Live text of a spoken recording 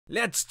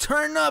Let's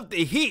turn up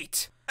the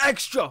heat!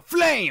 Extra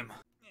flame!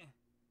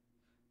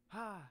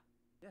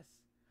 Yes,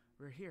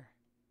 we're here.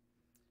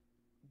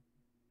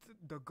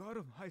 The God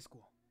of High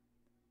School,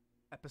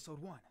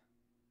 Episode 1.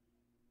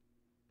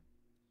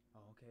 Oh,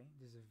 okay,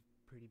 this is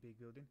a pretty big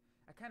building.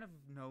 I kind of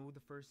know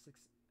the first six.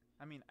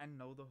 I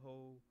know the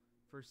whole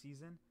first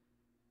season.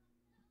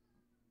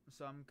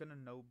 So I'm gonna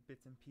know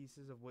bits and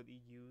pieces of what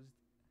he used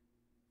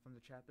from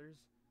the chapters.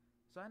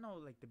 So I know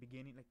like the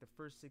beginning, like the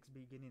first six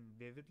beginning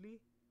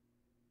vividly.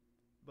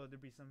 But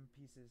there'll be some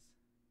pieces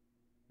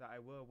that I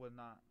will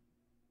not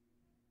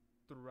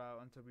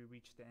throughout until we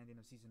reach the ending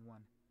of season 1.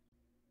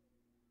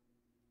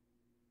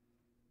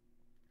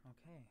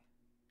 Okay.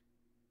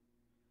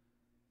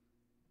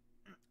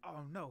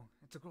 Oh no,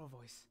 it's a girl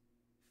voice.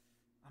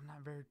 I'm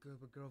not very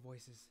good with girl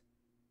voices.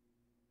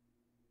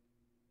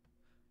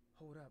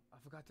 Hold up, I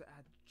forgot to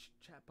add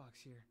chat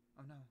box here.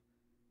 Oh no.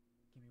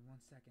 Give me 1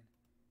 second.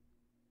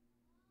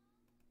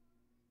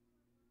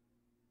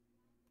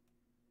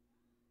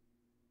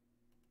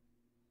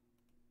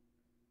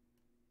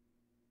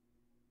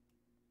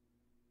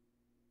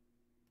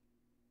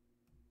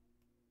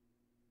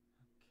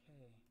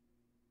 Okay.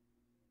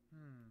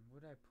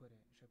 Where did I put it?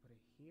 Should I put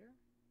it here?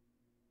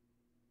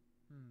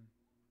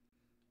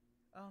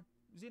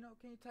 Zeno,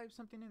 can you type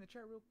something in the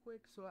chat real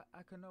quick so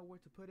I can know where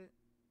to put it?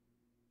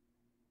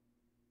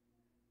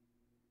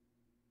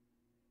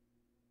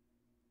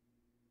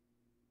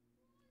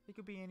 It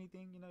could be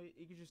anything, you know,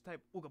 you could just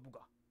type ooga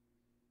booga.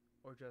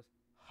 Or just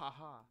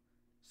haha.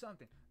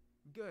 Something.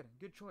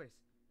 Good choice.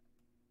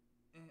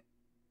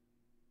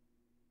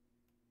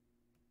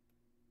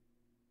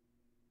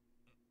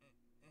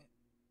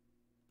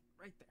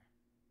 Right there.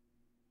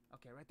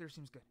 Okay, right there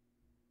seems good.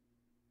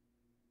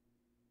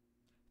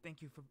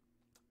 Thank you for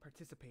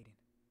participating.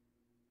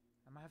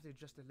 I might have to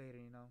adjust it later,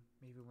 you know,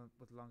 maybe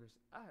with longer.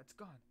 It's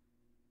gone.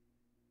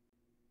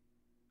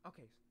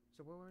 Okay,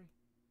 so where were we?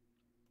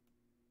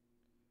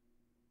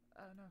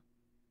 No.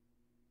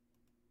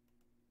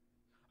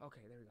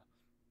 Okay, there we go.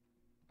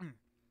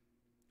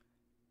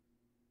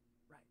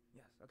 Right,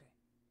 yes, okay.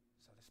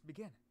 So let's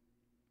begin.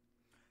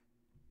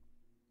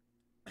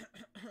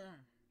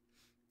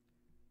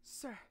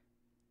 Sir,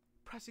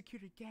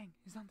 Prosecutor Gang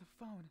is on the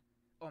phone.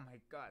 Oh my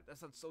god, that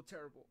sounds so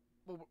terrible.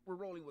 But we're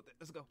rolling with it.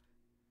 Let's go.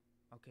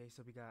 Okay,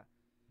 so we got...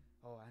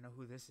 Oh, I know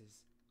who this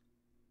is.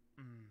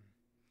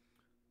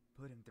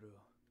 Put him through.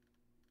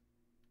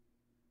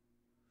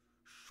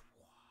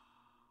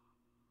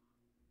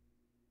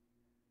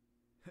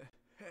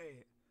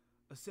 Hey,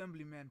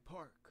 Assemblyman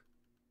Park.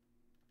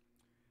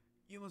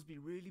 You must be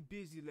really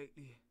busy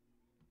lately.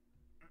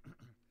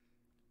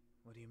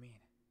 What do you mean?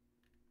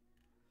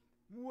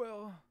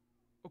 Well,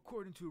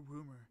 according to a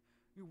rumor,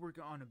 you're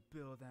working on a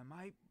bill that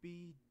might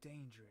be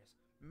dangerous.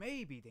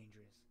 May be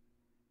dangerous.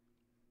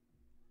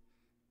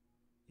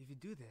 If you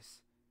do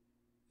this,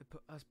 it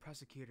put us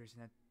prosecutors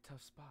in a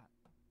tough spot.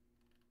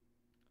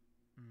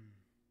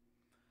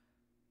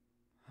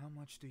 How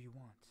much do you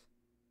want?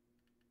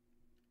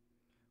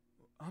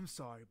 I'm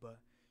sorry, but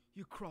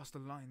you crossed the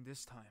line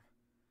this time.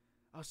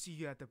 I'll see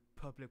you at the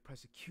public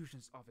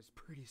prosecution's office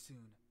pretty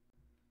soon.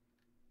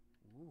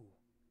 Ooh.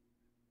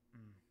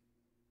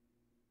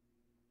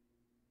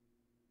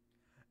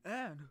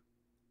 And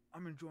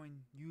I'm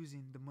enjoying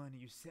using the money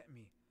you sent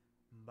me,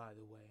 by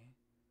the way.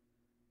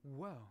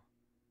 Well,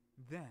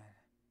 then...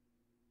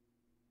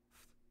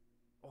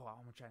 Oh,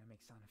 I'm gonna try to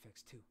make sound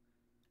effects too.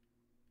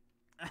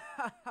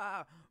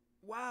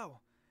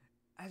 Wow!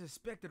 As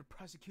expected,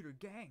 Prosecutor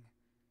Gang.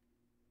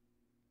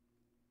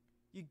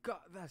 You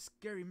got that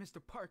scary Mr.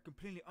 Park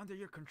completely under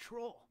your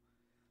control.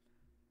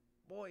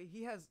 Boy,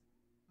 he has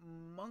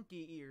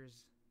monkey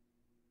ears.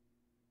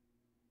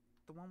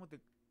 The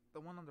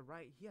one on the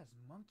right, he has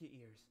monkey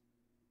ears.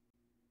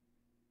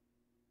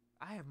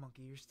 I have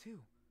monkey ears too.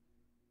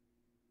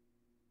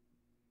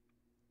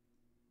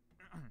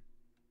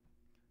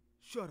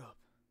 Shut up.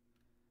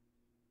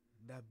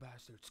 That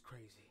bastard's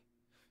crazy.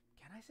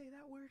 Can I say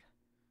that word?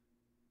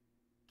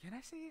 Can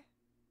I say it?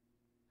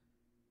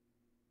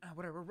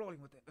 Whatever, we're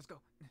rolling with it. Let's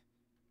go.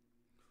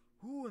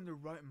 Who in their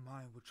right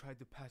mind would try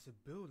to pass a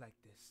bill like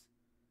this?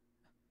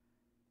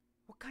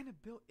 What kind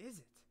of bill is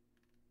it?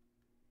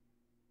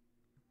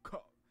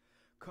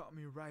 Caught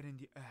me right in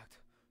the act.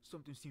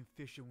 Something seemed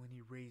fishy when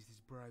he raised his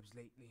bribes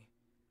lately.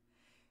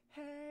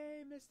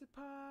 Hey, Mr.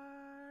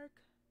 Park.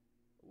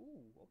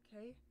 Ooh,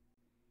 okay.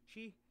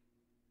 She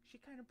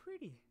kind of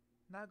pretty.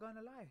 Not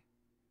gonna lie.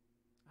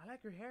 I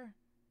like her hair.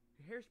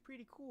 Her hair's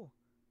pretty cool.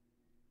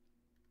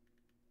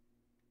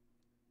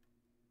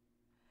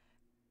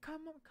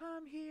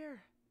 Come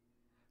here.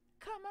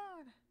 Come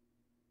on.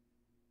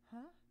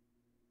 Huh?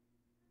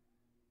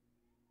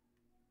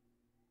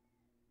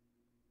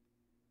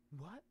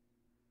 What?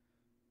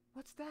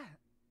 What's that?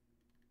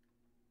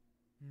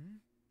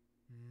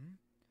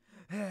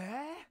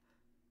 Eh?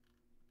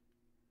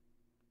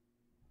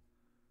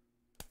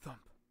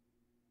 Thump.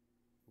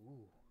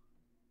 Ooh.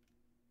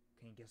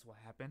 Can you guess what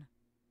happened?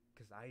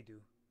 'Cause I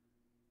do.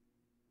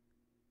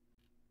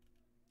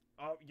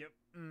 Oh, yep.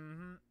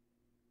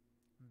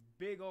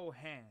 big old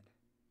hand.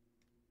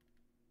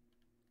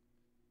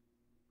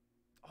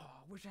 Oh,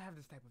 I wish I have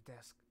this type of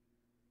desk.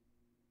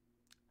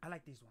 I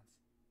like these ones.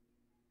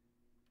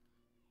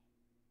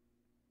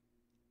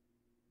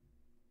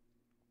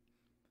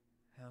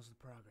 How's the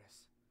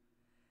progress?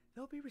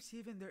 They'll be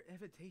receiving their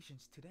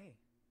invitations today.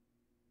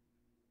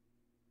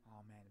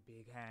 Oh man,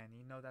 big hand.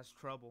 You know that's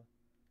trouble.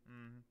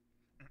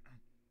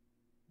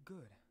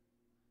 Good.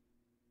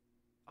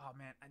 Oh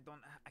man,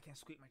 I can't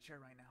squeak my chair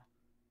right now.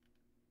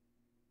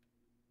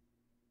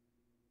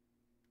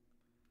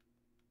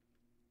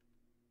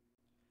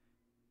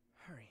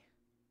 Hurry.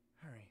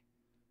 Hurry.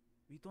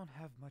 We don't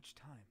have much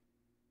time.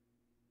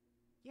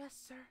 Yes,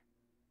 sir.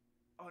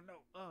 Oh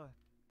no,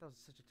 that was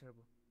such a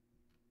terrible.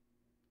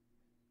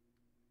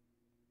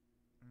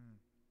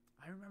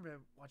 I remember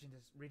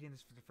reading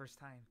this for the first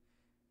time.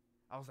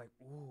 I was like,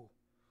 ooh,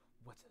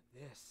 what's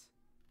this?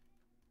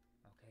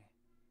 Okay.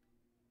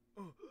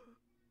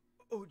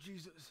 Oh,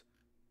 Jesus.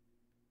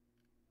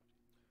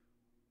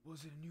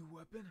 Was it a new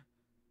weapon?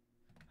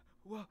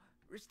 Well,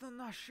 we're still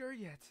not sure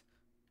yet.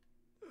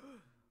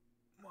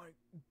 My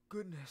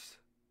goodness.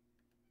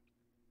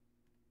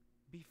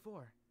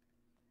 Before.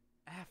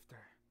 After.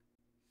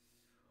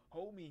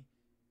 Homie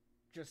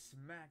just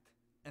smacked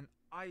an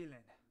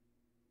island.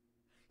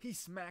 He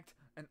smacked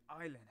an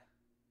island.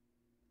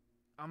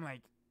 I'm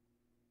like,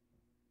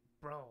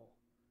 bro.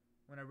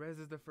 When I read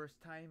this the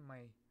first time,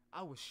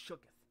 I was shooketh.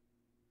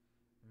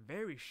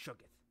 Very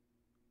shooketh.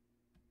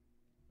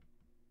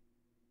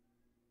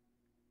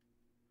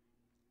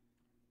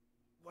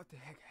 What the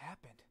heck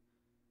happened?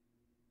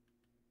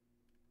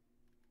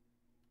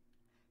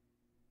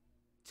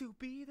 To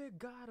be the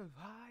god of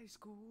high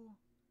school.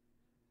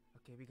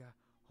 Okay, we got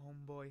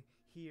homeboy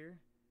here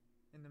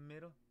in the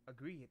middle.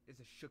 Agreed,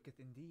 it's a shooketh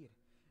indeed.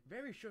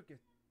 Very shooketh.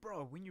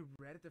 Bro, when you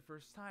read it the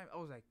first time, I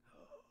was like,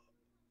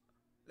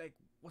 like,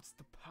 what's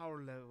the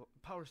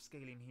power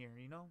scaling here,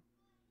 you know?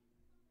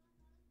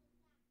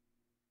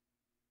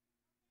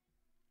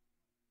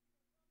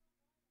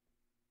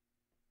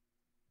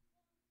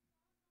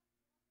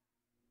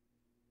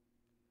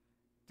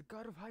 The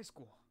God of High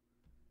School.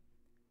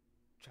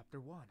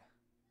 Chapter 1.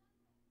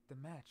 The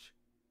Match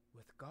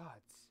with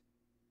Gods.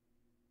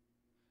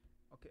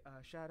 Okay,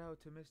 shout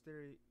out to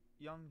Mr.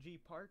 Young G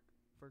Park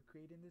for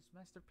creating this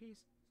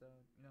masterpiece. So,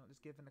 you know,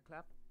 let's give him a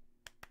clap.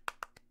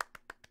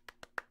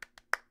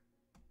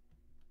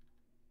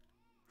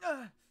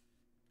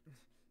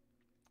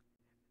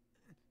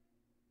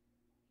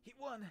 He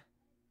won.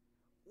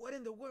 What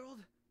in the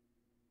world?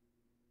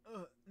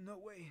 No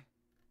way.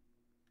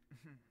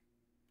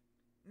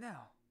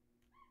 Now,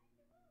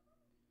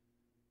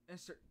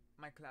 insert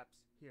my claps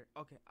here.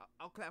 Okay,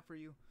 I'll clap for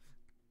you.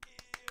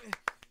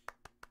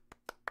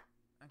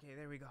 Okay,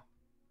 there we go.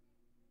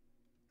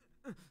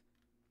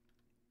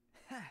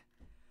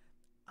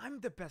 I'm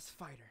the best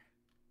fighter.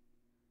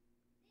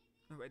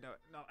 Wait,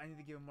 no, I need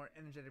to give a more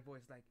energetic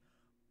voice, like,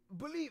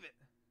 believe it.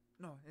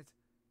 No, it's,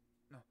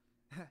 no.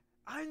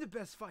 I'm the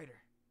best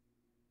fighter.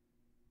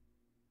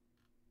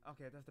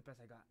 Okay, that's the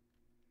best I got.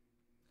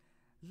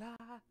 La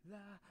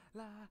la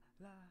la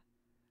la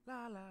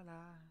la la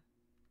la.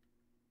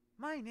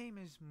 My name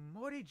is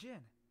Mori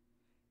Jin,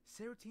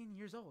 17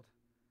 years old.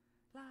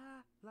 La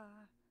la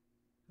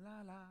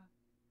la la.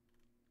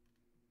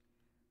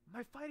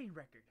 My fighting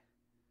record: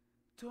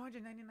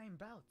 299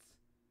 bouts,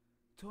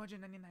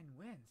 299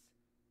 wins,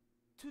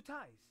 2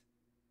 ties,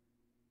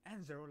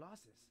 and 0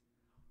 losses.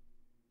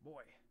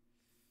 Boy,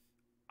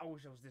 I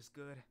wish I was this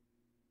good.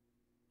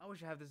 I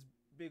wish I had this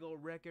big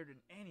old record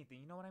in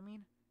anything, you know what I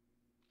mean?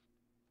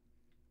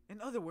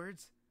 In other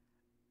words,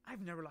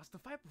 I've never lost a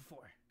fight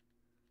before.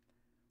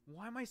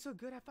 Why am I so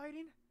good at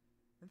fighting?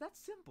 That's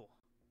simple.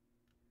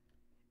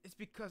 It's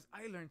because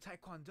I learned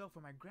Taekwondo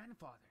from my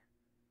grandfather.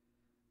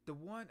 The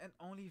one and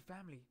only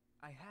family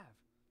I have.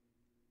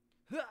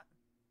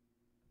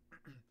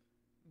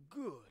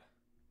 Good.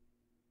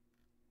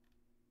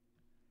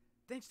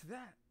 Thanks to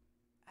that,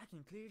 I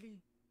can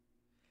clearly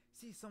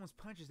see someone's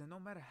punches, and no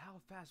matter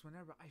how fast,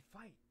 whenever I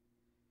fight,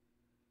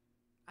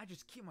 I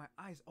just keep my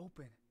eyes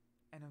open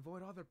and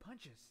avoid all their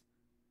punches.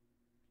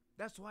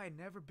 That's why I've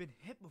never been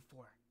hit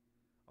before.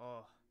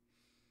 Oh.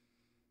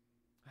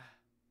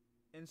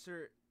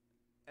 Insert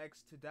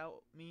X to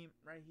doubt meme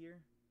right here.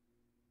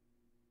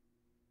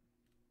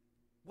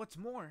 What's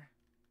more,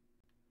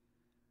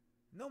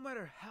 no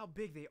matter how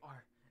big they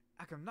are,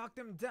 I can knock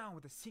them down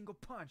with a single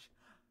punch.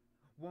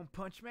 One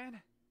Punch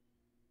Man?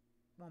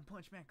 One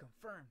Punch Man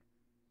confirmed.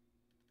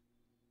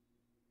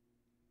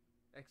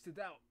 X to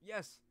doubt,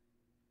 yes.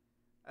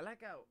 I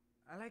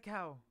like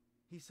how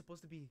he's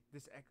supposed to be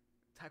this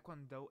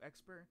Taekwondo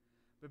expert,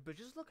 but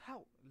just look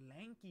how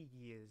lanky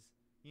he is,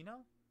 you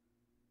know?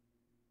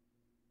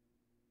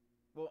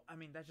 Well, I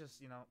mean, that's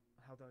just, you know,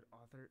 how the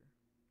author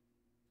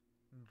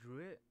drew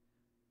it.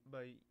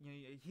 But, you know,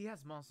 he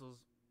has muscles,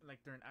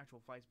 like, during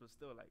actual fights, but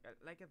still, like, I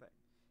like it that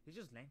he's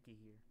just lanky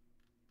here.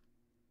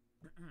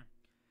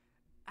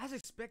 As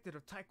expected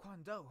of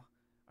Taekwondo,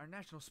 our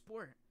national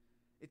sport,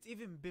 it's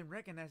even been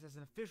recognized as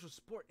an official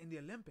sport in the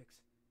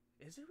Olympics.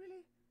 Is it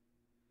really?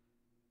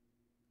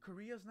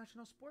 Korea's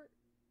national sport?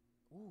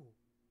 Ooh.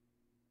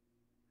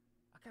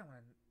 I kind of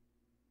want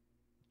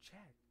to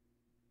check.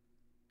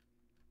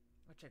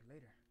 I'll check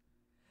later.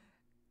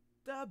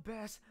 The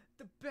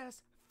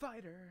best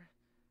fighter.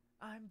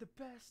 I'm the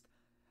best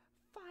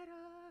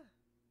fighter.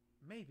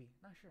 Maybe,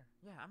 not sure.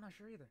 Yeah, I'm not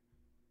sure either.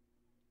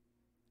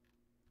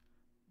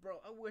 Bro,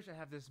 I wish I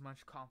have this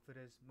much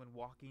confidence when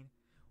walking,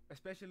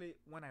 especially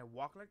when I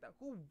walk like that.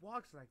 Who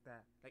walks like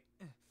that? Like,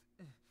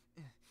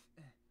 okay.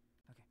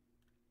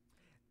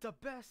 The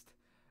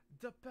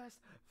best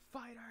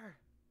fighter.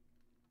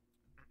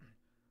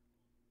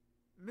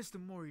 Mr.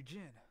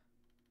 Morijin.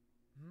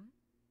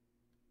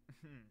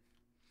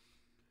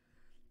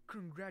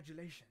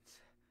 Congratulations.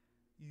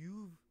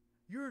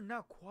 You're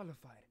now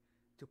qualified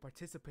to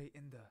participate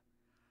in the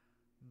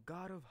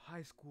God of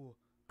High School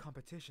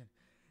competition.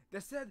 They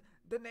said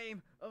the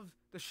name of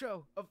the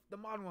show, of the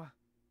manhwa.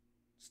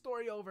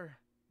 Story over.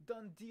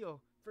 Done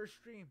deal. First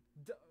stream.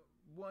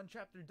 One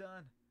chapter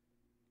done.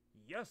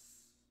 Yes.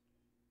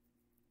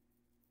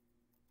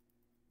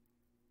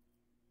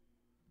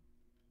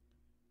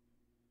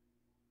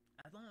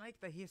 I don't like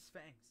that he has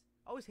fangs.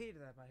 I always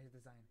hated that about his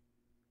design.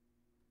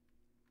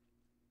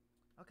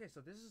 Okay,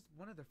 so this is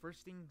one of the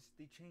first things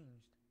they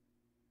changed.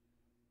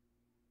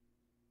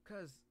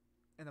 Cause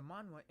in the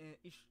manhwa,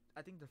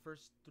 I think the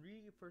first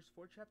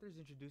 4 chapters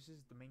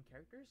introduces the main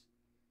characters.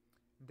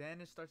 Then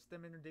it starts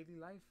them in their daily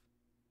life.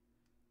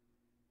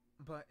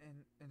 But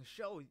in the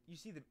show, you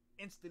see them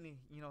instantly,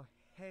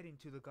 heading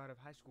to the God of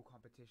High School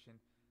competition.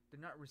 They're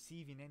not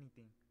receiving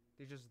anything.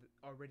 They're just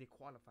already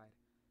qualified.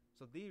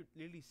 So they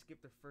literally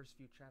skip the first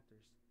few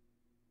chapters.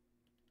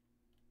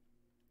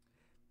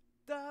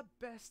 The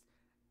best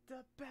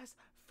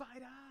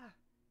fighter.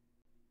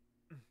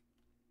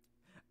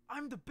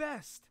 I'm the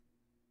best.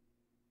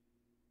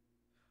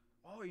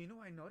 Oh, you know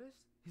what I noticed?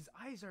 His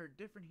eyes are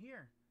different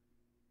here.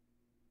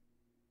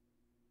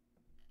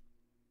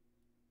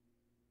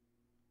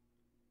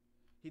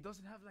 He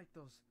doesn't have like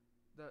those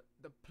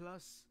the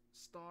plus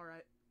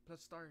starish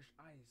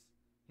eyes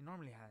he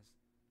normally has.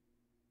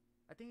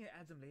 I think it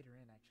adds them later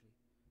in actually.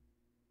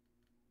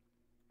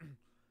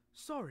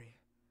 Sorry,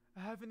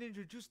 I haven't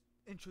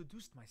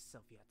introduced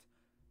myself yet.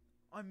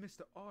 I'm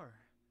Mr. R,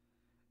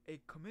 a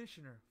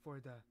commissioner for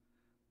the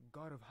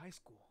God of High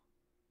School.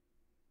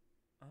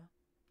 Huh?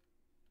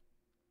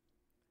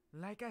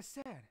 Like I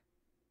said,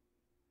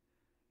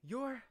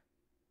 your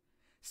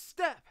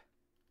step.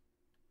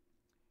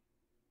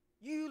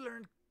 You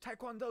learned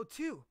Taekwondo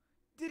too,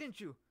 didn't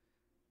you?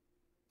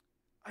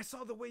 I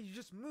saw the way you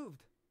just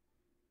moved.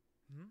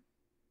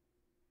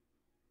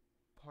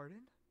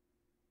 Pardon?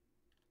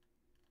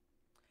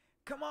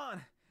 Come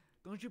on!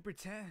 Don't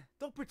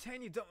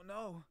pretend you don't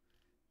know.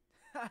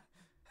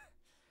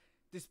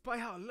 Despite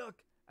how I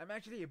look, I'm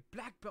actually a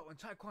black belt in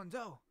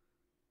Taekwondo.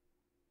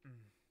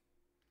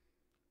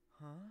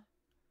 Huh?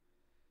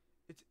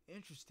 It's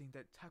interesting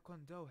that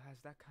Taekwondo has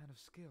that kind of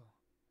skill.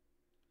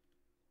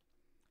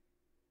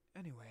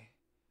 Anyway,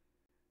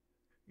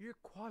 you're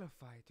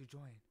qualified to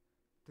join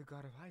the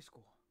God of High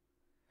School.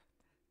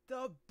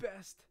 The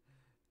best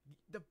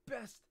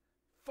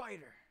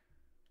fighter.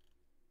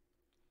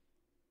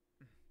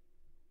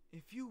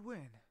 If you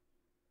win,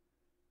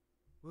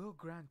 we'll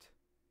grant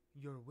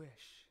your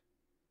wish.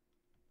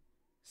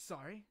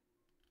 Sorry?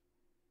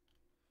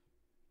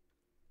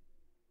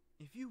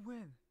 If you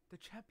win the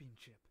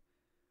championship,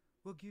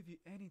 we'll give you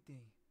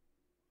anything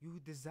you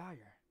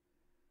desire.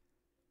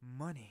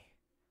 Money,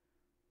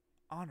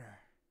 honor,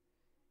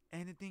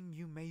 anything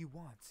you may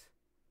want.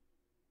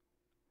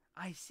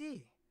 I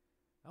see.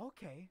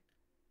 Okay.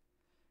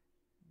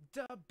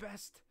 The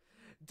best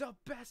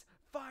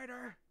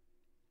fighter.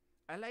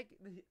 I like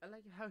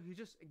how he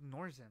just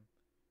ignores him.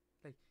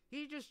 Like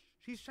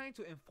he's trying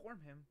to inform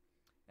him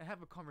and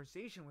have a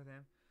conversation with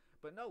him,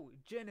 but no,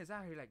 Jin is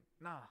out here like,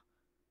 nah,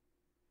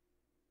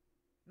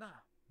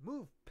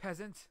 move,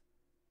 peasant.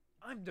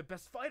 I'm the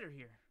best fighter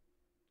here.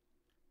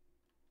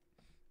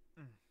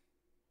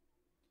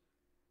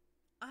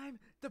 I'm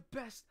the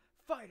best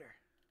fighter.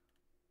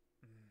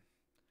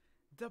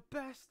 The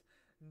best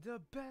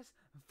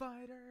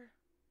fighter.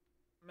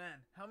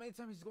 Man, how many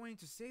times he's going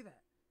to say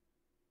that?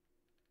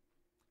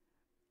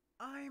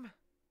 I'm...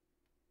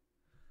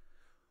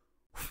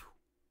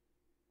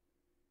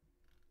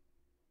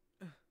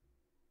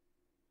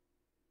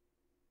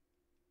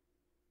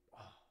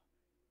 Oh,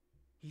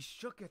 he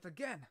shook it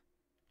again.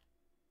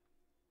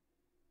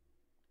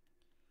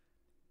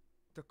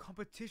 The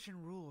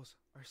competition rules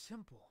are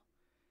simple.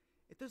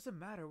 It doesn't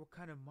matter what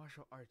kind of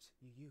martial arts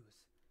you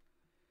use.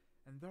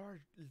 And there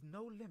are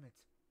no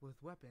limits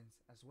with weapons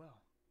as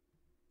well.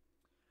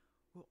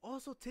 We'll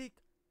also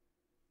take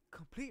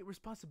complete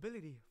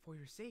responsibility for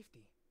your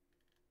safety.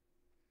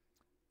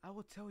 I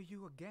will tell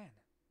you again.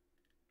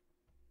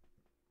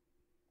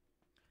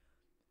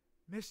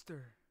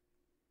 Mr.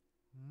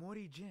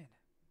 Morijin,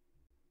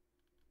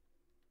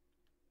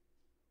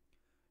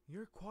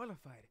 you're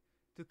qualified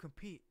to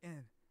compete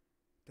in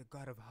the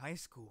God of High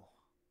School.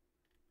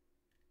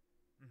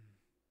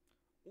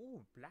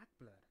 Ooh, black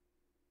blood.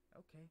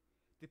 Okay.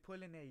 they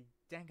put in a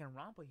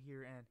Danganronpa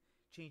here and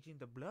changing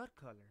the blood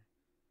color.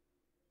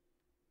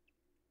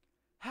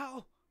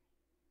 How?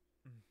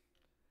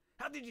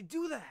 How did you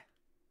do that?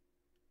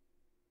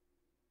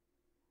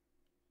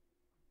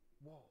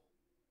 Whoa.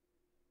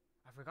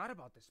 I forgot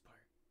about this part.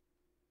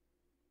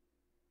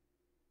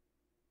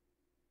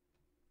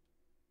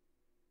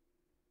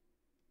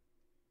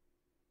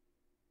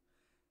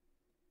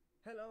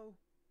 Hello.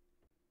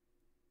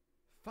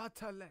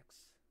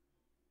 Fatalex.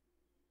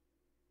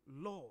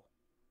 Lol.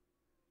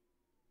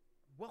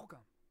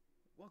 Welcome.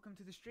 Welcome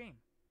to the stream.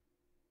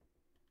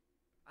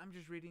 I'm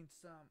just reading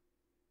some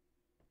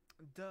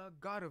The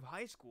God of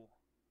High School.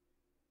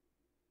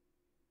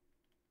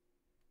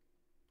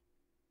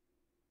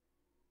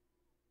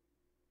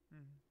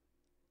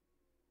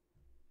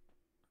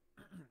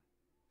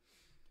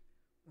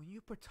 When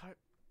you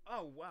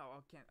oh wow,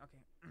 okay.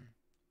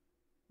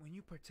 When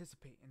you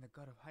participate in the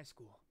God of High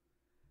School,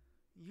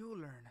 you'll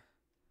learn.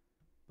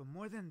 But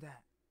more than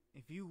that,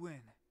 if you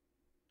win,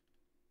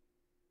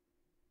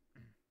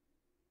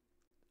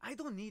 I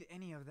don't need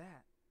any of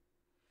that.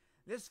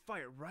 Let's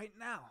fight right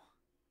now.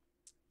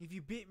 If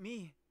you beat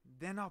me,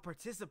 then I'll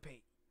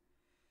participate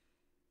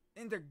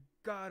in the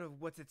God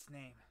of what's its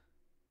name.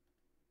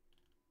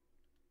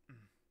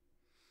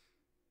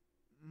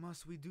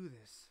 Must we do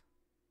this?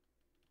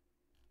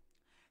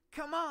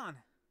 Come on!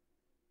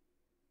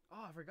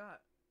 Oh, I forgot.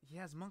 He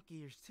has monkey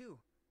ears too.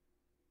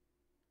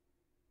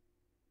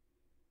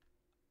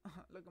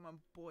 Look at my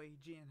boy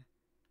Jin.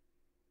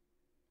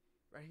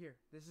 Right here.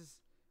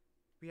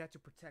 We have to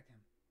protect him.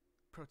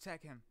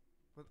 Protect him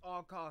with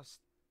all costs.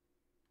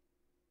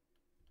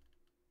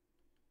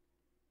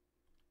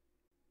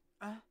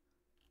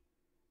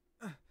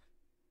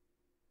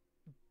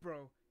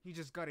 Bro, he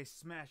just got a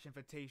smash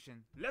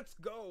invitation. Let's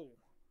go!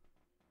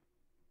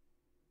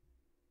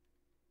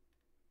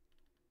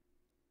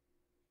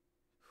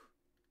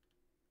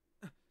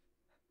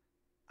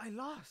 I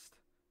lost.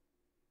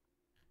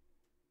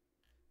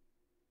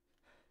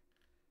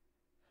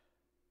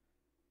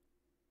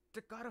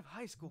 The God of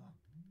High School.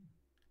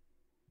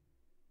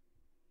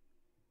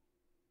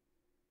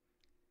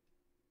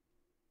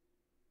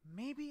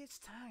 Maybe it's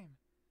time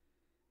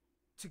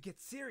to get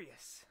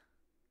serious.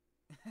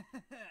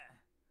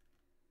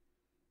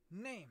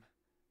 Name,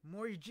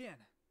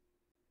 Mori-jin.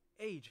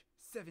 Age,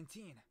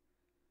 17.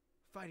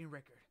 Fighting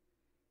record,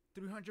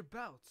 300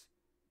 bouts,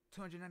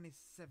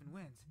 297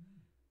 wins,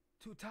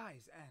 2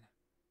 ties,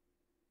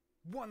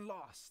 and 1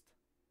 lost.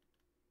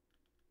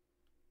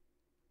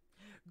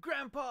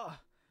 Grandpa!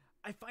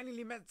 I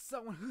finally met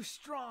someone who's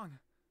strong.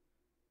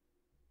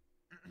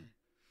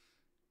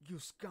 You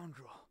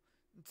scoundrel.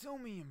 Tell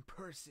me in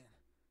person.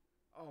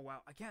 Oh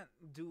wow, I can't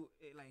do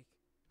it like...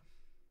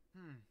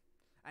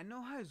 I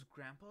know how his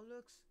grandpa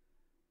looks,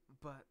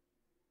 but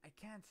I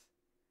can't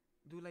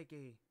do like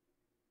a...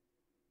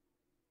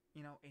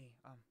 You know,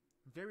 a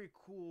very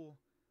cool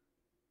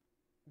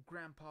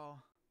grandpa,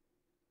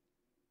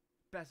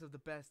 best of the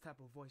best type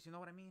of voice. You know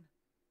what I mean?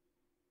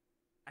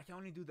 I can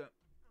only do the...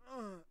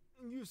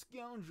 You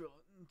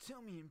scoundrel,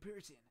 tell me in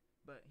person.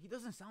 But he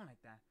doesn't sound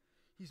like that.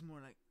 He's more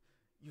like,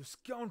 you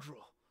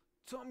scoundrel,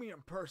 tell me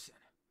in person.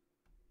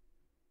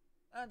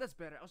 That's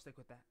better. I'll stick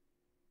with that.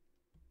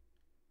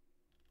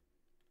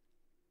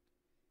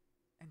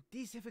 And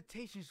these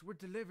invitations were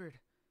delivered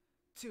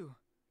to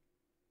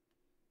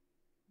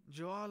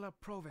Joala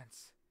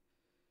Province,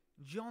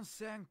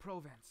 Gyeongsang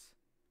Province,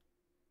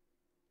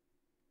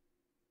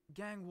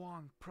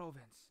 Gangwon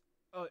Province.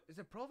 Oh, is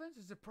it province?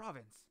 Is it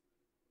province?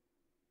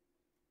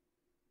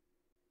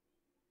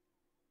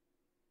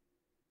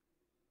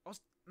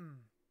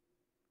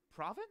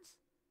 Province?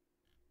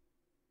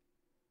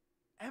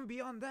 And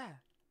beyond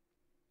that,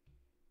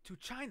 to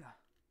China,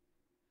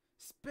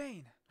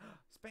 Spain,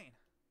 Spain,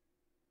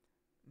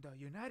 the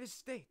United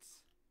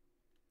States,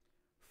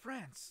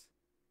 France,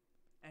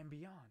 and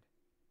beyond.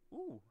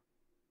 Ooh,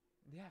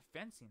 they have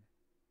fencing.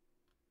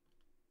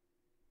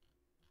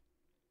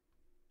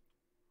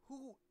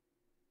 Who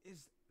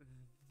is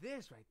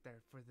this right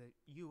there for the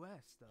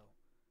US though?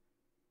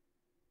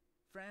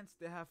 France,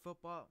 they have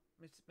football.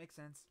 Makes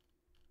sense.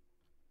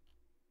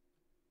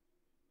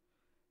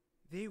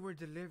 They were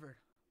delivered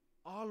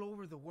all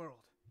over the world.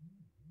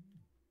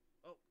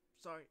 Oh,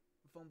 sorry,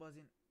 phone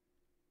buzzing.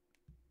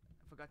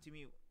 I forgot to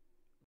mute.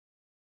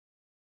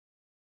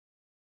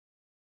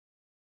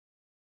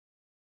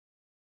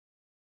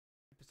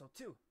 Episode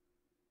 2.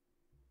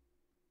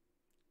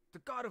 The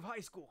God of High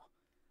School.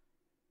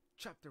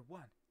 Chapter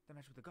 1. The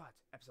Match with the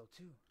Gods. Episode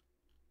 2.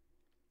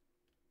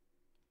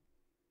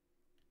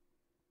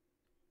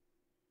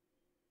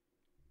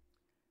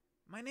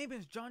 My name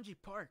is Jonji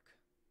Park.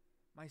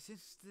 My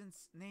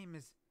assistant's name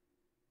is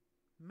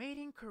Made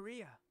in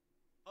Korea.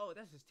 Oh,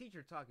 that's his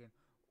teacher talking.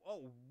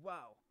 Oh,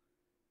 wow.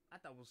 I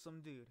thought it was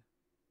some dude.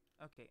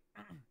 Okay.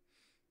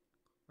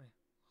 Wait.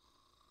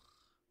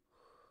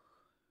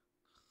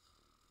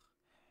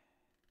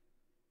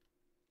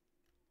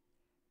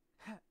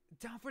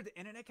 Down for the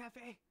internet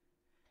cafe?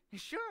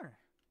 Sure.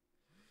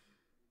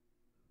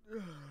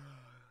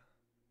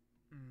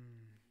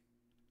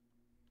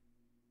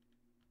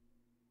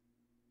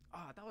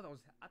 Oh, I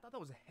thought that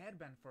was a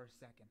headband for a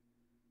second.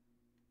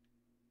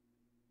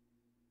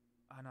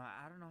 Oh no,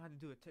 I don't know how to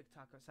do a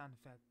TikTok sound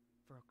effect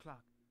for a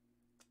clock.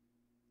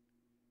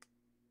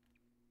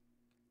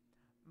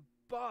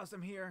 Boss,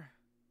 I'm here.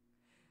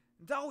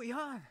 Dawi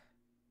Han,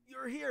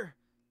 you're here.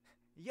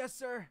 Yes,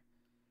 sir.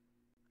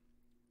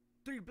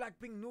 3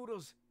 Blackpink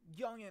noodles,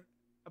 Yongin,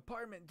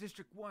 apartment,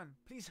 District 1.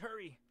 Please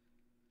hurry.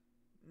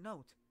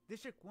 Note,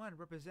 District 1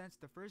 represents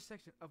the first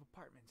section of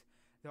apartments.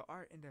 There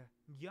are in the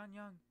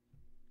Gyeongyang.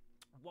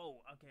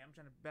 Whoa, okay, I'm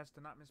trying to best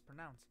to not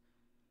mispronounce.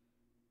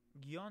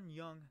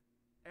 Gyeongyang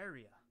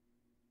area.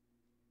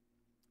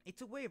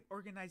 It's a way of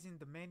organizing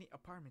the many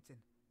apartments in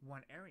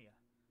one area.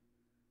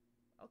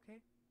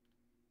 Okay.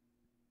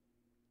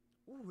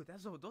 Ooh,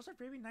 those are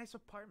very nice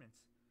apartments.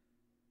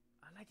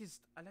 I like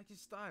his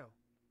style.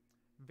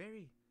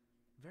 Very,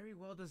 very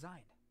well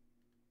designed.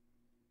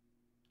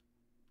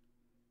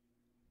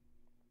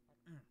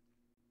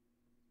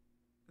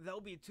 That'll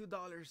be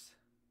 $2.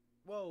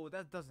 Whoa,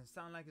 that doesn't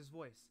sound like his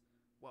voice.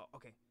 Well,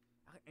 okay.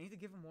 I need to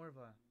give him more of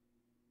a...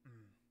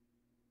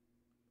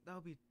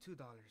 That'll be $2.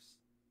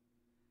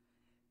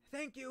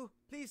 Thank you.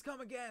 Please come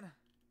again.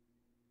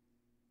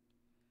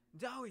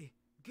 Dawi,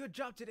 good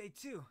job today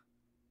too.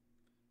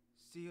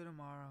 See you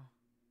tomorrow.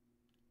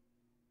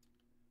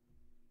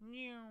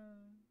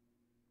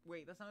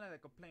 Wait, that sounded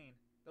like a plane.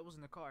 That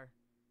wasn't a car.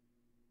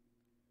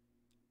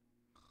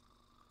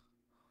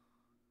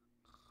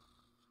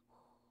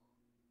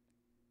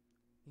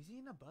 Is he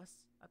in a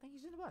bus? I think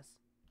he's in a bus.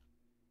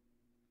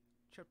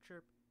 Chirp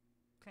chirp.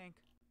 Clank.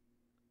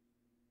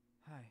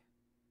 Hi.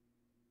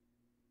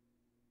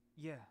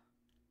 Yeah.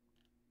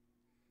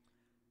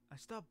 I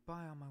stopped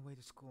by on my way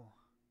to school.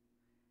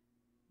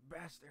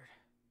 Bastard.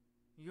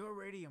 You're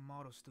already a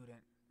model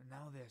student, and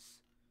now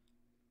this.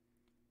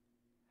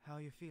 How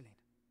are you feeling?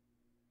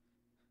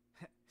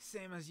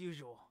 Same as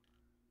usual.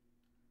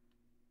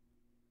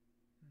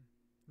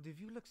 The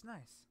view looks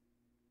nice.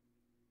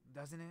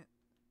 Doesn't it?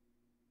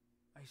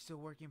 Are you still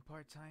working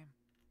part-time?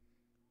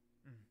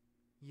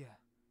 Yeah.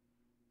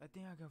 I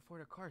think I can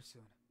afford a car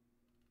soon.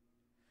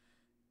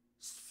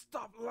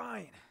 Stop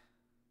lying!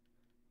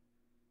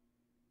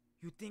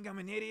 You think I'm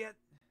an idiot?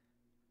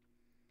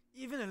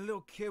 Even a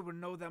little kid would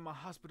know that my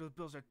hospital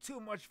bills are too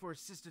much for a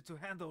sister to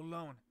handle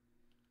alone.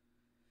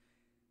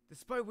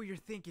 Despite what you're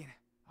thinking,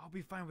 I'll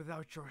be fine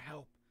without your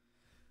help.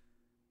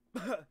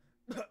 I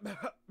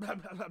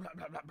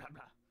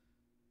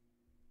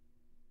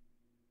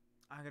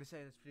gotta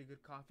say, that's pretty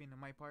good coffee on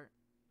my part.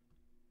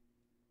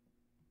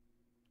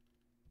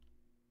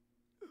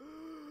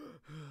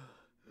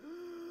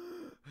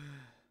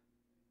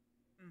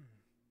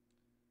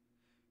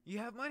 You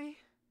have money?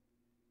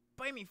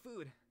 Buy me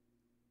food.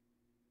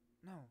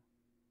 No,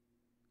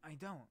 I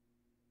don't.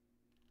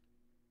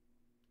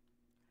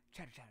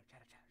 Chatter, chatter,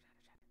 chatter, chatter,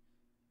 chatter,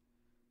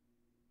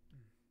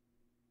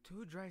 chatter.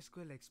 2 dry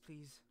squid legs,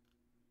 please.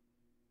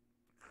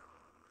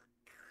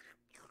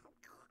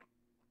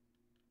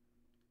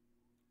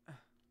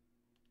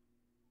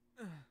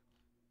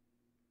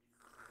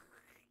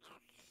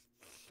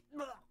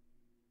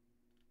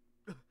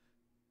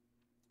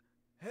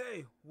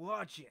 Hey,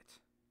 watch it.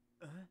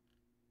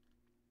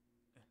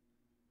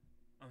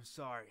 I'm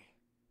sorry.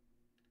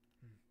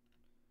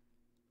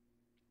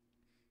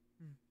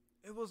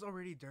 It was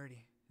already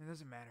dirty. It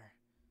doesn't matter.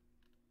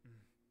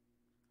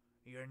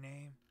 Your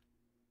name?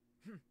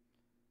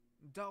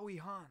 Dawi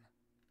Han.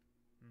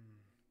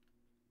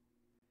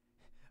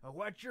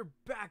 Watch your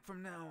back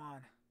from now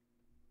on.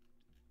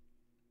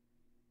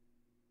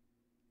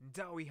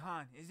 Dawi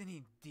Han, isn't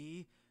he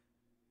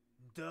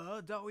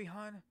Dawi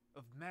Han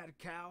of Mad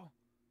Cow?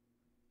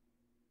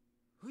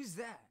 Who's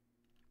that?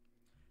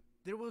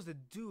 There was a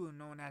duo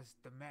known as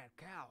the Mad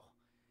Cow.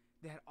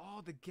 They had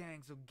all the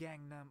gangs of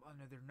Gangnam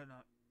under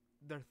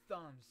their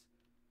thumbs.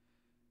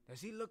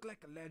 Does he look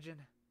like a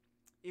legend?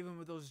 Even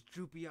with those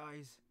droopy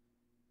eyes?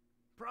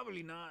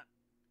 Probably not.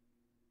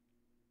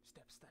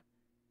 Step, step,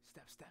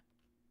 step, step.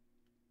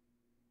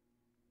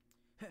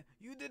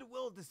 You did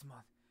well this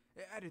month.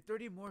 I added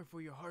 30 more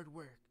for your hard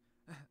work.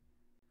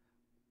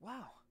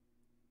 Wow.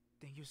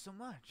 Thank you so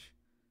much.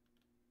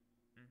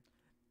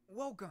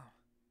 Welcome.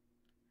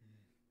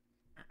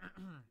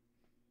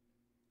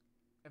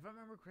 If I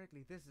remember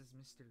correctly, this is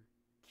Mr.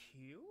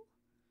 Q?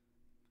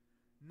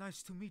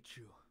 Nice to meet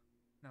you.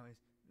 No,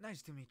 it's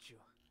nice to meet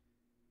you.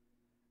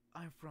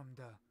 I'm from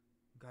the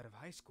God of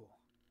High School.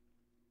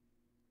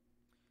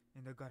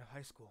 In the God of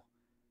High School,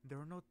 there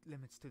are no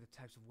limits to the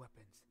types of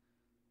weapons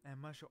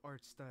and martial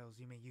arts styles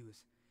you may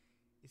use.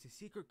 It's a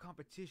secret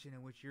competition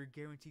in which you're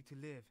guaranteed to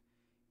live,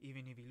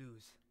 even if you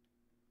lose.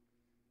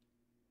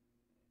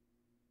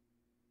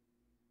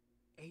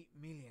 8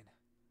 million.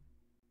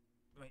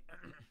 Wait,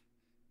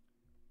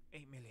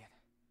 8 million.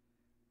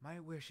 My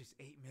wish is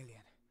 8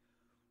 million.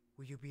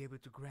 Will you be able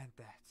to grant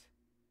that?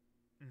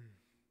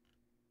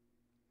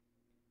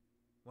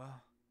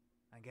 Well,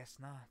 I guess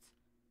not.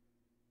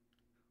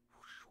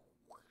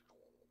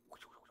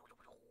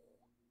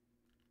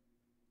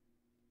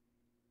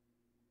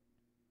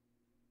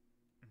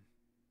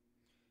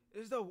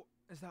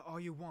 Is that all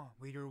you want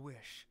with your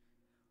wish?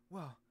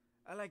 Well,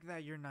 I like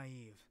that you're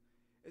naive.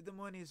 If the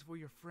money is for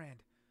your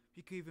friend,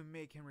 you could even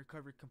make him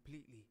recover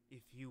completely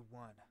if you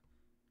won.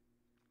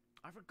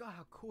 I forgot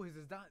how cool his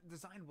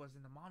design was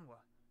in the manhwa.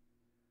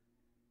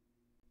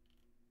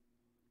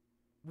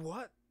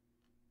 What?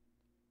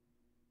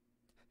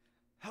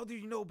 How do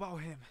you know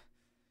about him?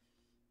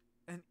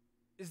 And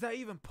is that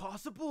even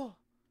possible?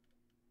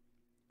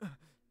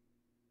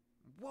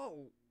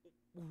 Whoa.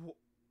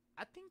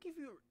 I think if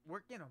you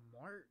work in a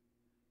mart,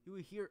 you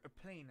would hear a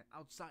plane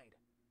outside.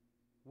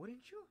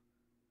 Wouldn't you?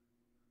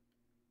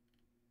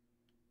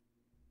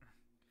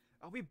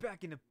 I'll be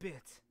back in a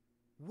bit.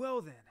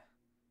 Well then.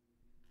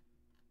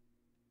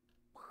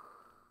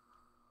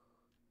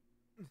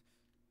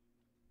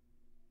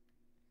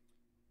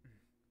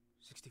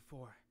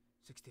 64,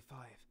 65,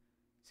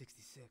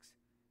 66,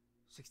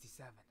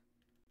 67.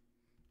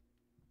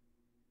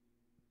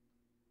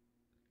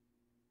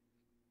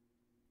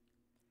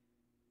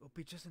 It'll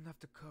be just enough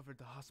to cover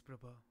the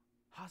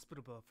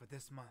hospital bill for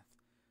this month.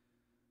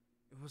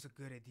 It was a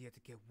good idea to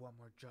get one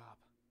more job.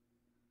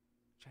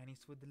 Chinese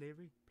food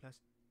delivery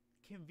plus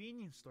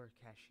convenience store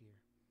cashier.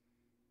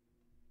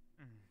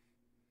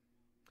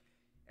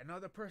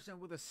 Another person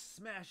with a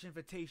smash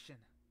invitation.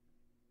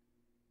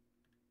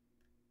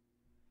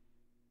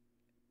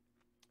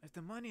 If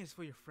the money is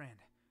for your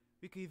friend,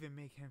 we could even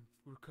make him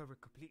recover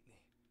completely.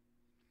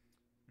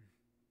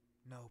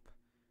 Nope.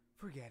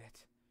 Forget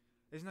it.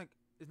 It's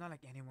not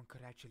like anyone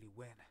could actually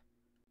win.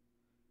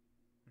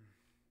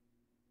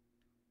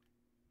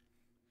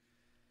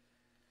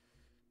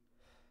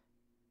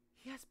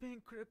 He has been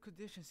in critical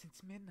condition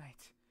since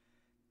midnight.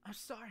 I'm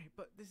sorry,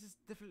 but this is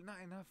definitely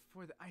not enough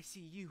for the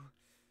ICU.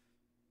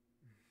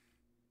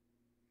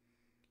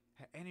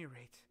 At any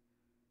rate,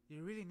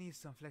 you really need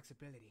some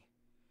flexibility.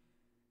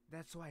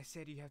 That's why I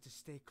said you have to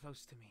stay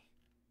close to me.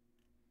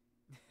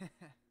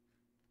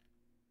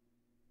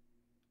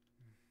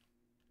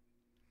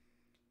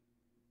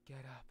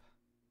 Get up.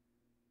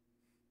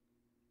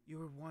 You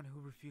were one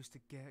who refused to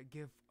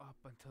give up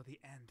until the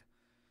end.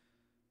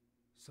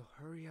 So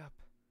hurry up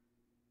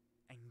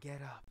and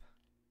get up.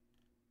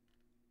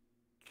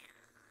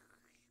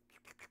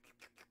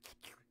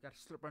 Gotta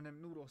slurp on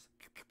them noodles.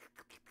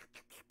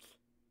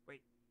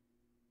 Wait,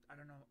 I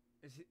don't know.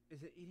 Is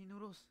it eating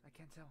noodles? I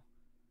can't tell.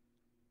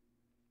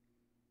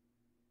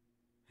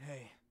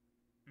 Hey.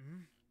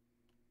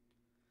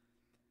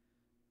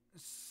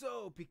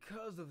 So,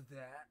 because of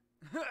that...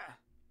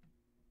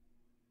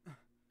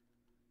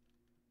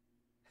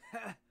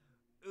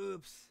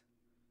 Oops.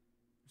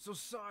 I'm so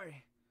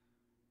sorry.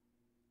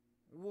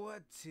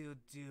 What to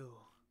do?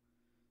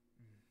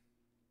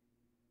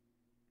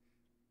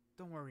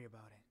 Don't worry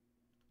about it.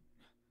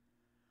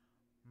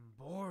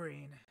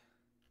 Boring.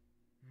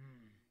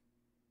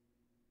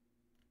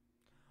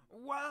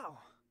 Wow.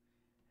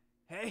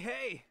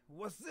 Hey,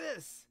 what's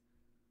this?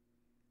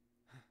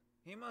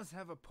 He must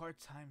have a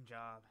part-time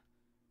job.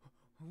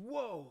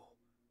 Whoa.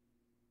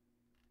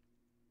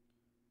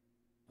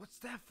 What's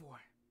that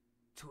for?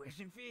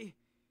 Tuition fee?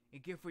 A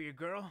gift for your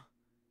girl?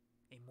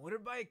 A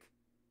motorbike?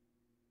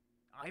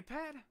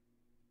 iPad?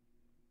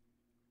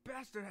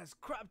 Bastard has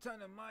crap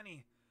ton of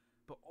money,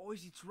 but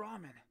always eats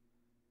ramen.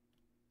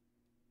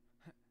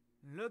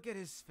 Look at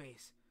his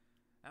face.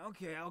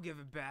 Okay, I'll give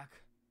it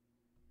back.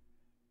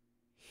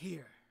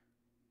 Here.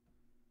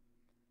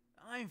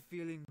 I'm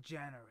feeling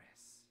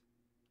generous.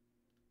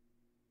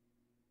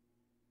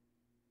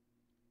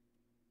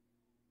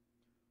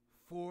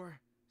 For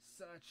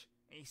such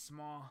a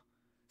small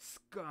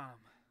scum.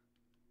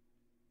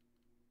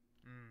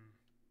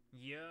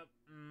 Yep.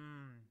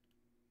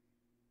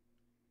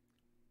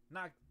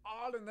 Knocked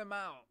all of them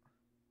out.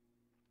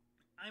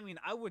 I mean,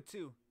 I would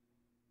too.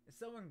 If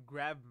someone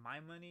grabbed my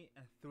money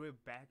and threw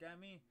it back at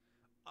me,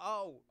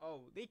 oh,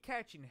 they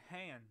catching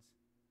hands.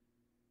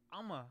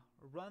 I'ma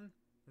run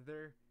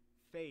their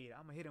fade.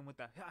 I'ma hit him with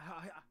the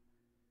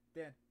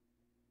then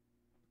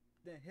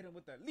hit him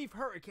with the leaf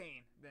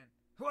hurricane. Then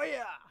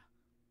yeah.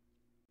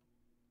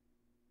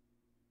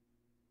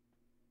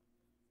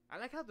 I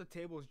like how the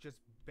table is just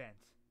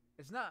bent.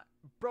 It's not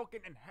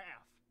broken in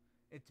half.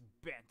 It's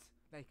bent.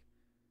 Like,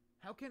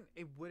 how can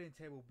a wooden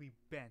table be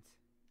bent?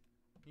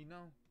 You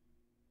know?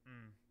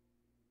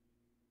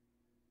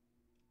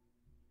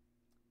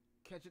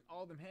 Catching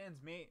all them hands,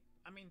 mate.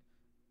 I mean,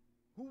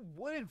 who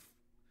wouldn't?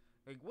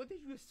 Like, what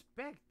did you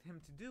expect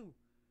him to do?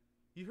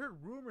 You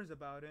heard rumors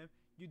about him.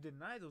 You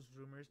denied those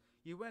rumors.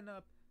 You went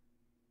up,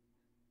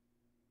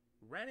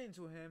 ran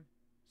into him,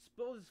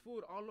 spilled his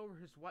food all over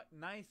his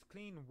nice,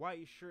 clean,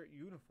 white shirt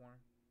uniform.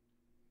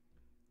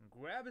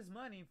 Grabbed his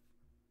money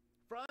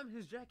from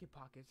his jacket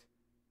pocket.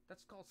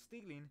 That's called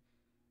stealing.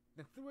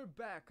 Then threw it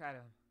back at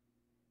him.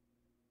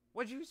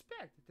 What'd you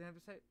expect? To him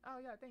to say, oh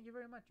yeah, thank you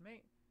very much,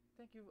 mate.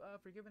 Thank you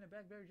for giving it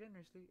back very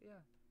generously.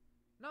 Yeah.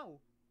 No.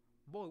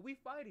 Boy, we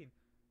fighting.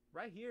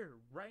 Right here,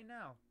 right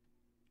now.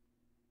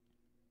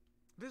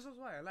 This is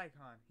why I like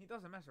Han. He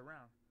doesn't mess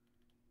around.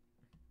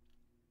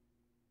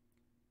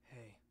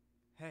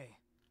 Hey.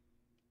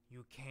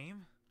 You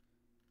came?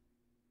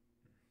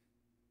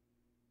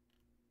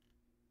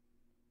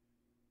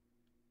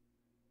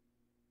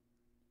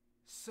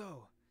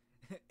 So,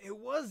 it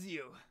was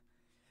you,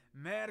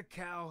 Mad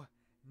Cow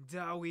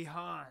Dawi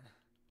Han.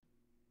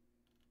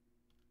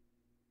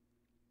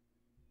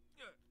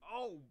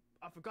 Oh,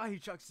 I forgot he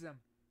chucks them.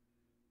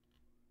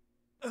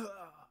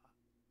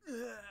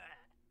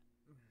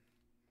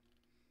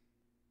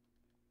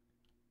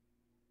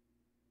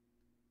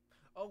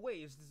 Oh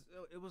wait,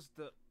 it was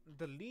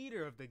the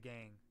leader of the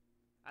gang.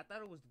 I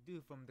thought it was the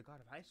dude from the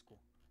God of High School.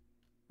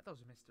 I thought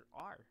it was Mr.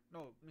 R.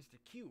 No, Mr.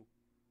 Q.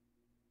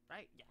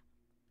 Right? Yeah.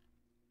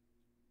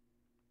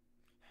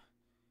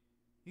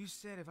 You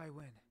said if I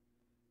win,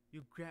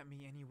 you grant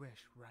me any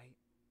wish, right?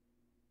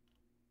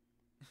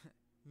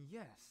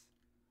 Yes.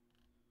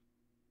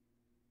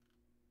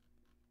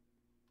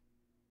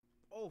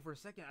 Oh, for a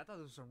second, I thought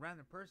it was some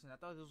random person. I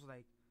thought it was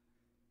like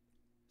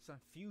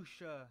some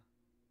fuchsia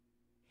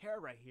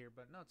hair right here,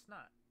 but no, it's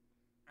not.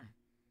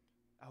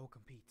 I will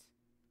compete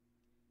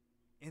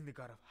in the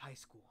God of High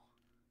School.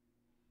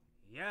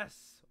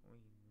 Yes.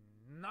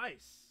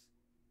 Nice.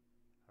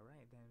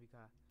 Alright, then we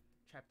got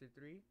chapter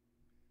 3.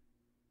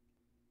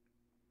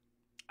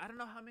 I don't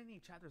know how many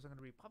chapters I'm going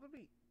to read.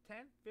 Probably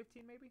 10,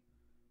 15 maybe.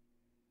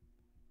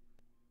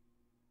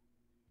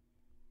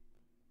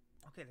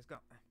 Okay, let's go.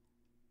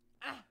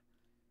 Ah!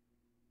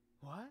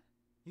 What?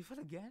 You fell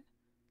again?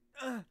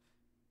 Huh?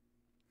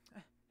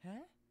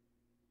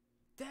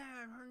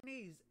 Damn, her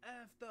knees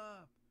effed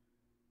up.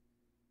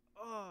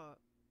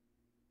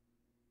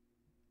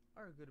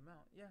 Or a good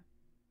amount, yeah.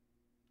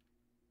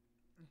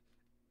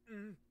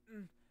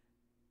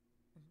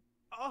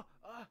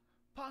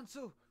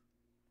 Ponsu!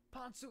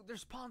 Ponsu,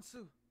 there's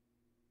Ponsu!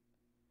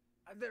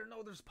 I didn't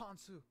know there's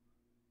Ponsu.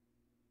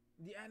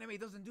 The anime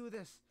doesn't do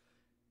this.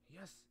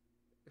 Yes,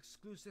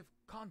 exclusive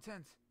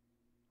content.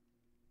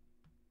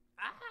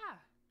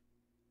 Ah!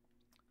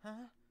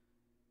 Huh?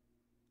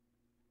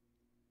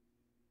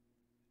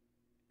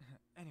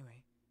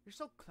 Anyway, you're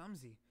so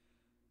clumsy.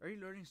 Are you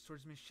learning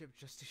swordsmanship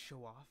just to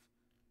show off?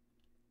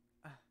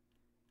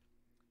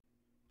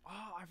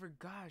 Oh, I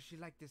forgot she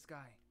liked this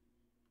guy.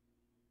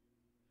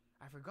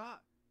 I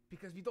forgot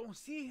because we don't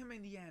see him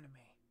in the anime.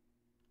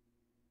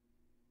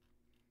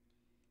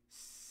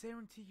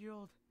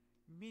 70-year-old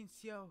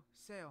Mincio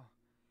Seo,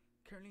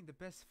 currently the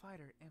best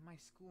fighter in my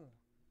school.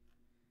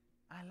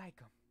 I like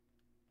him.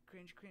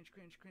 Cringe, cringe,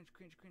 cringe, cringe,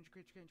 cringe, cringe,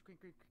 cringe, cringe,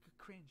 cringe, cringe,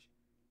 cringe.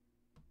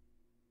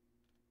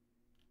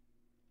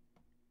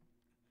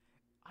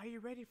 Are you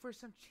ready for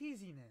some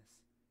cheesiness?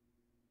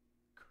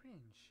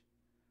 Cringe.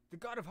 The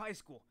God of High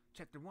School,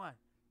 Chapter 1,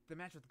 The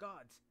Match with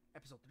Gods,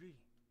 Episode 3.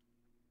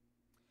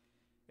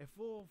 A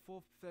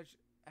full-fledged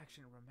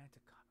action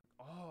romantic comic.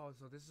 Oh,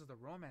 so this is the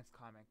romance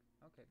comic.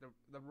 Okay,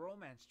 the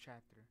romance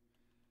chapter.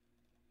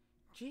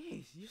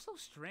 Jeez, you're so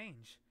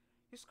strange.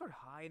 You scored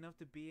high enough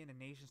to be in the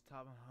nation's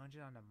top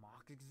 100 on the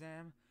mock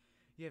exam.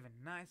 You have a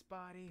nice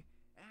body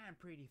and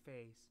pretty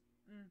face.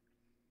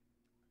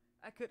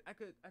 I could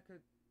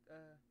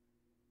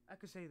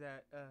say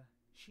that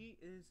she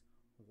is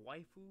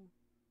waifu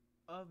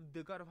of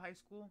the God of High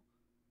School.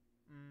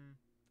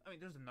 I mean,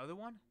 there's another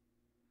one,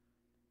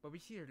 but we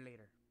see her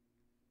later.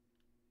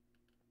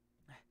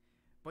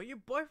 But your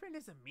boyfriend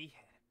is a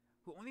meathead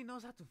who only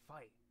knows how to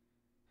fight.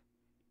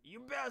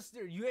 You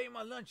bastard! You ate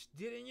my lunch,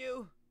 didn't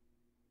you?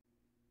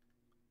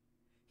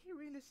 He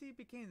realistically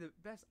became the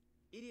best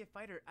idiot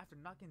fighter after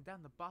knocking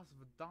down the boss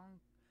of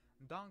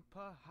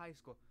Dongpa High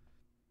School.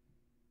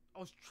 I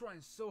was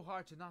trying so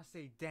hard to not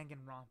say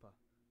Danganronpa.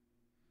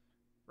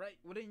 Right?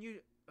 Wouldn't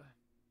you?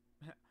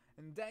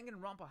 In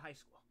Danganronpa High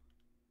School.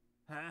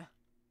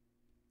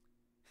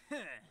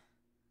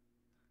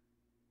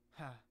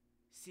 Huh?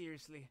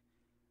 Seriously.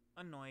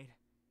 Annoyed.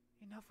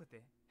 Enough with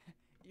it.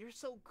 You're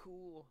so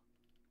cool.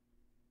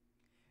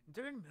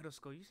 During middle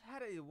school, you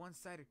had a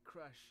one-sided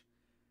crush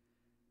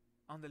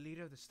on the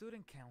leader of the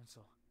student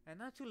council. And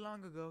not too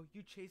long ago,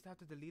 you chased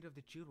after the leader of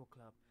the judo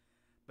club.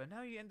 But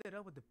now you ended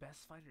up with the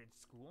best fighter in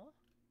school?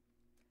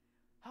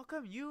 How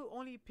come you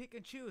only pick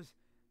and choose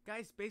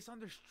guys based on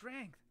their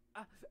strength?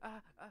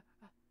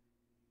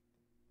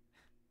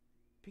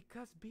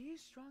 Because being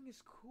strong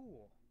is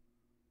cool.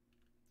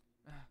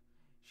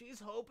 She's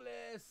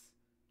hopeless.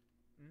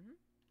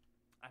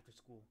 After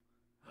school.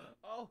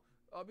 Oh,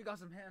 we got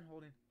some hand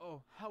holding.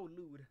 Oh, how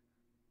lewd.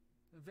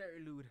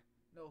 Very lewd.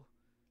 No,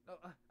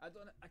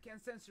 I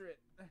can't censor it.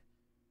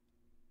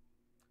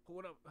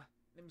 Hold up.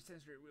 Let me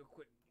censor it real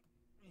quick.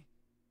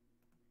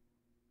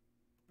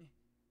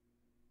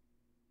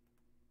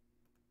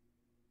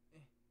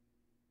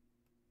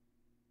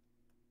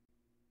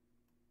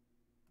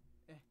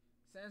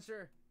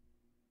 Censor.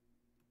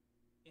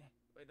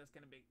 Wait, that's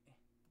kind of big.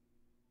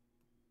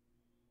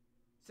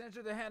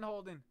 Censor the hand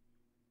holding.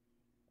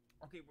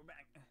 Okay, we're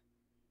back.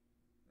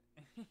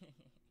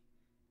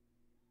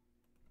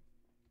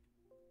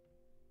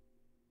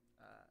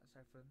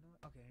 Sorry for the noise.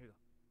 Okay, here we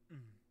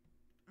go.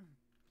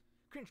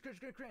 Cringe, cringe,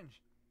 cringe,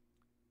 cringe.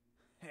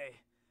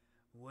 Hey,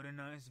 what a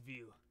nice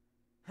view.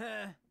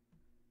 Huh?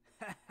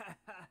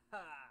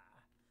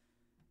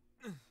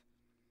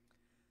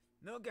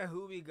 Look at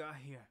who we got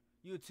here.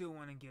 You two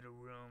want to get a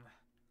room.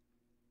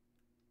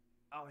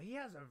 Oh, he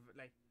has a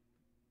like.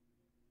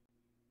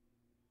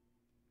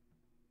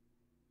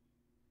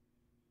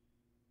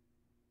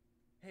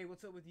 Hey,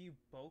 what's up with you,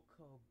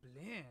 Boko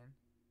Blin?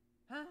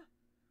 Huh?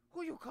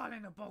 Who you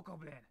calling a Boko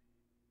Blin?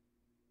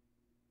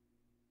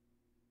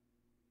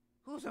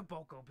 Who's a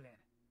Boko Blin?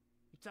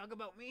 You talk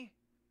about me?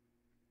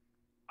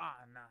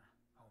 Ah, nah,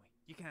 homie.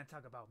 You can't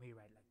talk about me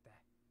right like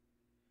that.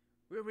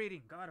 We're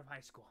reading God of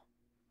High School.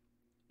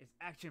 It's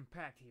action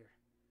packed here.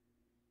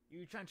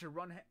 You trying to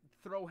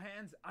throw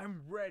hands?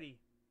 I'm ready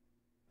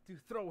to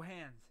throw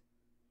hands.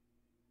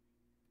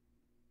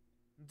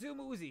 Doom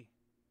Uzi.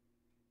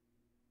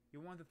 You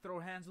want to throw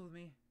hands with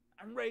me?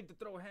 I'm ready to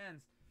throw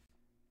hands.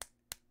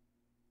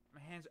 My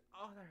hands.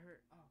 Oh, that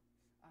hurt.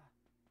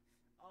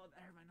 Oh,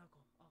 that hurt my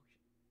knuckle. Oh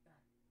shit.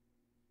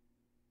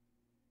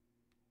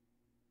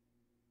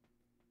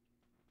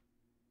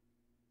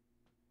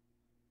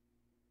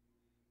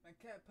 My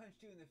cat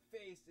punched you in the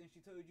face and she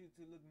told you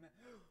to look mad.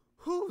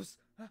 Who's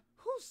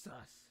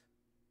sus?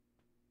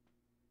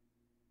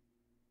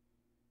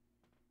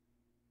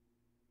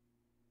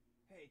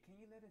 Hey, can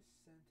you let us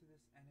send to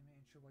this anime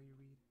intro while you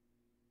read?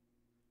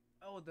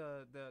 Oh,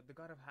 the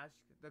God of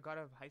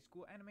High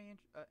School anime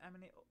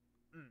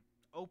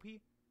OP.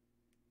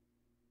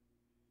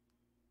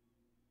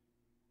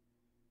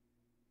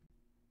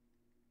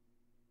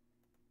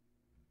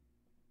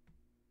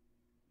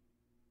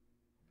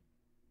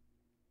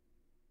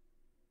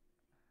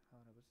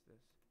 Hold on, what's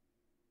this?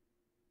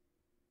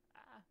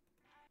 Ah.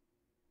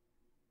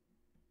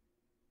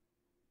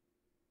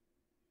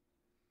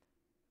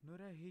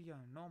 Nurahiya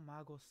no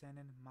Mago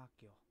Senen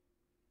Makyo.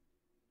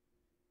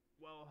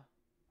 Well,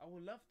 I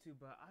would love to,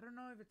 but I don't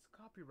know if it's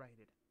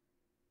copyrighted.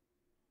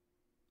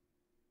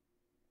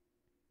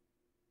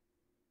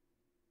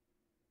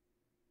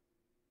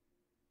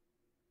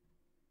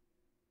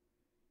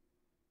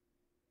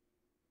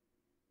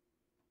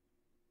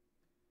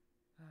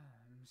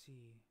 Let me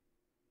see.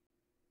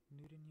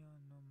 Nurinyo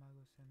no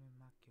Mago Senen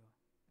Makyo.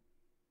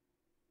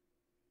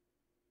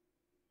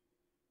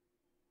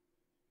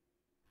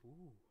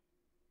 Ooh.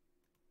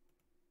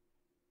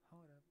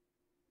 Hold up.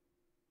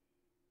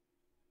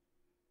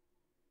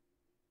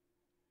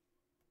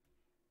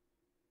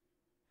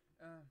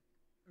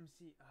 Let me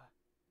see.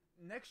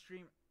 Next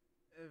stream,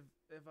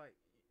 if I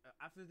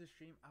after the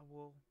stream, I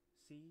will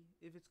see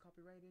if it's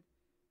copyrighted,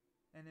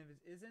 and if it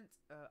isn't,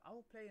 I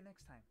will play it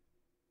next time.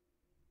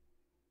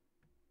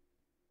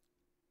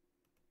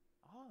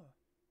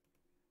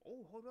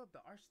 Oh, hold up. The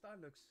art style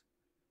looks.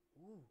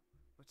 Ooh,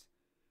 what's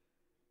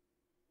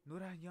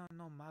Nurayan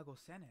no Mago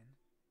Senen?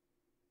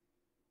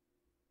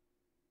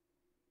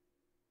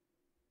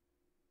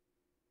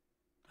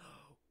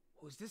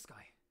 Who's this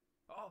guy?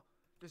 Oh,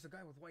 there's a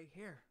guy with white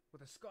hair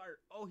with a scar.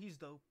 Oh, he's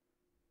dope.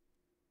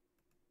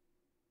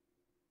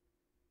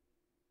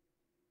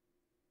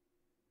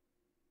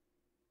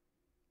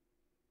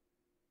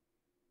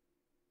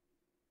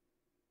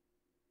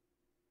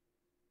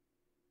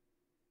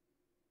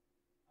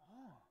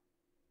 Oh,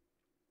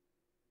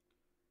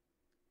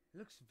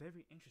 looks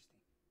very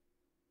interesting.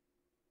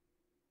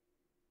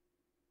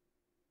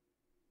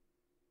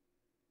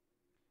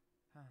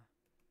 Huh.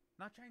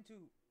 Not trying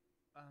to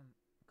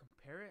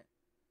compare it,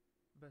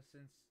 but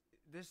since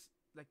this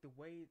like the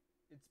way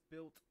it's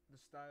built, the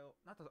style,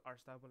 not the art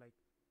style, but like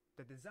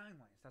the design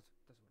wise, that's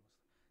what it was.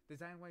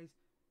 Design wise,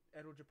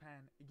 Edo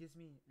Japan, it gives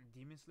me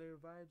Demon Slayer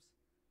vibes,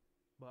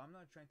 but I'm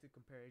not trying to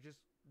compare. It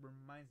just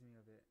reminds me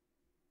of it.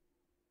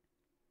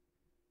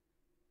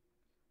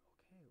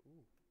 Okay,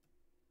 ooh.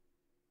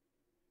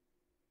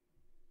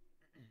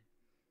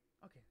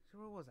 Okay, so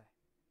where was I?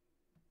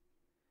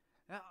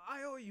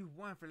 I owe you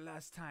one for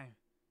last time,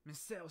 Miss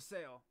Sale.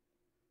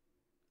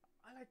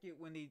 I like it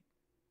when they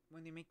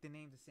make the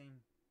name the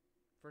same,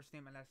 first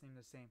name and last name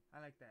the same. I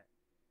like that.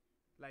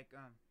 Like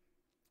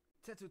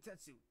Tetsu.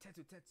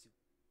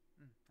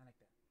 I like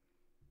that.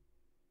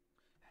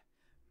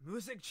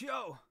 Music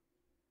Joe,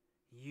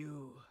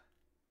 you.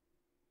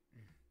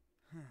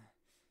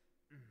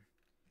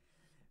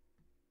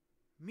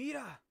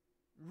 Mira,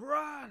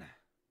 run!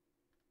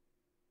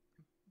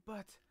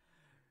 But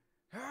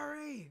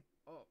hurry!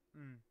 Oh,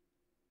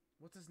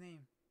 what's his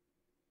name?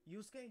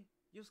 Yusuke?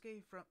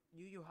 Yusuke from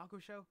Yu Yu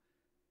Hakusho?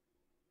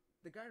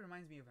 The guy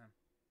reminds me of him.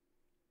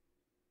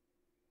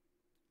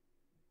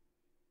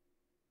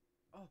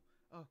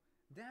 Oh,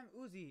 damn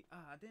Uzi.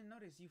 I didn't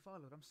notice you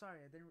followed. I'm sorry.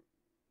 I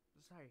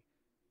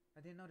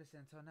didn't notice it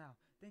until now.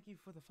 Thank you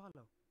for the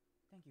follow.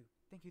 Thank you.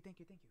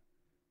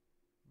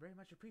 Very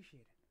much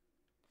appreciated.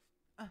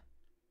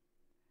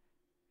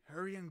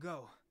 Hurry and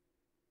go.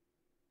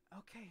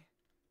 Okay.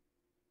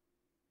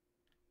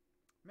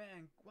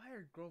 Man, why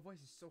are girl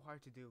voices so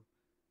hard to do?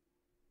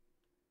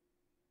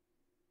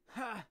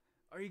 Ha!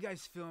 Are you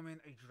guys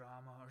filming a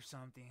drama or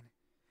something?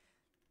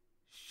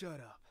 Shut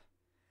up.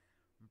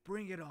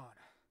 Bring it on.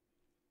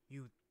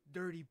 You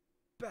dirty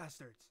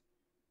bastards.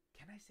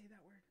 Can I say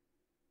that word?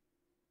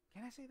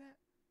 Can I say that?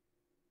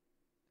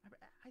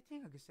 I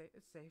think I can say it.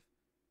 It's safe.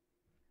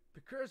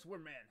 Because we're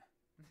men.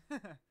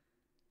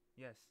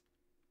 Yes.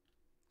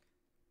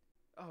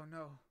 Oh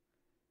no.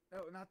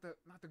 Oh, not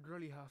the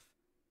girly huff.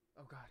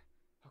 Oh God.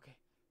 Okay.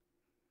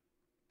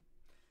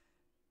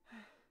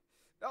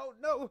 Oh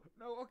no,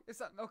 no. Okay, it's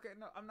not. Okay,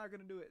 no, I'm not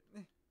gonna do it.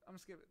 I'm gonna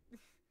skip it.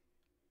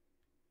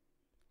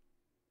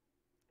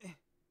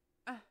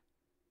 Ah.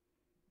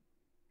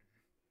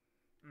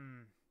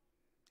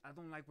 I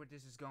don't like where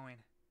this is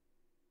going.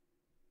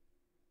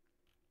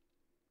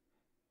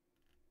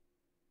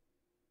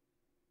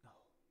 No.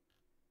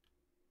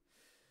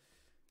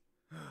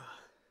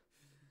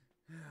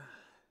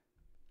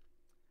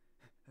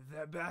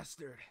 That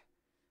bastard.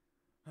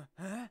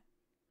 Huh?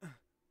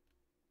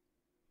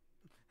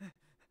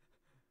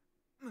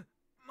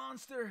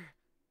 Monster.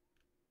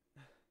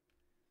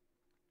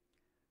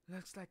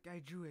 Looks like I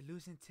drew a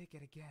losing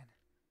ticket again.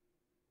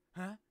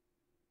 Huh?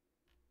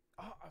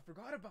 Oh, I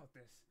forgot about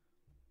this.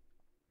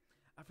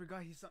 I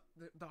forgot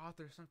the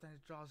author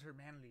sometimes draws her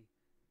manly.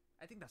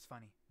 I think that's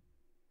funny.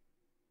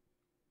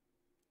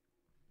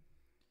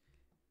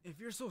 If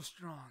you're so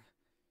strong,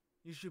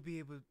 you should be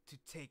able to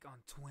take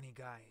on 20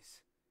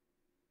 guys.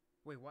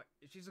 Wait, what?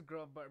 She's a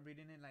girl, but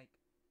reading it like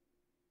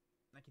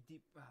a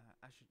deep.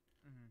 I should.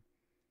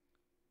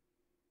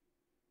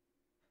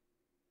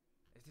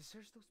 Is this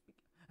her still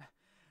speaking?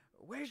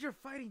 Where's your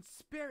fighting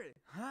spirit,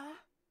 huh?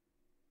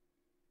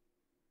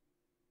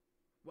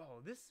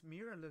 Whoa, this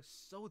Mira looks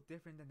so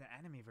different than the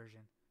anime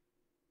version.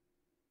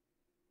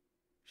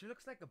 She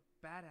looks like a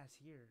badass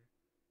here,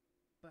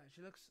 but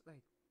she looks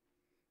like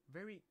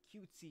very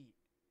cutesy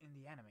in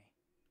the anime.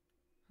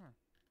 Huh.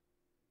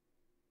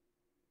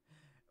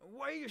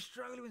 Why are you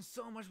struggling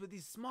so much with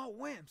these small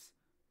wimps?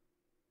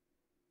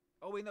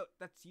 Oh wait, no,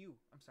 that's you.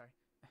 I'm sorry.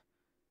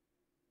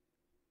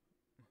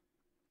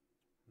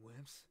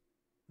 Wimps?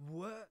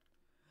 What?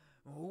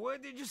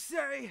 What did you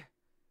say?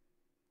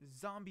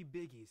 Zombie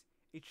Biggies,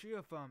 a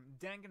trio from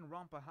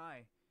Danganronpa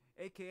High,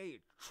 aka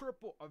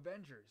Triple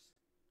Avengers.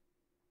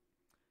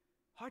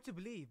 Hard to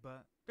believe,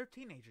 but they're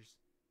teenagers.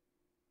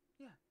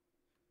 Yeah.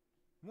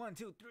 1,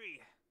 2,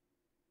 3.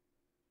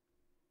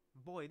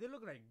 Boy, they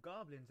look like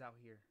goblins out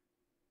here.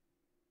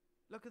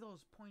 Look at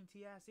those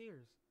pointy ass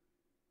ears.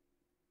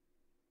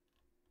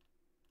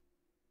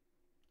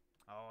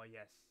 Oh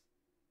yes.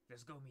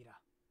 Let's go, Mira.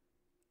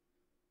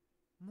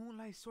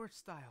 Moonlight Sword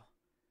Style.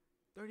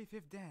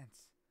 35th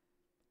Dance.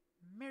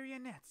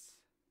 Marionettes.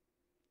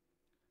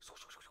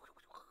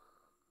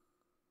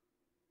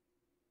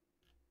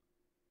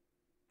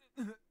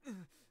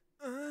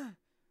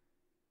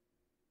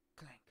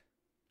 Clank.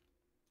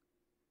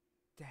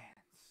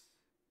 Dance.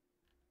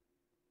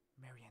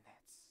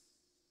 Marionettes.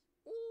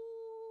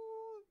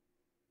 Ooh.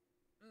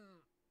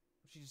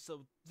 She's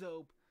so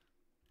dope.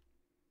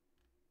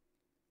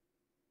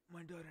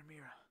 My daughter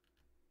Mira.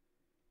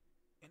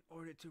 In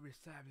order to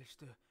reestablish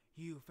the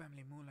Yu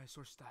family Moonlight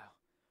Sword Style,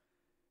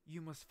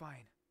 you must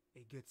find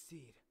a good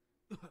seed.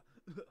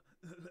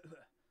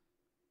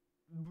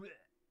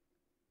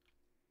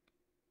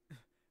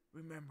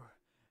 Remember,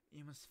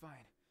 you must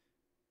find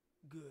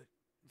good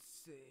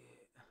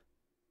seed.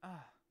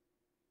 Ah.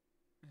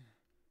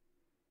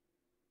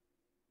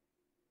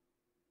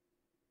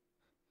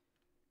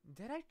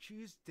 Did I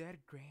choose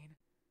dead grain,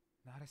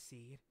 not a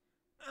seed?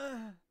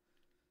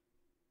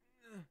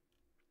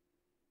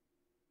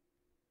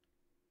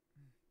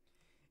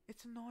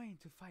 It's annoying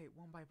to fight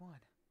one by one.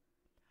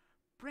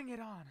 Bring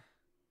it on.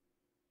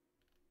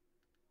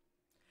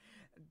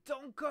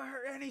 Don't cut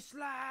her any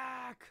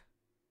slack.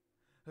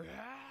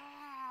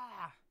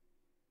 Ah!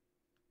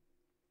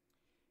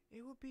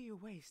 It would be a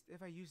waste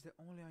if I used it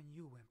only on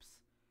you wimps.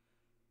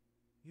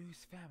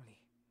 Use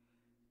family.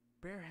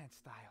 Bare hand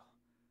style.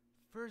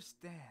 First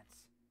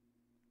dance.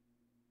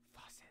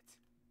 Faucet.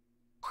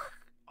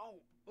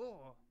 Oh,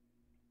 oh.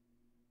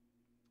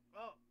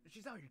 Oh,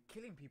 she's out here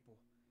killing people.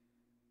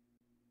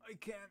 I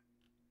can't.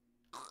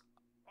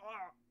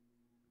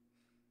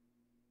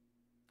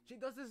 She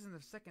does this in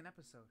the second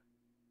episode.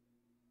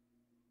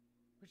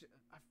 Which,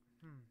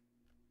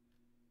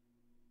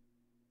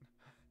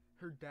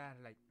 Her dad,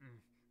 like,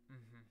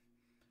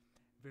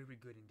 very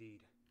good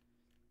indeed.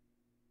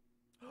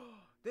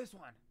 This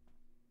one.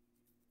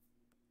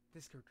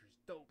 This character is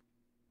dope.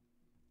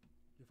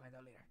 You'll find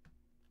out later.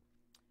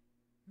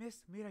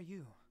 Miss Mira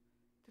Yu,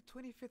 the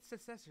 25th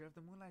successor of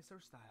the Moonlight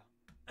Sword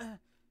Style.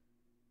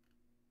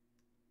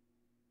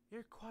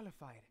 You're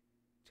qualified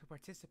to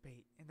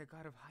participate in the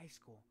God of High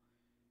School.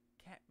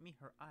 Can't meet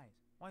her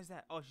eyes. Why is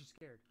that? Oh, she's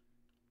scared.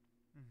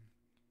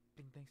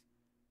 Ding thanks.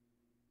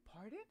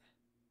 Pardon?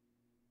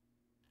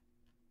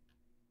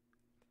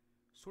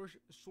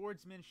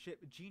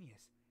 Swordsmanship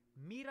genius.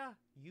 Mira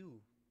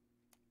Yu,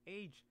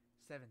 age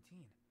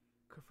 17,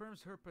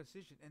 confirms her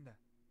position in the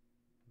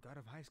God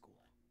of High School.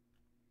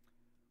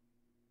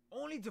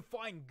 Only to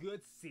find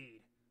good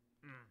seed.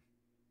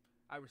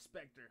 I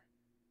respect her.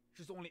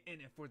 She's only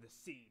in it for the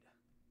seed.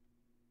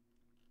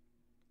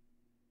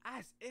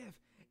 As if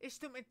it's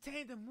to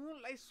maintain the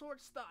Moonlight Sword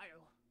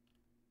Style.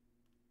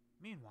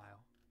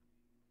 Meanwhile,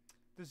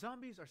 the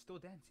zombies are still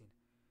dancing.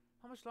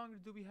 How much longer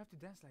do we have to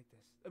dance like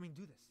this? I mean,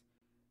 do this.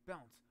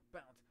 Bounce,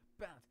 bounce,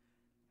 bounce.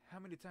 How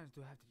many times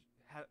do I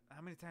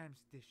how many times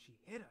did she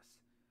hit us?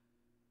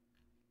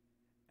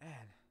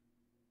 And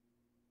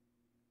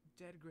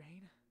dead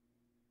grain,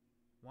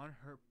 one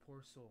hurt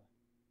poor soul.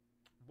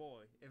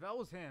 Boy, if I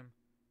was him,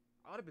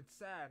 I would have been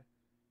sad.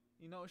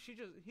 You know,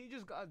 he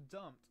just got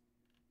dumped.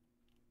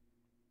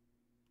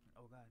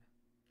 Oh god.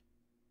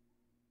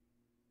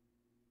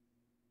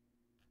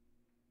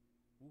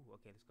 Ooh,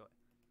 okay, let's go.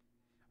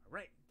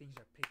 Alright, things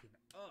are picking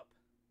up.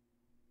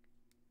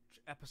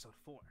 Episode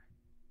 4.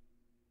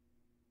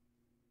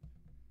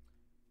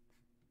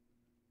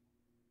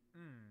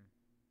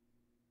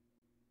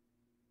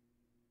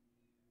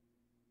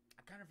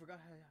 I kind of forgot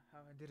how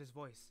I did his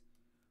voice.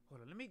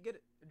 Hold on, let me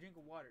get a drink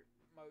of water.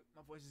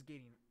 My voice is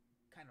getting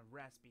kind of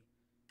raspy.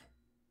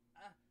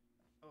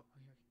 Oh, okay.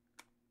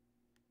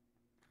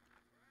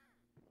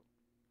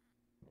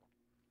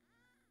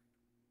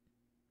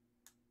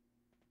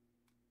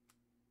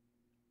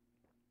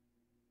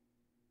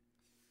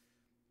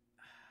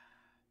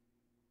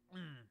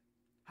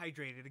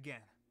 Hydrated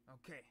again.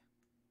 Okay.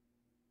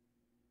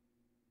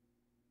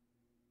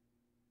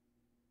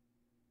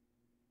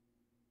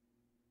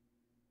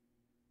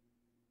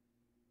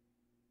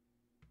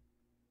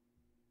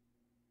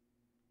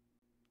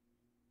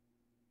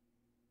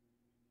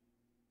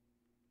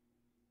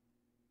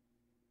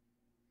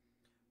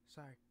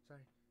 Sorry.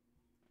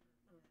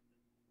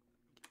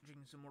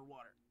 Drinking some more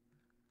water.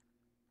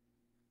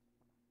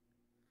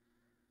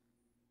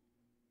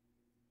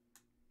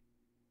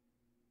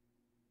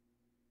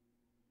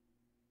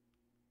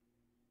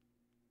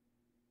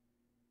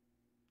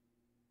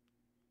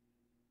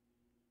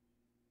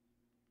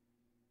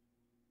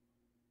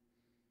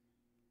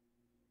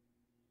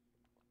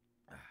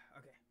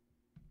 Okay.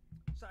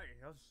 Sorry,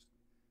 that was.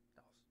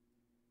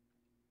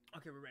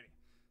 Okay, we're ready.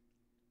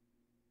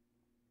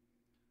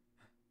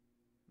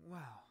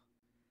 Wow.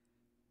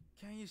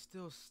 Can you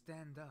still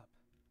stand up?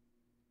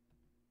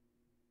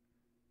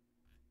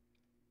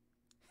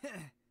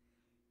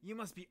 You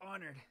must be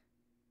honored.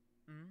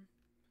 Hmm?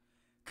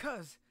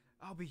 'Cause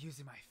I'll be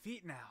using my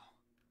feet now.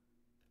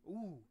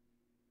 Ooh.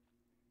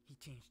 He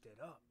changed it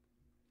up.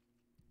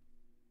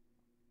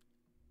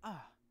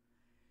 Ah.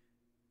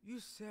 You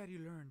said you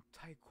learned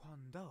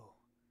Taekwondo.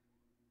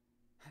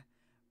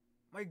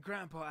 My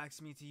grandpa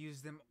asked me to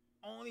use them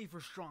only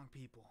for strong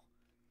people.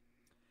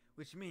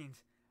 Which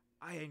means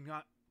I am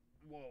not.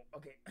 Whoa,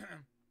 okay.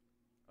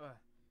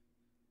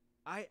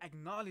 I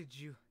acknowledge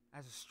you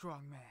as a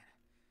strong man.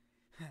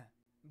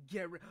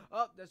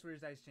 Oh, that's where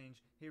his eyes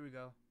change. Here we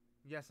go.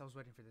 Yes, I was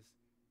waiting for this.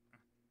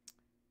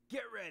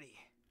 Get ready.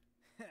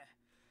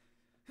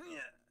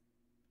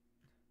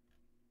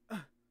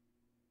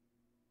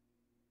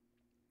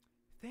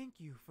 Thank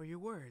you for your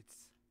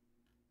words.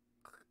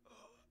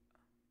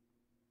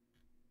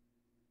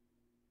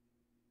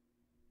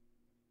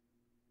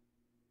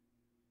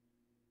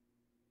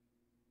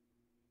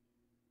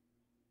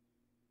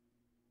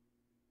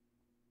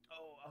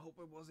 Oh, I hope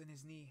it wasn't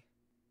his knee.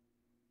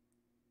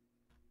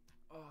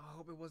 Oh, I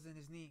hope it wasn't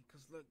his knee,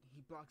 because look,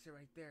 he blocks it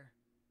right there.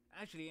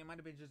 Actually, it might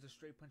have been just a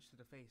straight punch to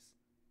the face.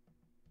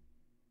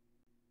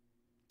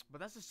 But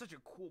that's just such a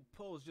cool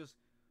pose, just...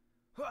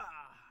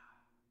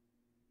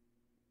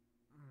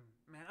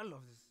 Man, I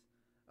love this.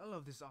 I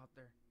love this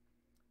author.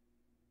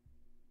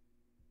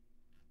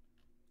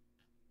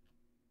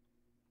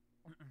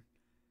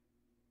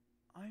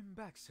 I'm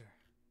back, sir.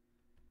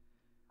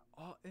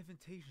 All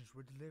invitations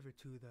were delivered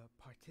to the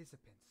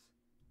participants.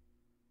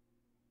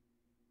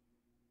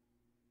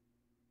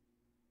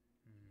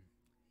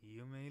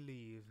 You may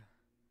leave.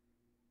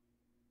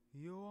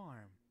 Your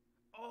arm.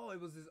 Oh, it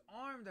was his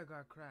arm that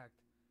got cracked.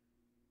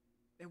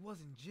 It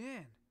wasn't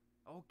Jin.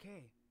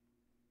 Okay.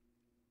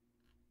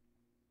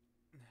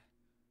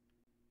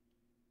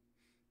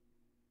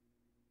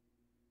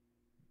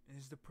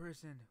 Is the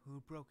person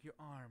who broke your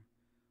arm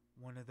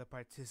one of the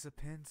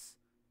participants?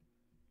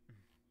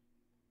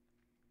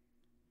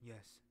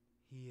 Yes,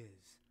 he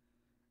is.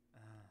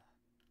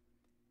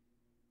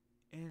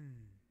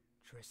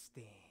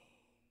 Interesting.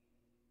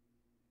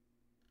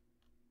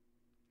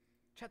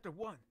 Chapter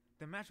 1,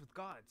 The Match with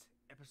Gods,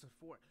 Episode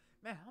 4.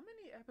 Man, how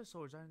many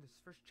episodes are in this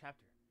first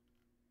chapter?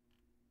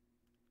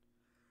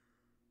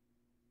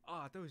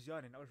 Ah, I thought I was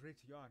yawning. I was ready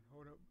to yawn.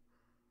 Hold up.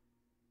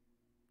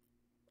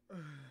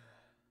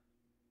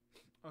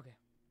 Okay.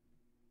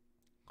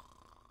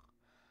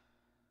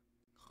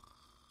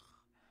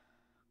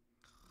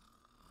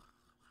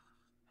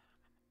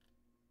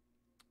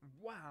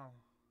 Wow.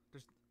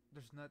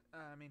 There's not.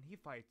 I mean, he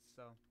fights,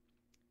 so.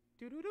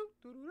 Doo doo doo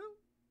doo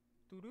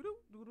doo doo doo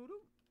doo doo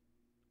doo.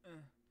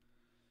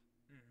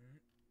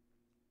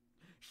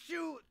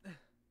 Shoot!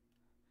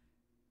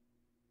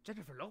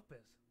 Jennifer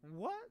Lopez.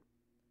 What?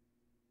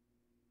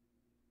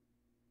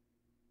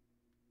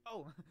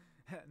 Oh,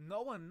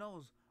 no one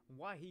knows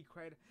why he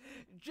cried,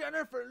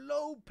 Jennifer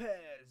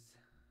Lopez!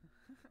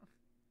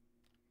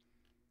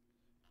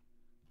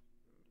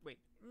 Wait.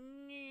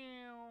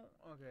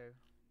 Okay.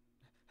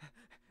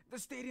 The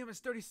stadium is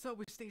 30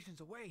 subway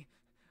stations away.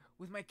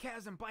 With my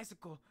calves and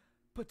bicycle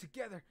put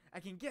together, I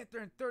can get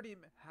there in 30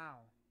 minutes. How?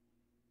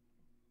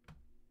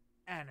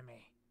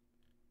 anime.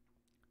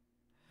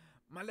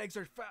 My legs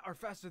are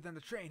faster than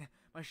the train.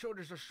 My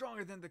shoulders are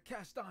stronger than the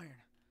cast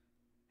iron.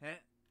 Eh?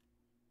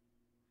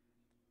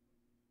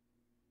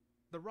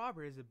 The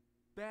robber is a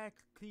bad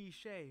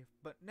cliche,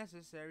 but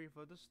necessary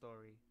for the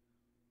story.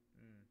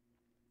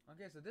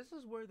 Okay, so this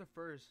is where the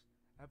first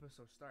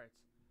episode starts.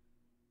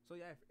 So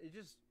yeah, it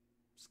just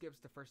skips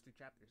the first 2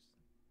 chapters.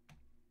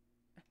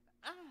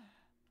 Ah,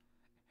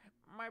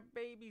 my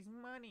baby's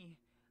money.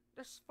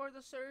 Just for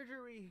the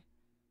surgery.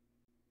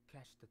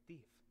 Catch the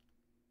thief.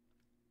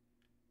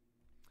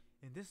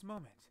 In this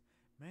moment,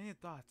 many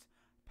thoughts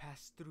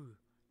pass through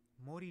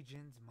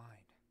Mori-jin's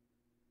mind.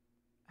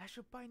 I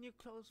should buy new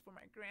clothes for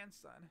my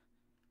grandson.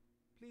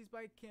 Please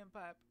buy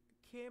Kimpap.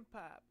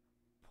 Kimpap.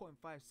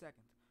 0.5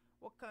 seconds.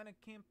 What kind of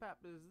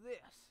Kimpap is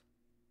this?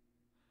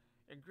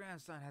 Your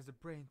grandson has a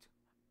brain.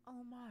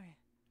 Oh my.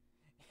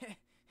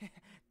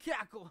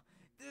 Cackle.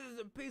 This is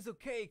a piece of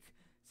cake.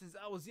 Since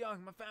I was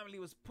young, my family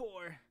was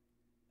poor.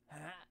 Huh?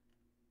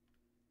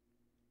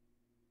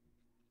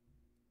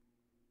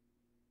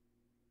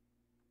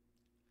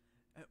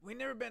 We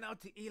never been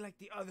out to eat like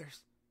the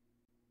others.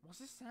 What's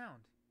this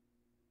sound?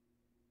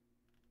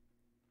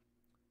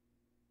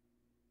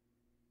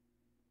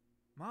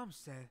 Mom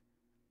said,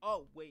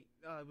 oh wait,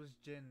 it was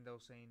Jin though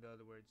saying the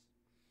other words.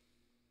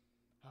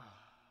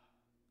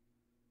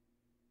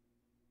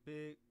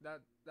 Big,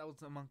 that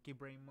was a monkey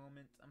brain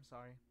moment. I'm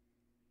sorry.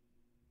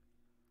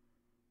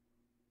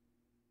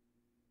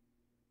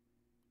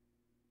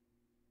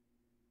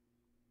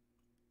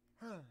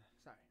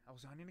 Sorry, I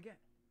was yawning again.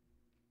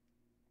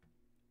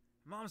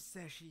 Mom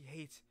says she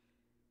hates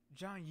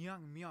John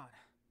Young Myeon.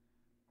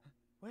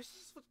 Where's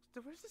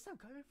this sound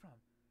coming from?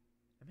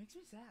 It makes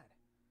me sad.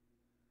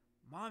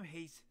 Mom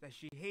hates that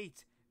she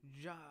hates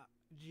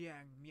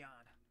Jiang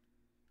Myeon.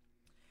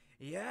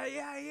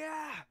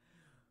 Yeah.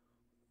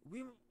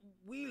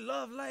 We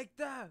love like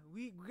that.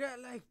 We regret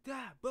like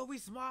that. But we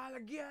smile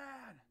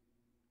again.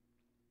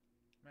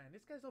 Man,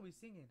 this guy's always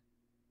singing.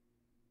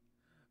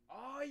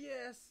 Oh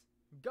yes.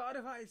 God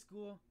of High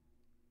School.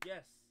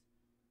 Yes.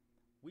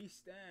 We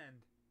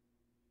stand.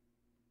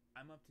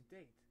 I'm up to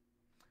date.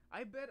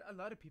 I bet a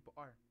lot of people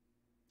are.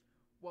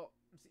 Well,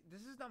 see,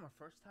 this is not my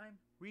first time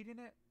reading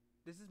it.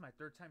 This is my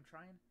 3rd time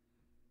trying.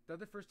 The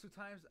other first 2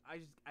 times,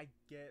 I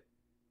get,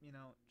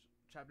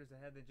 chapters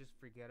ahead and just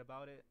forget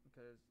about it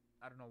because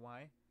I don't know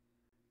why.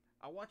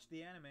 I watched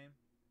the anime.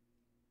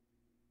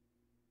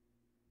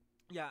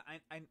 Yeah,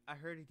 I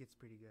heard it gets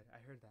pretty good. I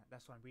heard that.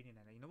 That's why I'm reading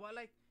it. You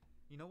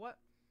know what?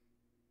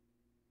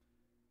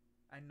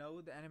 I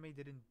know the anime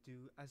didn't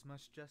do as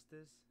much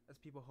justice as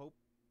people hope.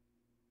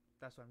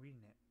 That's why I'm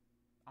reading it.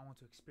 I want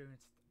to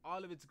experience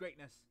all of its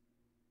greatness.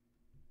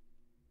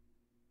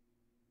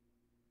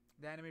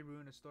 The anime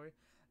ruined the story.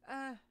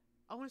 I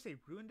wouldn't say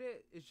ruined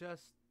it. It's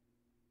just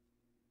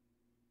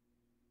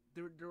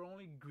they're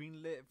only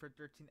greenlit for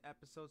 13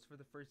 episodes for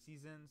the first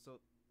season,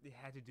 so they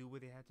had to do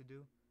what they had to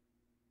do.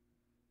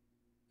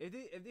 If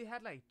they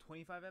had like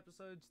 25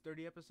 episodes,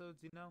 30 episodes,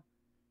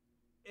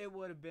 it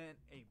would have been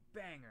a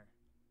banger.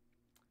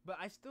 But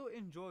I still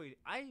enjoyed.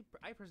 I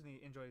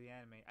personally enjoyed the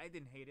anime. I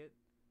didn't hate it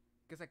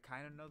because I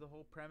kind of know the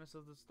whole premise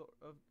of the story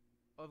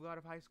of God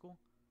of High School.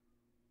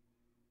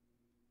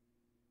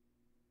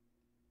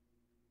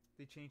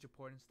 They change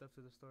important stuff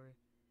to the story.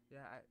 Yeah,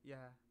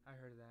 I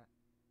heard of that.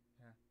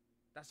 Yeah,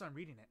 that's why I'm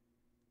reading it.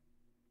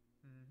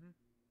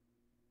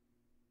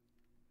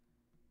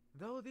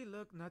 Though they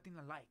look nothing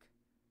alike,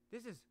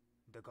 this is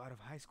the God of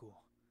High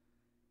School,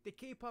 the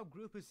K-pop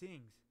group who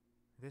sings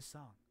this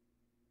song.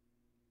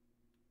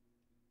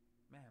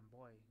 Man,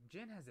 boy,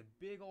 Jin has a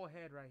big old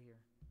head right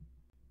here.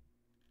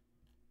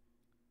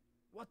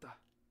 What the?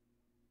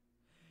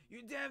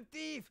 You damn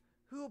thief!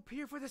 Who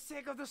appeared for the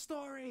sake of the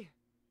story?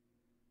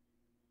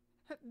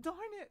 Darn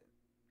it!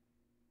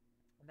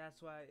 And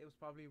that's why it was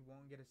probably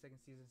won't get a second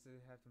season, so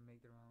they have to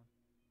make their own.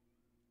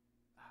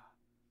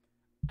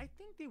 I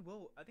think they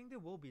will. I think there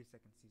will be a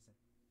second season.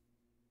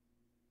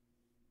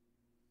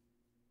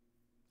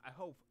 I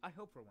hope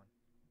for one.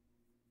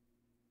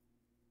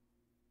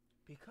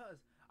 Because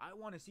I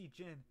want to see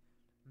Jin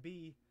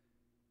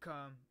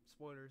become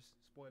spoilers.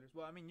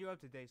 Well, I mean, you're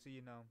up to date, so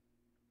you know.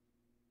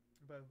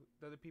 But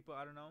the other people,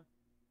 I don't know.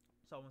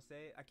 So I won't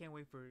say it. I can't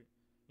wait for,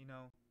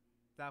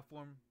 that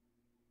form.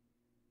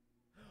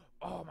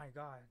 Oh my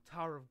God,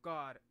 Tower of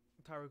God.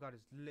 Tower of God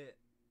is lit,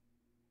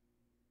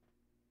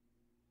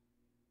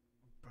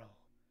 bro.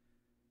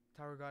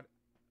 Tower of God.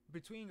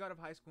 Between God of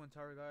High School and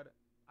Tower of God,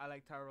 I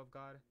like Tower of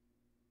God.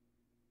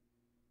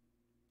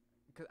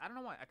 Because I don't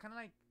know why. I kind of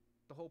like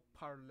the whole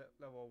power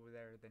level over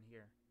there than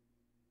here.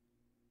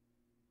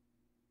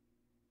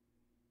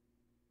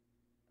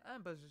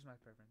 But it's just my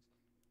preference.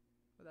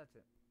 But that's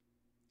it.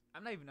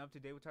 I'm not even up to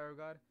date with Tower of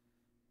God.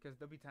 Because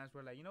there'll be times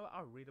where, like, you know what?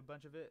 I'll read a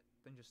bunch of it,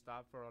 then just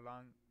stop for a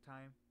long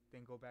time,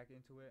 then go back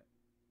into it.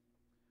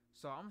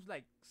 So I'm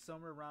like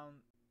somewhere around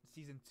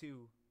season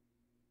 2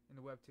 in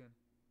the webtoon.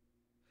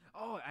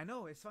 Oh, I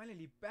know. It's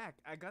finally back.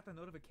 I got the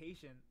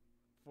notification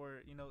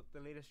for, the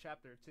latest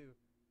chapter, too.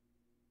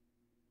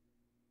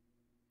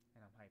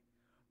 And I'm hyped.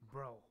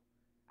 bro,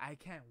 I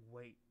can't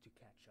wait to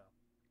catch up.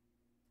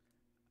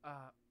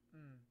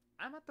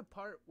 I'm at the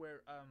part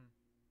where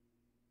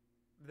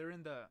they're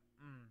in the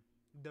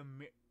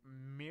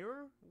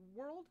mirror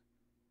world.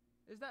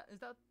 Is that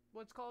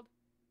what it's called?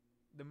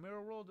 The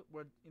mirror world,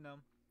 where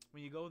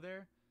when you go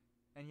there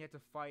and you have to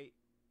fight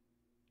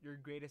your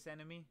greatest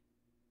enemy.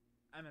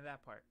 I'm in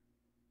that part.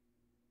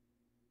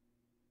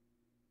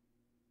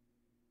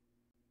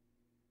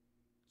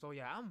 So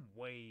yeah, I'm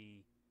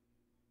way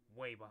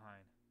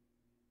behind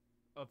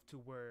up to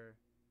where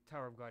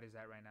Tower of God is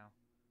at right now.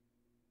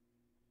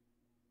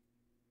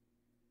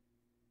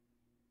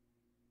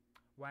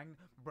 Wang,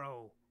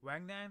 bro,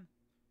 Wangnan,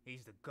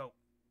 he's the goat.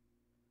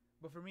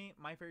 But for me,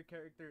 my favorite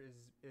character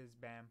is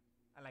Bam.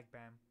 I like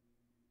Bam.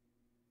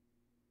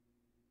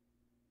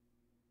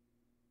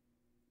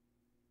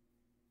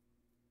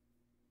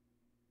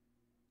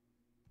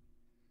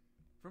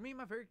 For me,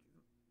 my favorite,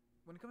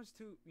 when it comes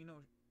to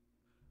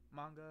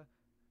manga,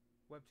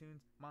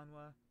 webtoons,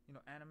 manhwa,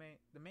 anime,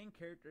 the main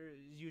character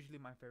is usually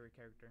my favorite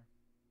character.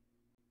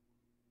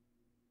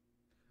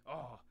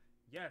 Oh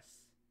yes,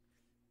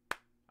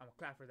 I'm gonna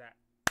clap for that.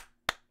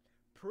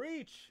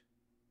 Preach,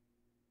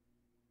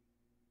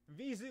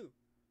 Vizu,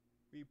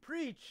 we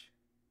preach.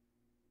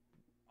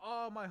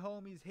 All my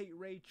homies hate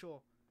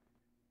Rachel.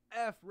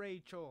 F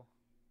Rachel.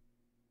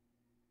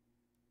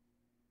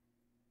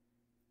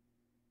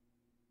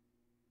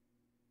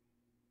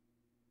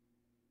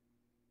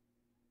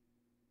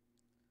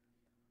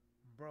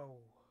 Bro,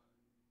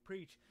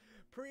 preach,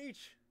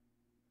 preach,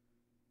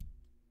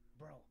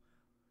 bro.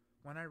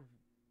 When I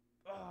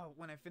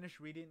when I finished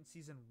reading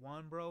season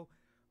 1, bro,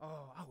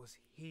 oh, I was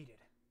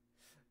heated.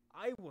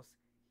 I was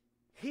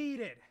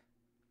heated.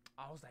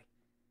 I was like,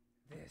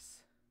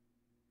 this.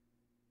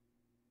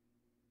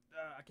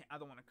 I can't. I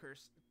don't want to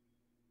curse.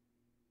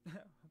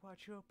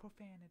 Watch your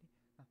profanity,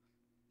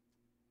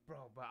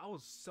 bro. But I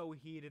was so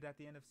heated at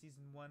the end of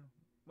season 1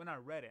 when I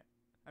read it.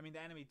 I mean the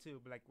anime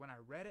too, but like when I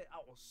read it, I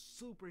was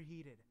super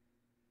heated.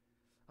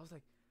 I was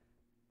like,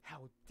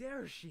 how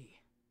dare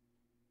she?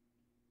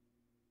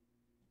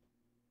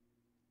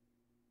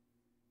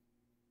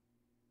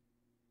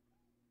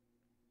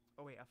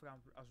 Oh wait, I forgot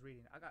I was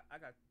reading. I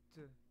got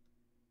to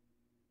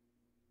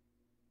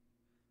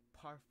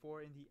part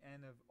 4 in the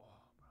end of,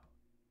 oh bro.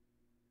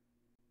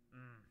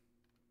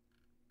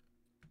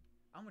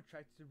 I'm gonna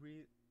try to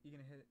read. You're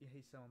gonna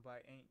hate someone, but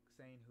I ain't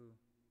saying who.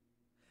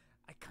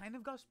 I kind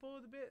of got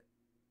spoiled a bit.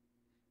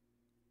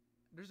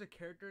 There's a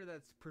character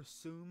that's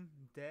presumed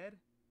dead,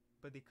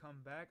 but they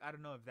come back. I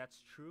don't know if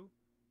that's true,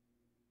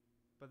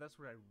 but that's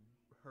what I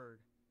heard.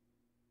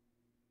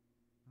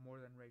 More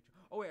than Rachel.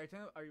 Oh wait,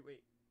 are you wait?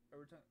 Are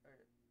we talking?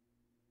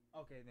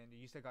 Okay, then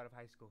you said God of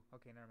High School.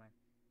 Okay, never mind.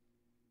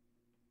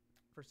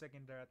 For a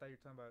second there, I thought you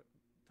were talking about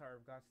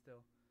Tower of God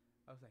still.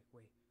 I was like,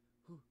 wait,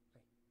 who?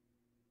 Like,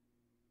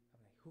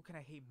 I'm like, who can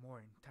I hate more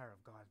in Tower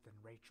of God than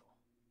Rachel?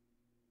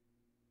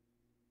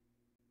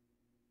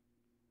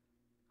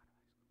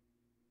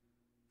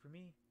 For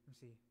me, let me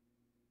see.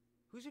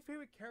 Who's your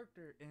favorite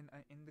character in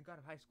the God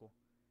of High School?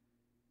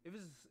 If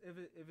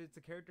it's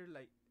a character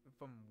like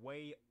from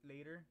way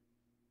later,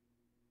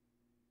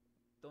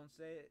 don't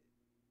say it.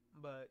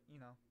 But you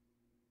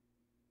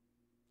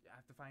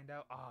have to find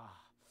out.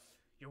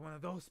 You're one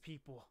of those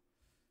people.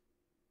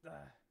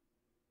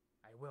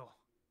 I will.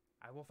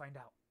 I will find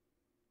out.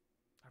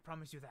 I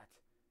promise you that.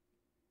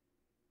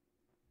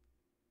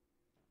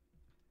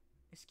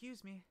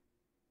 Excuse me.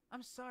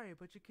 I'm sorry,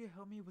 but you could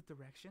help me with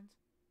directions?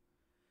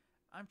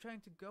 I'm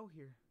trying to go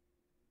here.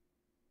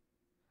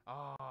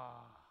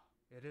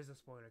 It is a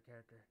spoiler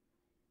character.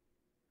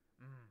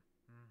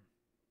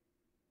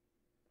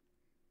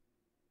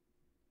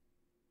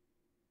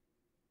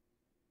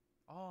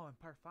 Oh, in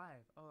part 5.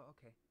 Oh,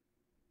 okay.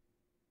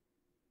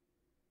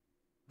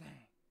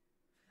 Dang.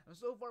 I'm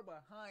so far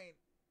behind.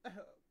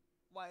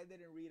 Why I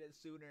didn't read it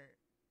sooner?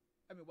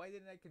 I mean, why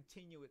didn't I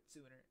continue it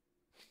sooner?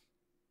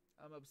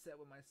 I'm upset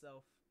with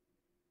myself.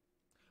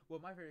 Well,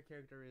 my favorite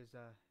character is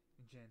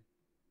Jin.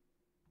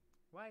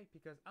 Why?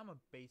 Because I'm a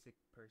basic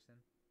person.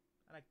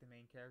 I like the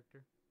main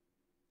character.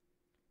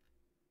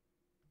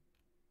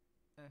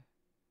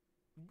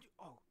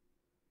 Oh,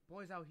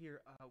 boys out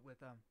here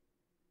with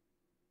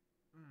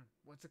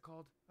what's it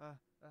called?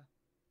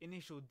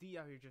 Initial D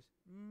out here just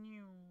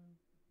new.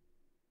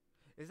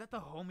 Is that the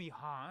homie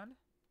Han?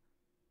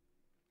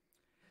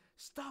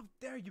 Stop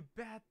there, you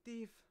bad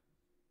thief!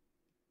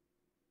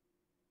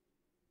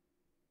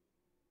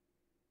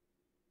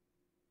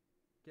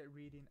 Get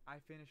reading. I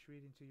finished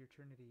reading To Your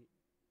Eternity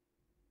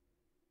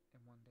in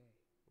one day.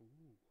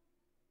 Ooh.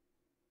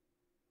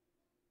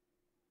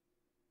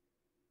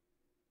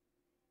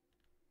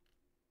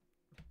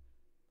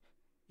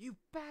 You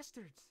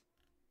bastards!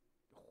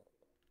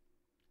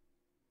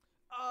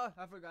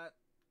 I forgot.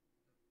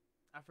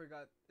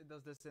 It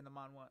does this in the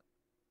manhwa.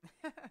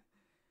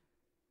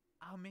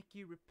 I'll make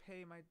you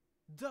repay my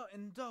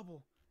in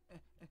double.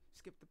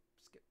 Skip the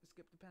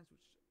pen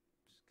switch.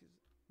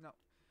 No.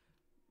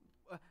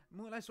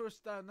 Moonlight Source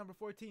number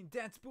 14.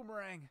 Dance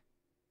boomerang.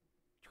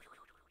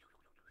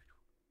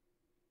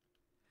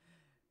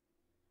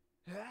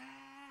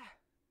 Ah!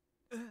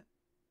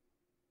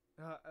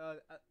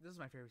 This is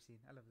my favorite scene.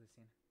 I love this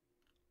scene.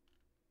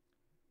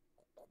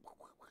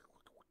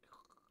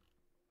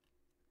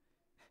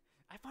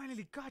 I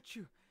finally got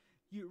you,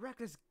 you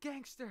reckless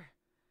gangster.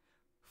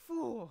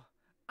 Fool!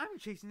 I'm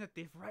chasing a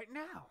thief right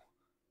now.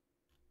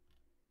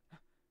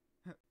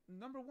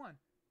 Number one.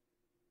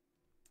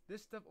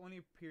 This stuff only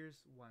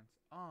appears once.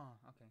 Oh,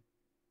 okay.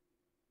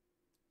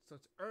 So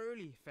it's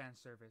early fan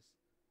service.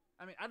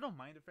 I mean, I don't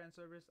mind the fan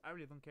service. I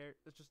really don't care.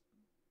 It's just,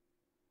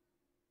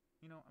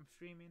 I'm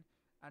streaming.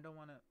 I don't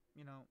want to,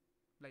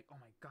 like, oh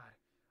my god.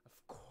 Of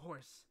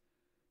course,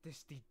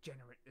 this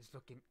degenerate is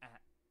looking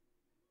at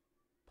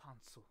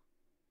Ponsu.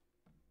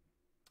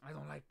 I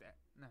don't like that.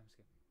 No, I'm just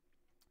kidding.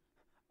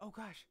 Oh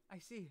gosh, I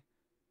see.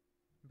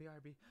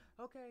 BRB.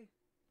 Okay.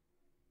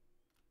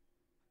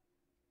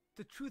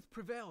 The truth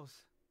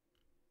prevails.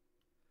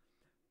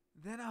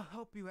 Then I'll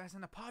help you as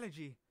an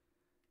apology.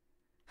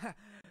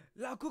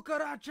 La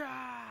cucaracha!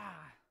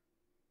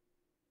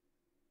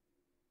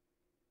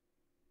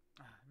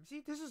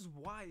 See, this is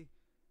why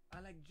I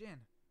like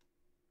Jin.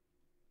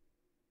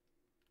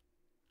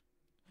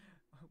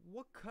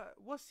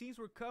 What scenes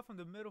were cut from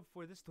the middle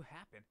for this to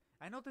happen?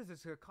 I know this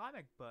is a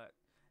comic, but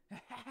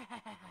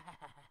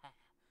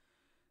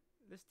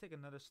let's take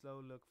another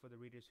slow look for the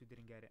readers who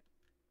didn't get it.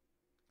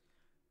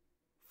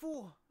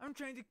 Fool! I'm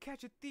trying to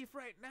catch a thief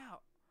right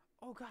now.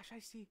 Oh gosh, I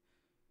see.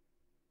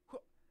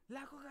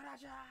 La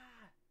cucaracha!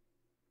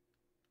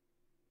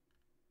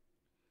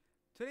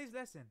 Today's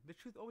lesson: the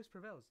truth always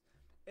prevails.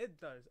 It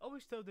does.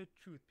 Always tell the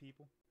truth,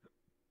 people.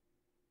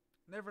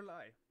 Never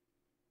lie.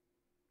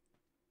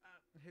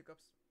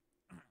 Hiccups.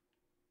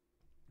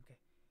 Okay.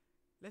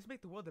 Let's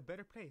make the world a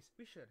better place.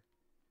 We should.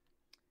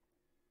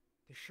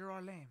 They sure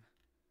are lame.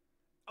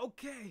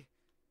 Okay.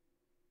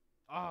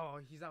 Oh,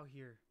 he's out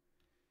here.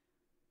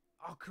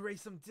 I'll create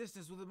some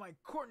distance with my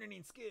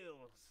coordinating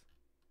skills.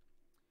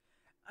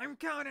 I'm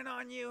counting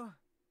on you.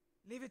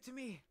 Leave it to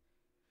me.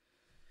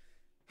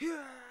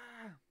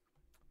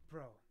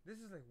 Bro, this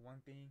is like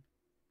one thing.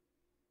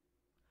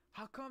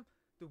 How come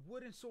the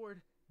wooden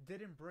sword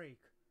didn't break?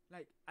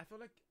 Like, I feel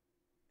like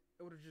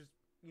it would have just,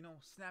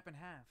 snap in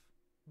half.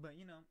 But,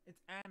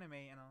 it's anime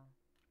and all.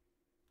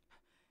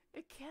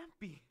 It can't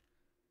be.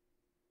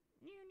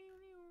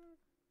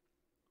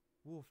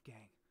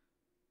 Wolfgang.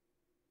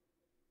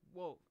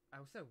 Whoa, I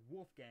said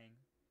Wolfgang.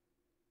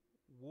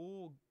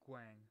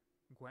 Wolfgang.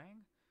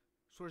 Guang?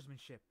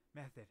 Swordsmanship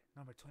method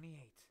number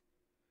 28.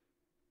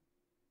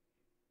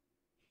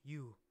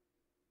 You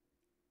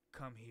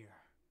come here.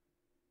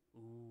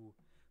 Ooh.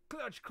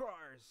 Clutch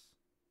cars!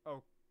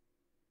 Oh.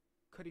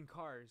 Cutting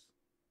cars.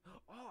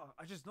 Oh,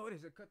 I just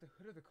noticed it cut the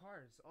hood of the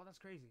cars. Oh, that's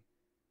crazy.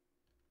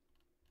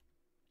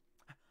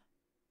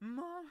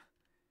 Mom?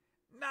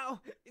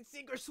 Now it's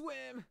sink or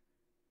swim!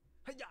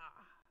 Hiya!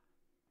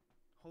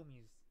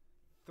 Homies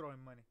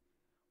throwing money.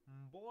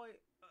 Boy,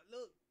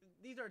 look,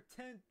 these are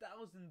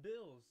 10,000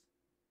 bills.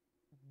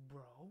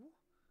 Bro?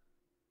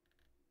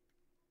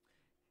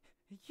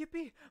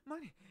 Yippee!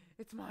 Money!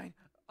 It's mine!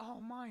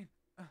 All mine!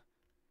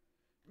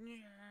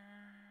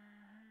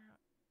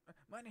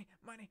 Money!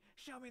 Money!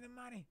 Show me the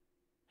money!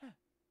 Huh.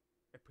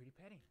 A pretty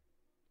penny.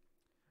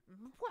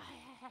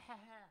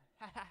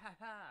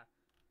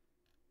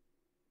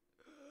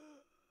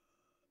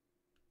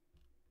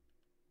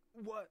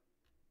 What?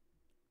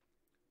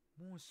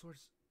 More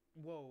swords.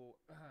 Whoa.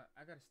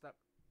 I gotta stop.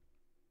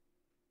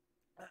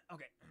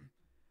 Okay.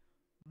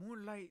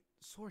 Moonlight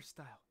sword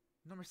style.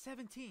 Number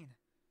 17.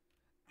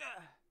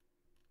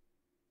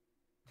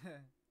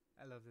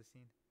 I love this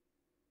scene.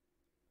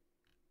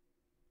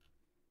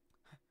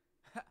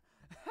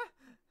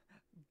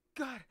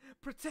 God,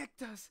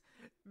 protect us.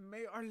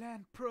 May our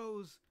land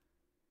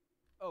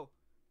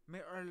may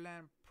our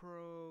land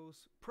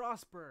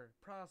prosper.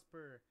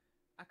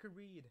 I can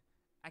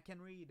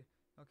read.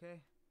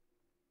 Okay.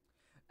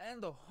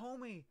 And the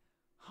homie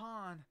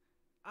Han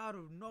out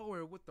of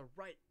nowhere with the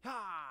right.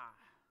 Ha!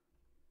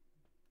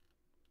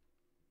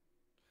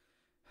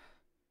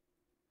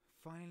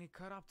 Finally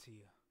caught up to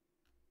you.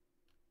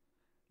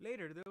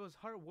 Later, there was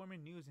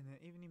heartwarming news in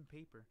the evening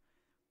paper.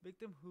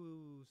 Victim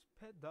whose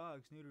pet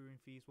dog's neutering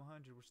fees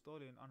 100 were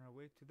stolen on her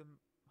way to the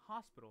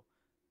hospital.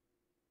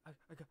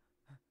 I got.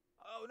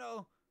 Oh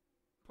no!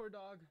 Poor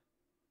dog.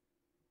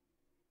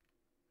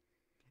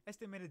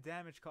 Estimated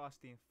damage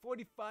costing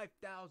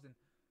 45,000.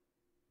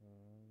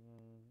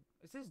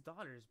 It says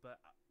dollars, but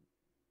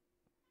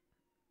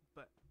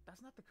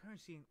that's not the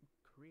currency in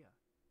Korea.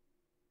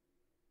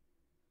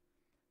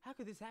 How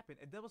could this happen?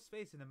 A devil's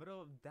face in the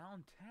middle of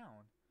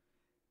downtown.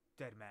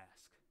 Dead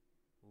mask.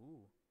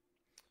 Ooh.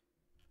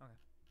 Okay.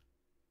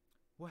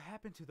 What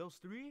happened to those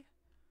three?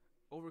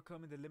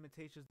 Overcoming the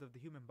limitations of the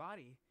human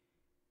body,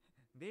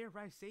 they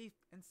arrived safe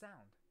and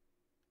sound.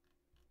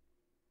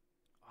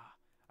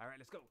 Alright,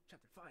 let's go.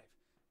 Chapter 5.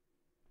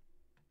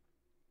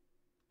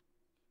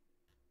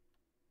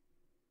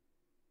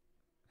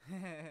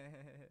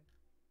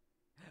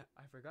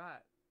 I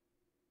forgot.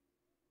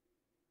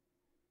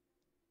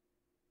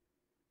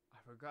 I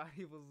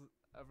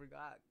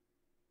forgot.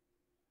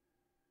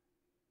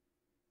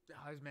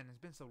 Oh, man, it's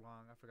been so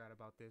long. I forgot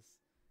about this.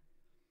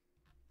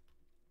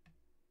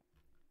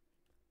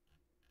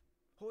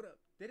 Hold up.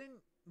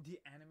 Didn't the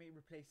anime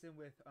replace him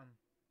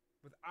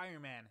with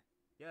Iron Man?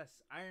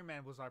 Yes, Iron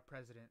Man was our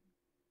president.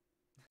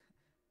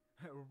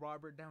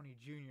 Robert Downey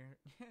Jr.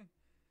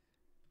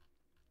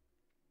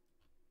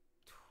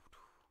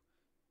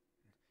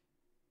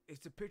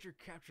 It's a picture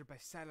captured by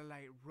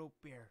satellite rope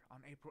bear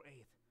on April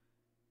 8th.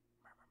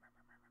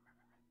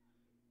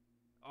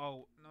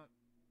 Oh, no.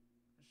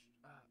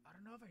 I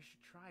don't know if I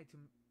should try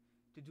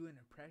to do an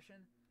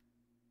impression.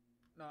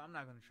 No, I'm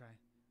not gonna try.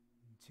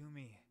 To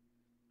me.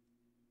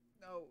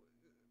 No.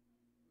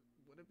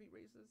 Would it be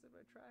racist if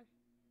I try?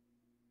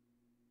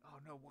 Oh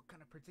no, what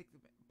kind of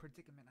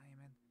predicament I am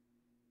in?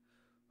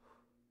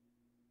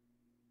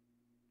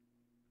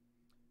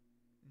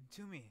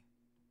 To me.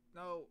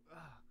 No,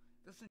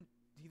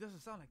 he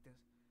doesn't sound like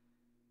this.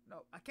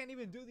 No, I can't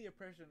even do the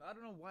impression. I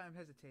don't know why I'm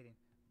hesitating.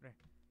 Right.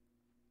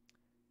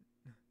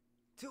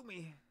 To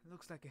me,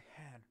 looks like a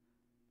hand.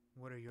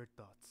 What are your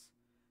thoughts?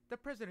 The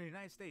President of the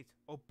United States,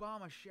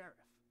 Obama Sheriff.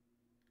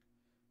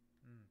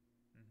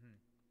 Mm-hmm.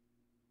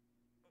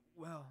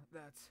 Well,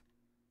 that's...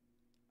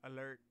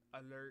 Alert,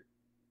 alert.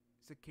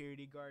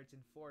 Security guards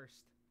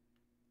enforced.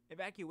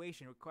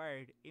 Evacuation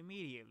required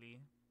immediately.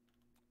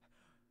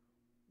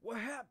 What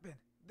happened?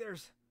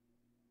 There's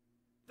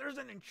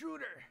an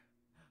intruder.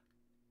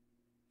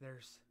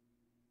 There's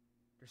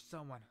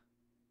someone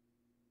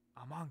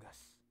among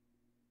us.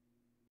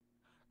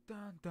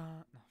 Dun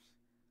dun. No.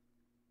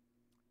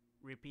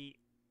 Repeat.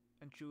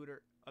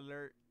 Intruder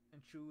alert.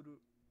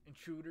 Intruder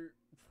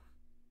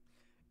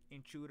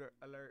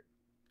alert.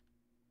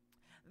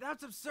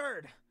 That's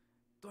absurd.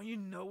 Don't you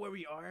know where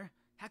we are?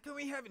 How can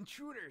we have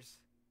intruders?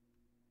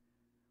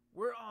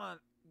 We're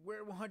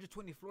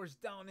 120 floors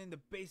down in the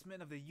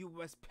basement of the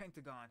U.S.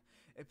 Pentagon,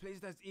 a place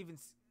that's even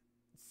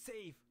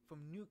safe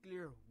from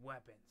nuclear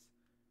weapons.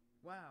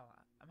 Wow,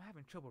 I'm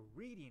having trouble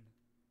reading.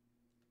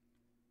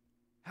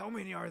 How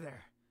many are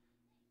there?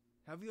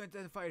 Have you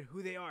identified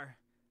who they are?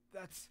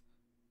 That's...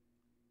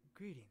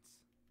 Greetings.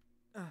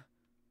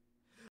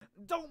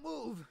 Don't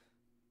move!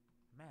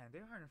 Man, they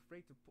aren't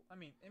afraid to pull... I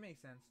mean, it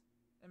makes sense.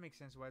 It makes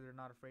sense why they're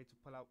not afraid to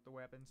pull out the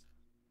weapons.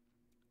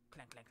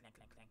 Clank, clank, clank,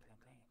 clank, clank,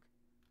 clank, clank.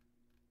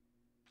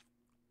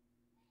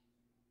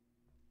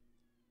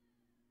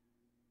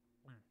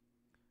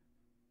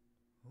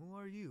 Who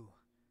are you?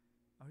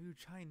 Are you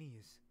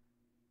Chinese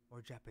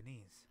or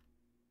Japanese?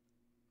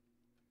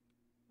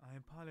 I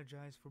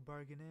apologize for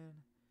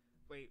bargaining.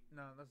 Wait,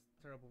 no, that's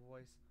a terrible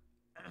voice.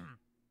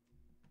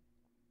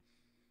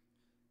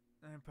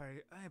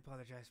 I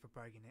apologize for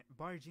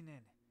barging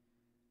in.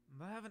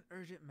 But I have an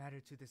urgent matter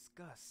to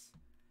discuss.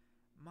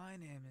 My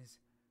name is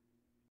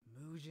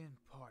Mujin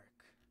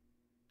Park.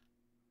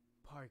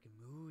 Park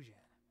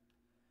Mujin.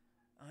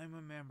 I'm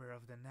a member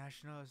of the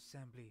National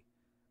Assembly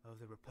of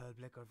the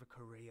Republic of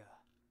Korea.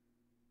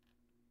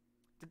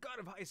 The God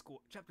of High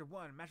School, Chapter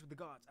 1, Match with the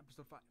Gods,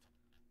 Episode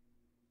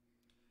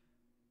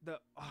 5.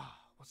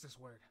 What's this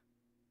word?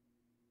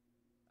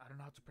 I don't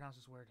know how to pronounce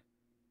this word.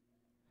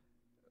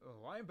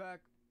 Oh, I'm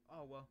back.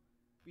 Oh, well.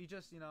 We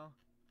just, we're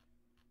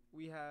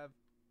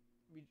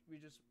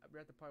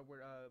at the part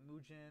where,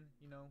 Mujin,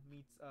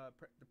 meets,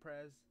 the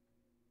Prez,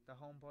 the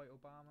homeboy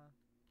Obama.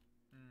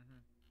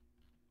 Mm-hmm.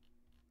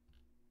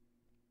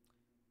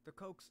 The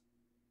Cokes?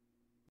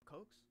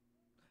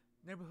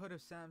 Neighborhood of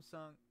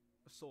Samsung,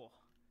 Seoul.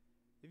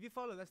 If you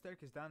follow that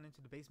staircase down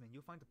into the basement,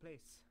 you'll find the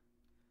place.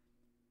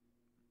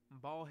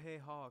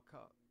 Balhae Ha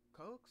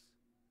Cokes?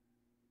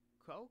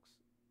 Cokes?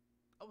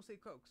 I will say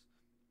Cokes.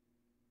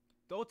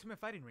 The ultimate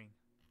fighting ring.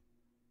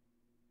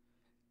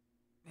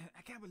 Man,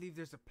 I can't believe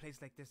there's a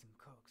place like this in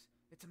Cokes.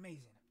 It's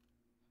amazing.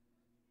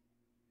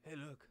 Hey,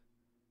 look.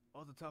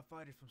 All the top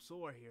fighters from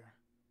Seoul are here.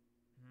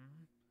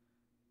 Hmm?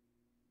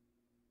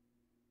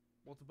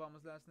 What's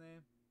Obama's last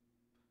name?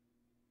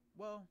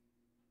 Well,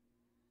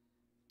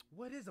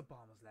 what is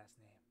Obama's last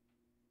name?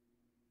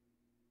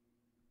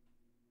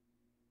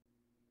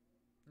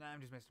 Nah,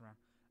 I'm just messing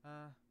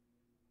around.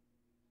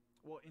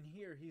 Well, in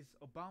here, he's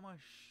Obama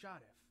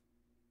Sharif.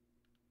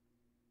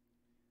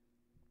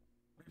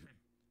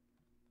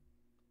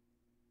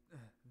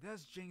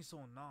 That's Jang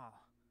So Na,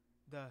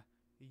 the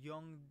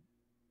Young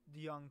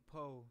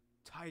Po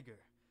Tiger.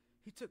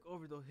 He took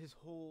over his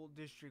whole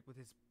district with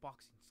his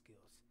boxing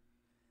skills.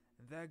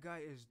 And that guy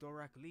is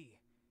Dorak Lee.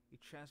 He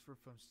transferred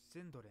from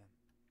Sindoren.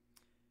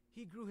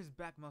 He grew his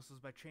back muscles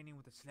by training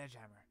with a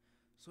sledgehammer,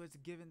 so it's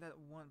given that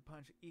one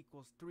punch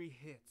equals 3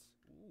 hits.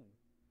 Ooh.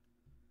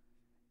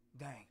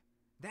 Dang,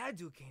 that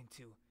dude came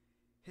too.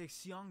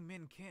 Hyung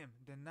Min Kim,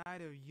 the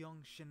knight of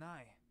Young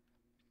Shinai.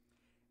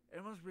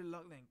 Everyone's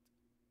reluctant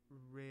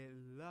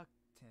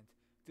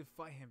to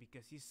fight him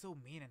because he's so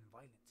mean and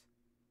violent.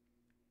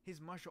 His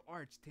martial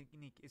arts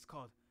technique is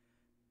called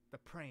the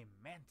praying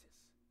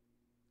mantis.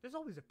 There's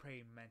always a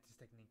praying mantis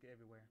technique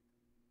everywhere.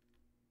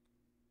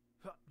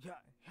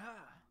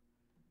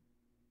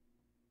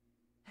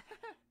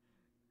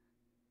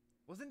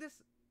 Wasn't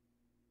this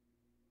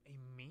a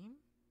meme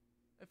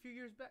a few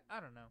years back? I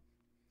don't know.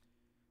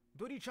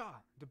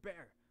 Doricha, the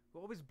bear, who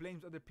always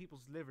blames other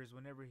people's livers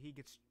whenever he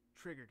gets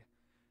triggered.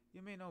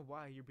 You may know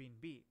why you're being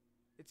beat.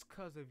 It's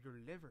 'cause of your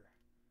liver.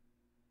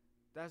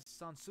 That's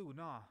Sansu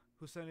Na,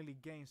 who suddenly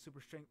gains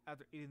super strength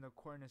after eating the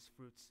cornus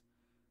fruits.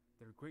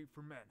 They're great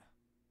for men.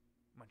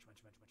 Munch,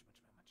 munch, munch, munch,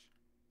 munch, munch, munch.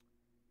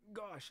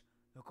 Gosh,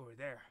 look over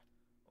there.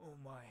 Oh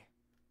my.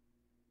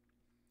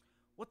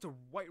 What's a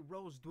white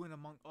rose doing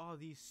among all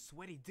these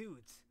sweaty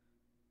dudes?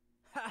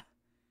 Ha!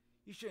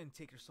 You shouldn't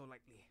take her so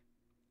lightly.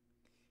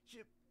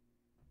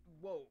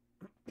 Whoa.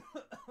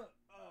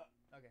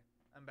 Okay,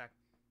 I'm back.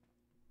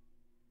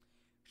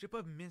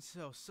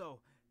 Chp.1-10,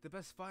 so the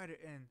best fighter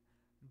in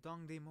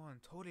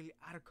Dongdaemon, totally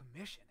out of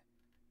commission.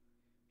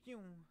 You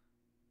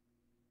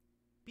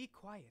be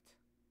quiet.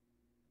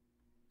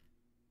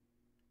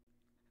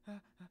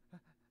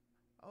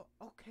 Oh,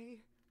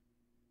 okay.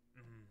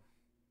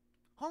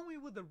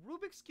 Homie with the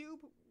Rubik's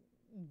Cube?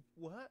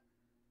 What?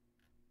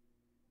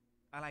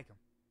 I like him.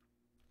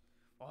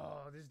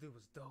 Oh, this dude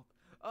was dope.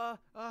 Oh,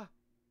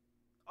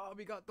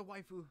 we got the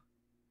waifu.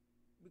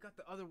 We got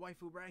the other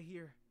waifu right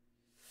here.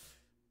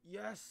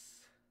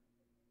 Yes.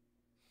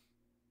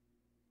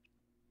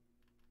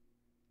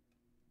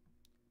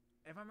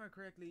 If I remember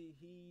correctly,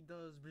 he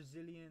does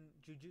Brazilian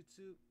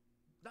Jiu-Jitsu.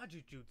 Not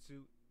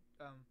Jiu-Jitsu.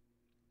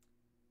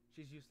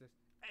 She's useless.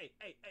 Hey,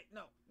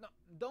 no,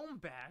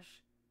 don't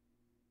bash.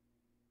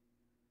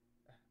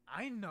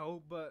 I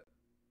know, but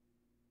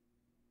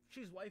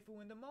she's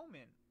waifu in the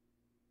moment.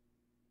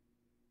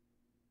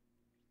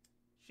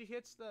 She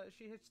hits the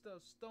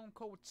Stone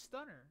Cold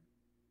Stunner.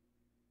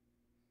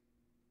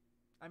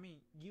 I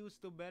mean, Yu's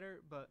still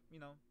better, but you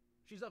know,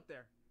 she's up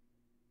there.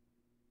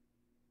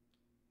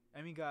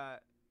 Emi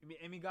got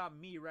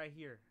me right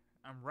here.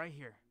 I'm right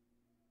here.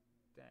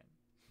 Dang.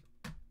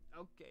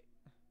 Okay.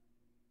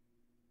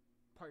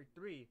 Part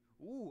 3.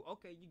 Ooh,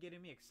 okay, you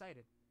getting me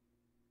excited.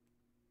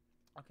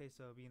 Okay,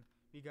 so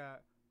we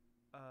got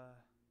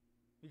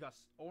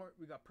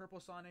Purple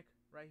Sonic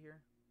right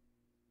here.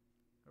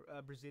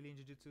 Brazilian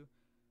Jiu-Jitsu.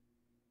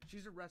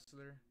 She's a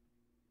wrestler.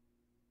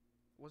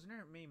 Wasn't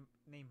her name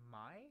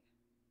Mai?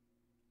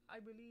 I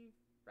believe,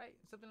 right?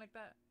 Something like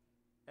that.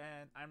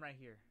 And I'm right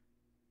here.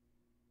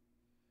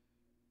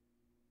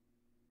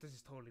 This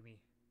is totally me.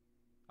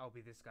 I'll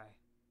be this guy.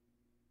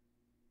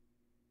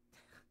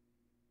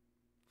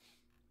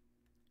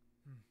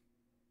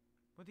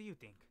 What do you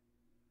think?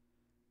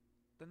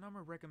 The number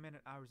of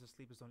recommended hours of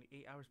sleep is only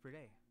 8 hours per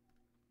day.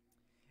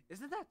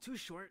 Isn't that too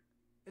short?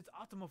 It's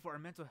optimal for our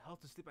mental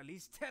health to sleep at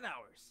least 10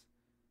 hours.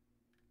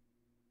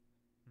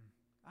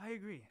 I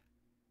agree.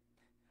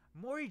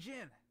 Mori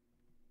Jin.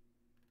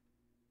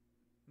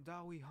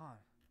 Dawi Han.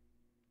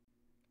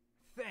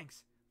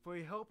 Thanks for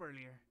your help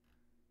earlier.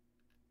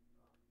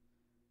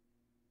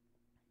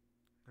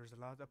 There's a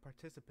lot of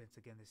participants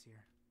again this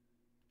year.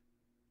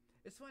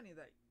 It's funny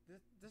that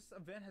this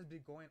event has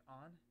been going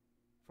on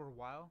for a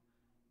while.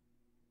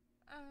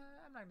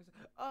 I'm not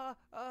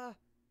gonna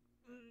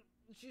say.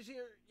 She's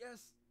here.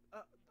 Yes.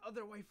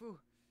 Other waifu.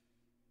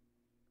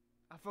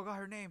 I forgot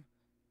her name.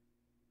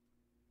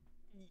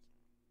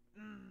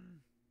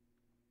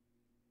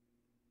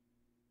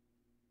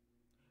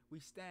 We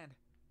stand.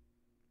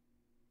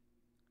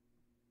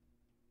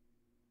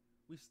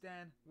 We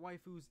stand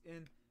waifus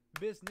in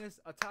business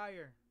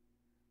attire.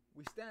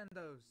 We stand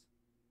those.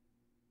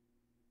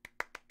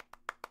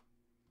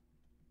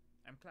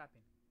 I'm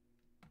clapping.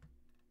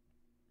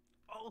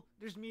 Oh,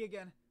 there's me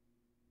again.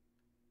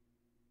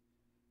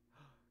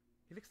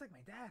 He looks like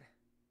my dad.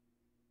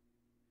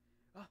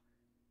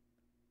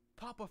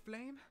 Papa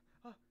Flame?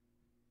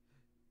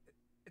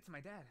 It's my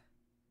dad.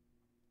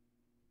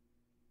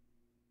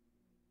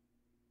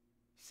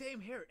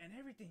 Same hair and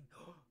everything.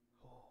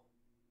 Oh.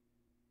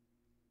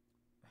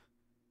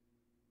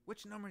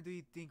 Which number do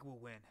you think will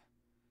win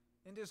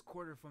in this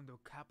quarter from the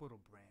Capital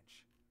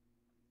Branch?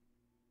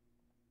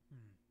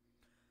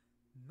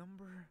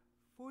 Number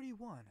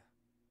 41.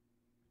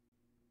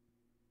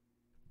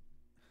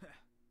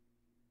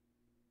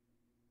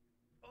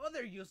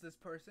 Other useless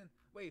person.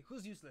 Wait,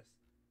 who's useless?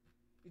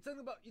 You talking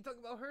about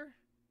her?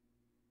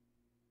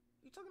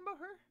 You talking about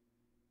her?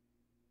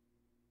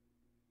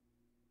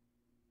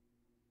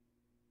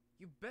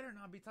 You better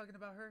not be talking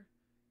about her.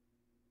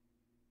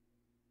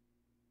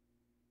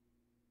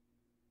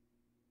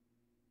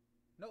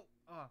 No.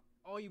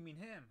 Oh, you mean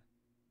him.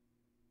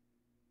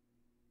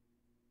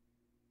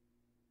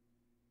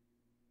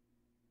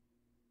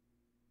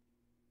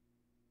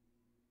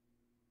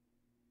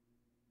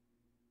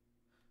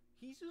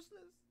 He's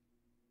useless?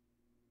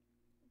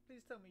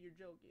 Please tell me you're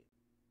joking.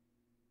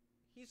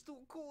 He's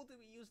too cool to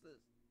be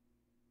useless.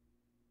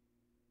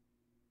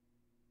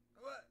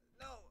 What?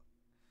 No.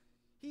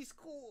 He's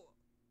cool.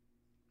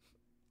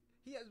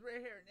 He has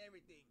red hair and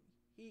everything.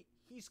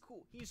 He's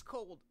cool. He's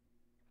cold.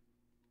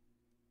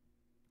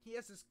 He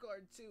has a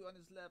scar too on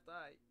his left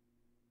eye.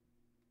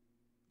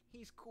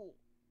 He's cool.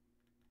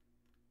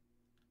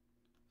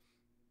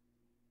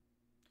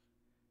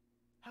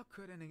 How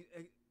could an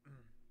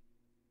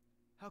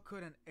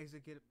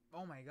executive?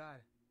 Oh my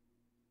god.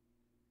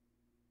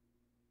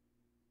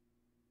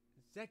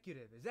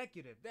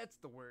 Executive, that's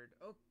the word.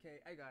 Okay,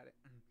 I got it.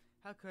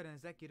 How could an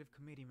executive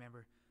committee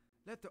member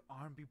let their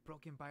arm be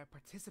broken by a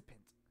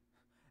participant?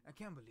 I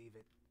can't believe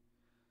it.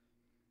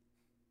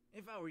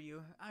 If I were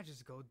you, I'd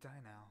just go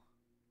die now.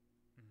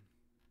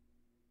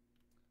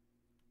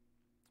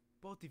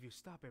 Both of you,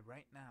 stop it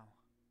right now.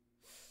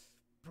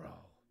 Bro,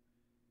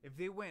 if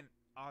they went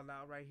all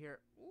out right here,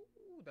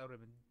 ooh, that would have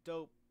been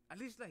dope. At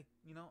least, like,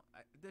 you know,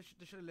 they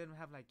should have let them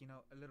have, like, you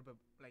know, a little bit,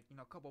 like, you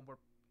know, a couple more.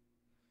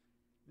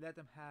 Let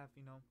them have,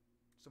 you know,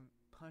 some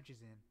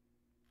punches in.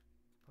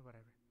 But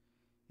whatever.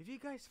 If you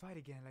guys fight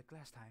again like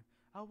last time,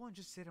 I won't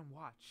just sit and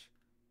watch.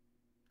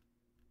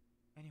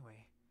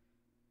 Anyway,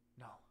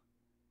 no.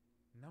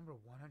 Number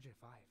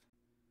 105.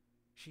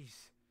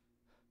 She's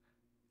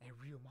a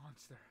real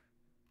monster.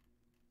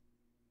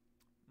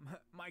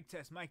 Mic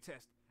test, mic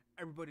test.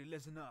 Everybody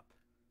listen up.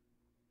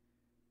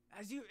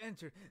 As you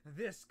enter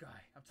this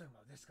guy, I'm talking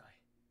about this guy.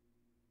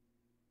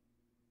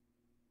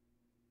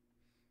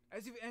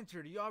 As you've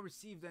entered, you all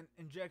received an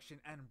injection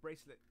and a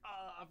bracelet.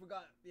 I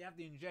forgot. They have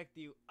to inject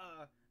you.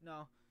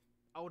 No.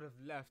 I would have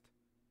left.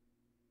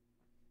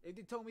 If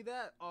they told me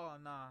that, oh,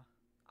 nah.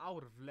 I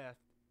would have left.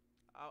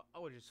 I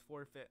would just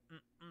forfeit.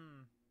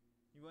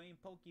 You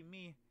ain't poking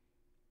me.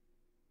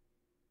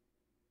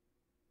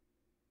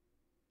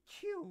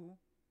 Q?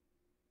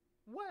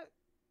 What?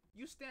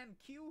 You stand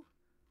Q?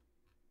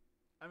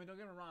 I mean, don't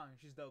get me wrong.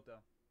 She's dope,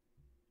 though.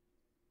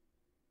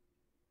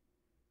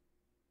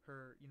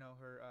 Her, you know,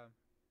 her,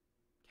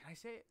 can I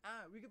say it?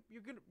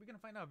 We're gonna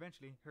find out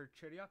eventually. Her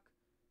Cheriak,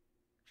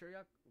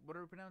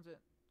 whatever you pronounce it.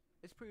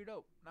 It's pretty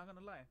dope. Not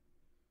gonna lie.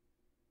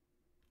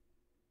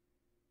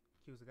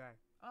 He was the guy.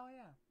 Oh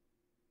yeah.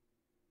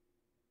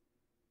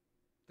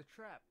 The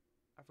trap.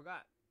 I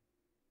forgot.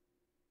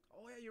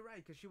 Oh yeah, you're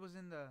right. Cause she was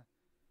in the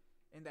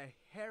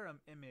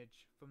harem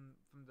image from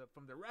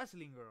the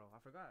wrestling girl. I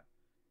forgot.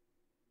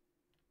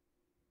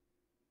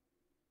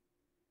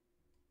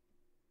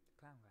 The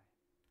clown guy.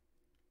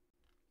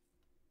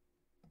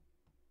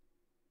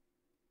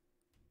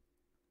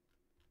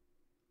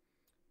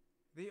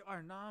 They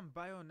are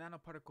non-bio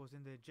nanoparticles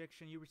in the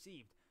injection you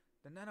received.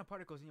 The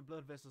nanoparticles in your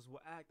blood vessels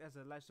will act as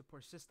a life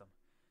support system.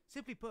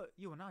 Simply put,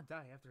 you will not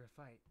die after a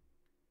fight.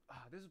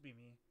 This would be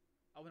me.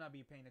 I will not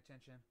be paying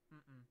attention.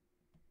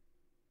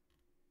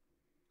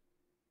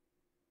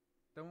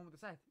 The one with the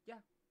scythe.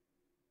 Yeah.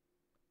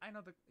 I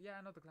know the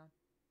clown.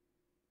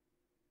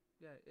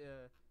 Yeah,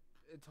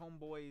 it's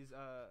homeboy's,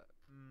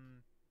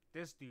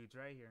 this dude's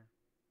right here.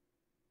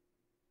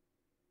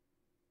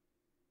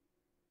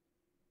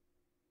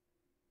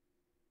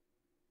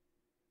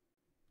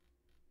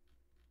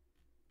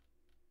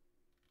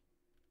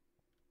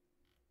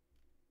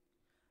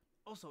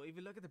 Also, if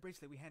you look at the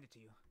bracelet we handed to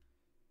you,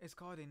 it's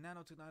called a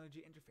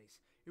nanotechnology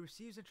interface. It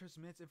receives and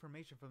transmits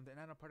information from the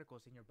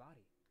nanoparticles in your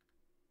body.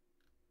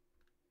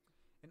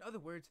 In other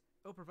words,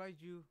 it'll provide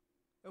you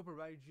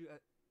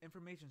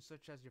information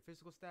such as your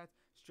physical stats,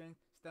 strength,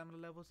 stamina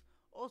levels.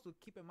 Also,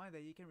 keep in mind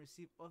that you can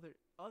receive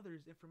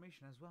others'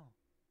 information as well.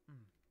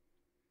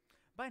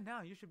 By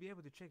now, you should be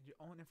able to check your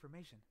own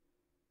information.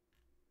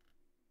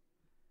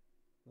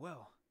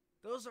 Well,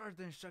 those are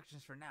the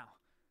instructions for now.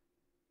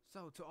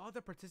 So, to all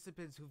the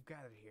participants who've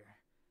gathered here,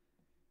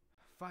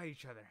 fight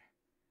each other.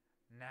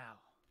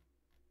 Now.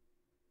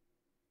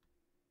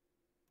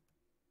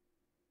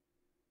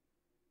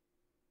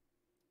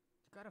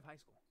 The God of High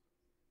School.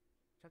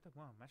 Chapter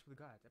 1, Match with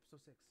the Gods,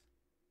 Episode 6.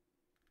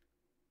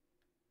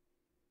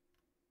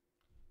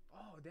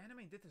 Oh, the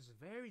anime did this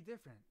very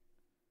different.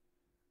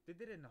 They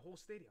did it in the whole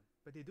stadium,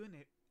 but they're doing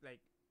it,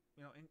 like,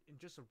 you know, in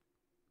just a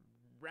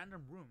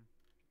random room.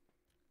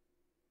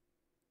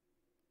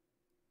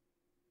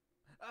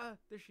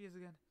 There she is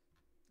again.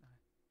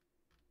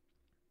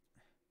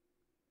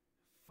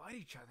 Fight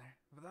each other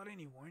without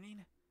any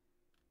warning?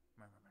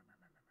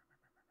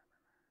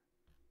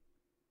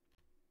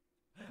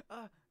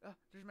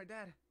 There's my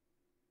dad.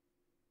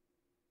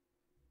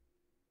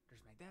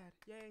 There's my dad.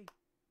 Yay.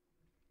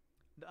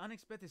 The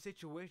unexpected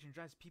situation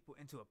drives people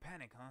into a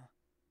panic, huh?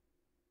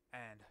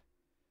 And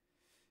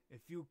a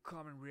few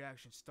common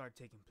reactions start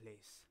taking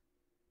place.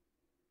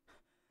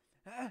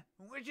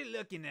 What you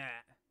looking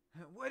at?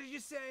 What did you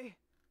say?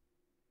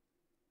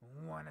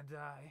 Wanna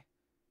die?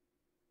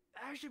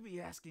 I should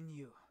be asking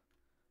you.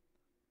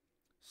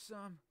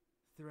 Some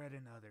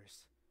threaten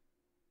others.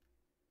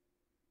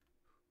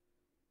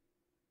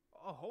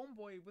 A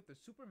homeboy with the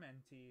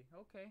Superman tee.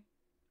 Okay.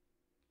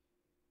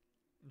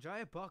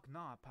 Jayabak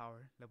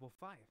power level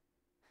 5.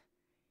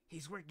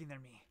 He's weaker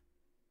than me.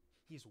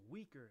 He's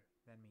weaker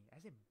than me.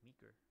 I said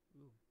meeker.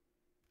 Ooh.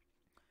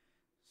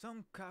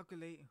 Some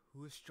calculate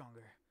who is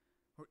stronger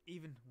or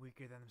even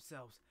weaker than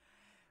themselves.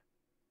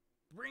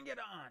 Bring it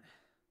on.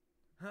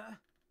 Huh?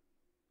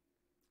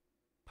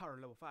 Power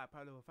level 5,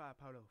 power level 5,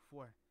 power level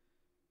 4.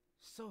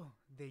 So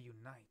they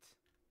unite.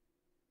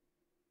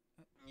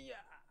 Yeah.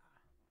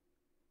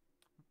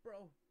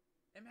 Bro,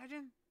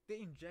 imagine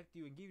they inject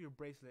you and give you a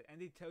bracelet and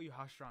they tell you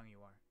how strong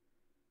you are.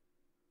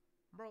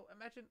 Bro,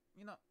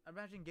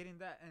 imagine getting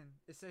that and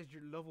it says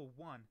you're level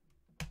 1.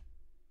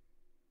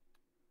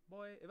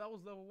 Boy, if I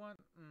was level 1,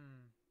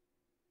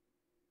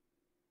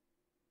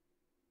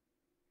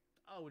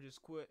 I would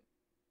just quit.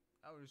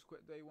 I would just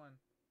quit day 1.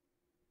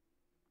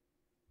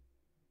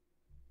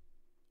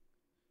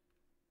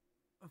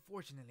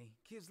 Unfortunately,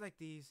 kids like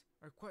these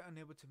are quite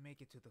unable to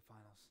make it to the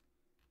finals,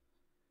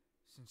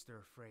 since they're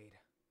afraid.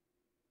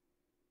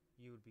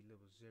 You would be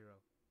level 0.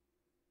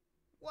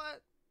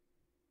 What?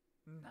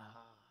 Nah.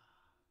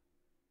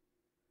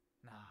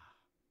 Nah.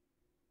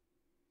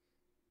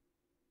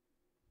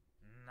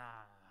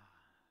 Nah.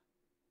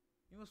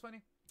 You know what's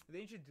funny?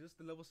 They introduced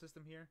the level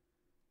system here,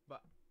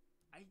 but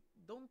I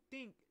don't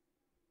think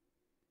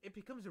it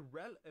becomes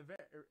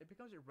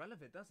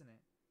irrelevant, doesn't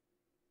it?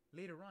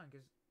 Later on,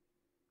 because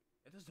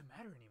it doesn't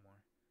matter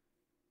anymore.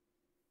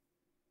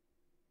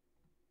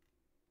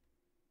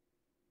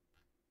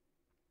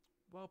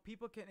 While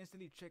people can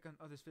instantly check on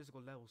others'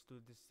 physical levels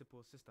through this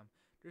simple system,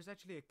 there's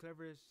actually a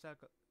clever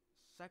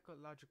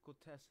psychological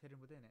test hidden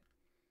within it.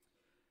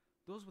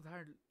 Those with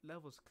higher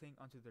levels cling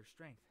onto their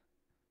strength.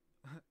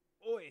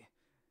 Oi!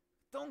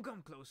 Don't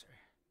come closer!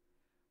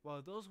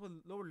 While those with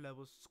lower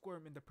levels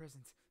squirm in the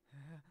presence.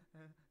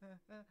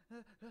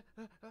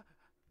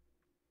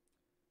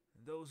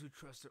 Those who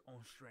trust their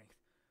own strength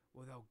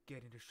without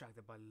getting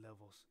distracted by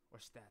levels or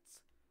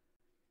stats.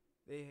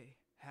 They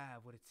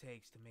have what it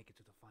takes to make it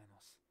to the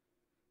finals.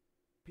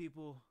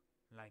 People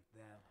like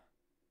them.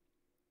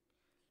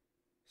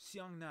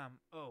 Seongnam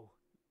O.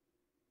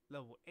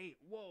 Level 8.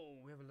 Whoa,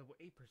 we have a level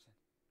 8 person.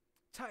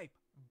 Type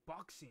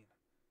boxing.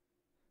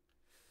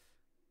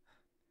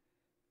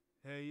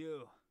 Hey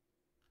you.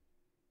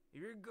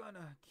 If you're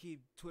gonna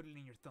keep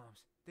twiddling your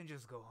thumbs, then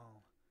just go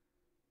home.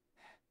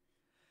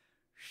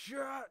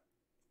 Shut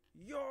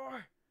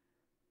your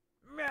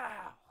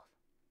mouth!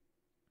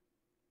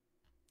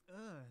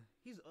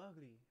 He's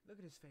ugly. Look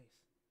at his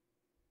face.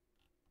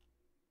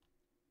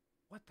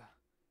 What the?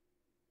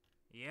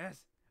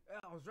 Yes,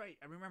 I was right.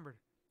 I remembered.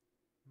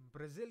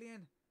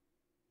 Brazilian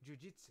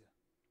Jiu-Jitsu.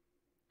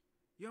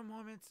 Your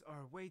moments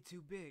are way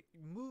too big.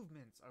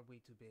 Movements are way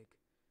too big.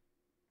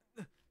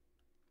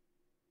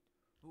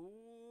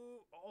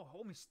 Ooh, oh,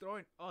 homie's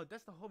throwing. Oh,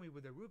 that's the homie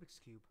with the Rubik's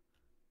Cube.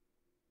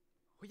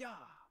 Hoya!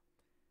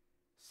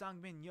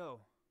 Sangmin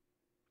Yo.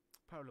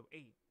 Power level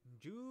 8.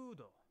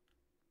 Judo.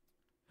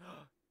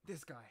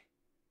 This guy.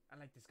 I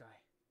like this guy.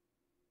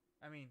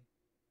 I mean,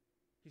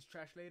 he's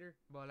trash later,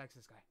 but I like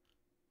this guy.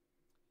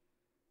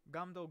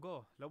 Gamdo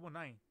Go. Level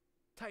 9.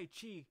 Tai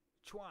Chi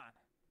Chuan.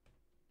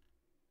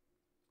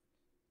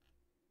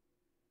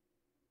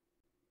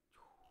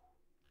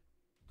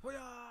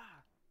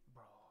 Hoya!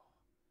 Bro.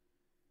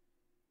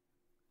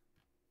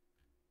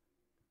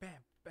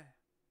 Bam, bam.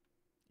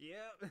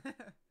 Yep.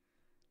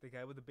 The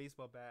guy with the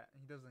baseball bat.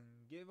 He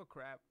doesn't give a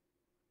crap.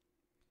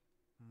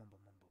 Mumble,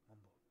 mumble,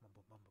 mumble,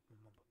 mumble, mumble,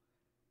 mumble.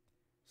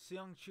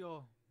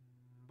 Seongchio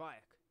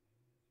Baek.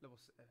 Level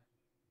 7.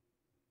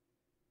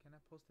 Can I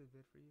post a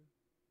vid for you?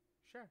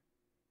 Sure.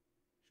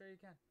 Sure you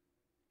can.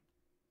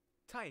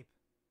 Type.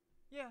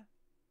 Yeah.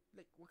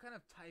 Like, what kind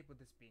of type would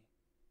this be?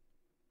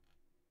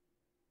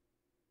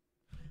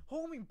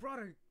 Homie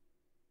brother.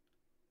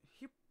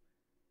 He...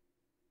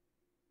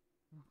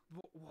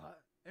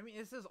 What? I mean,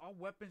 it says all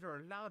weapons are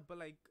allowed, but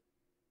like...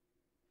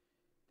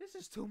 This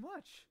is too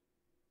much.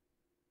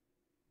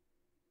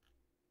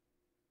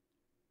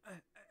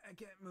 I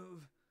can't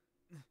move.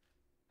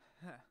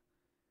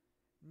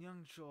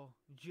 Nyangsho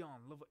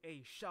Jian, level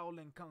 8,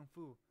 Shaolin Kung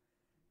Fu.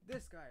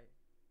 This guy,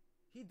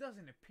 he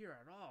doesn't appear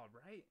at all,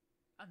 right?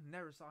 I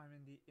never saw him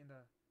in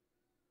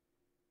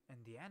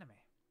the anime.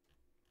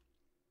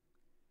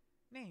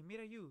 Nay,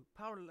 mira you,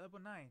 power level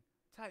 9,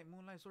 type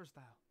Moonlight Sword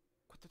Style.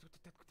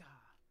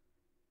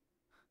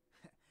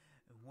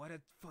 What a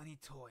funny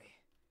toy.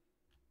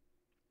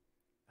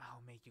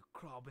 I'll make you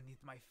crawl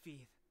beneath my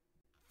feet.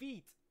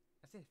 Feet!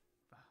 I said...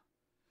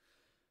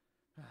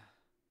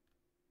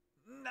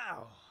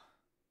 Now!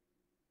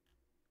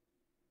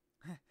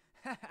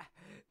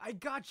 I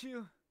got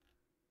you!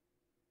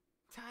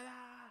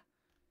 Ta-da!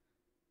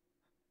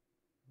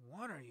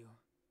 What are you?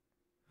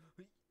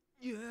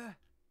 Yeah!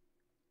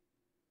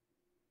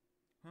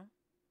 Huh?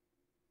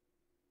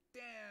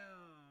 Damn!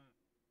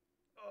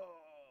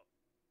 Oh!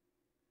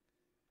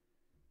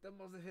 That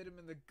must have hit him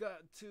in the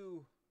gut,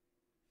 too.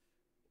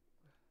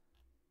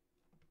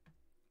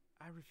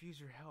 I refuse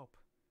your help.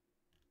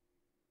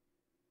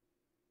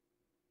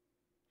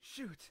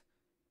 Shoot!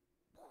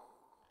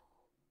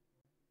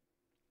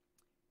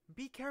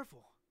 Be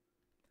careful.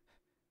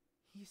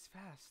 He's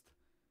fast.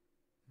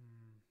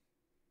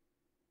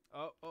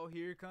 Oh,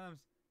 here he comes.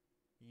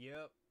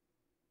 Yep.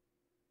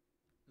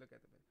 Look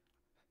at the bit.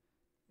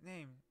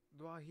 Name,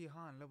 Dwa Hee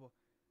Han, level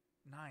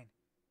 9.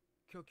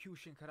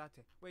 Kyokushin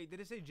Karate. Wait, did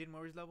it say Jin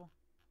Mori's level?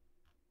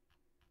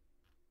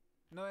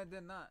 No, it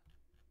did not.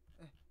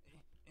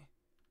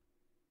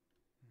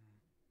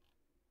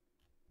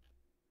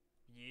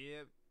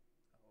 Yep.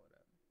 Oh,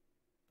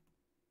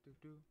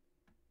 whatever. Do.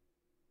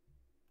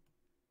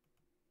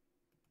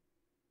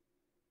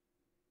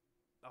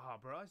 Oh,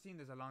 bro, I've seen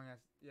this a long ass.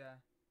 Yeah.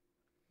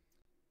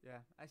 Yeah,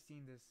 I've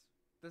seen this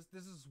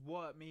This is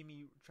what made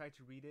me try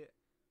to read it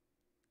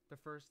the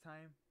first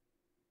time.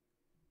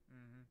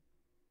 Mm-hmm.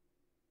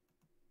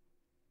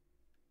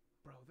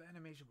 Bro, the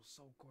animation was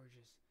so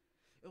gorgeous.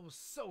 It was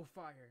so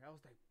fire. I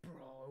was like,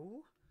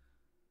 bro.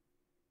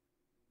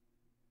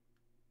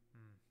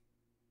 Hmm.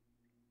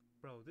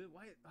 Bro, dude,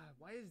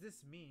 why is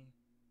this me?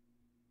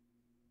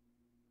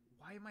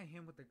 Why am I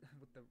him with the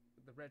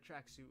red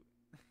tracksuit?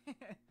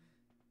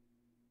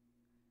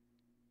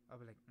 I'll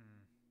be like,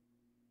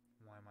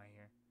 why am I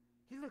here?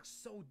 He looks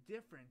so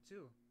different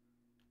too.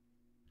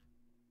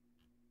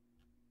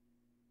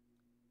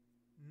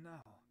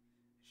 Now,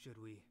 should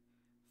we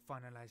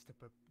finalize the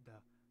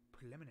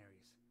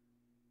preliminaries?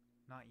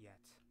 Not yet.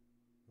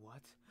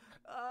 What?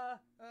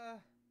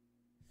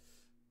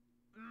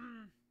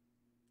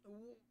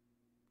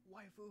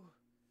 Waifu.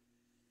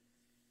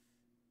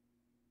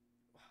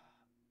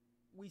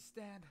 We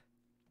stand.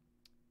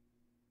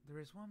 There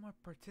is one more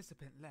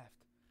participant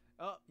left.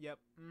 Oh, yep.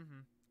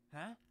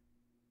 Huh?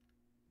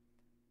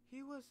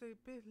 He was a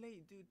bit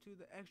late due to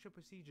the extra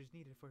procedures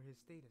needed for his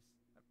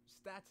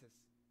status.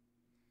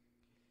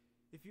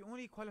 If you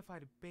only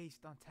qualified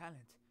based on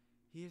talent,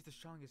 he is the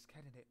strongest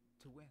candidate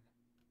to win.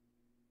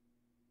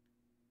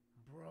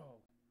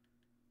 Bro.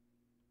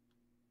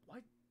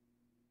 What?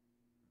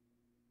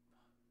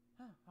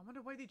 Huh, I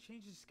wonder why they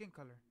changed his skin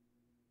color.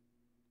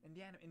 In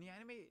the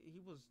anime,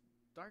 he was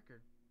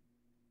darker.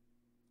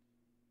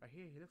 Right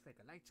here, he looks like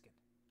a light skin.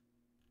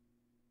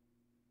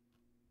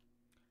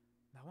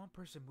 Now one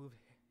person moved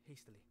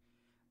hastily.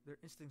 Their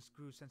instincts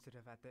grew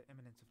sensitive at the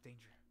imminence of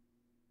danger.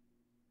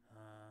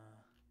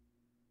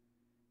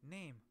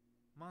 Name,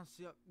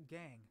 Monsyuk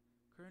Gang.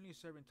 Currently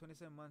serving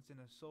 27 months in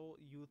a Seoul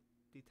Youth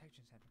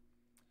Detection Center.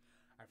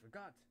 I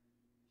forgot.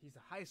 He's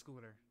a high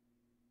schooler.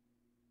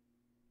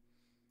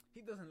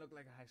 He doesn't look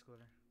like a high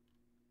schooler.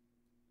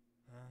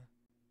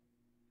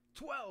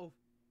 12!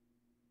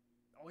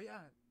 Oh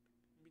yeah.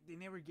 They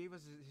never gave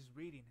us his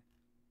reading.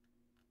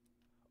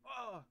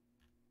 Oh!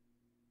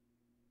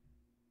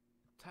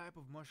 Type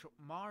of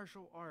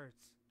martial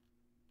arts.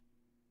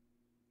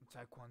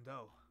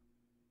 Taekwondo.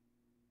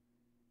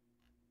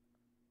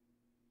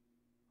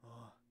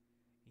 Oh,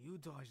 you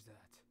dodged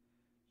that.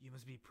 You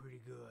must be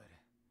pretty good.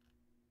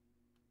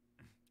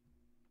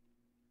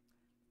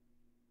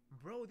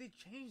 Bro, they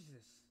changed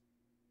this.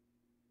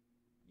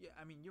 Yeah,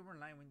 I mean, you weren't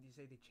lying when you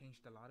say they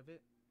changed a lot of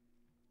it.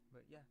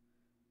 But yeah.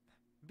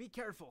 Be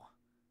careful.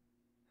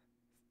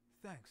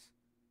 Thanks.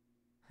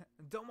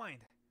 Don't mind.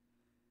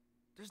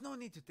 There's no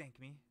need to thank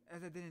me,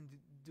 as I didn't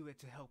do it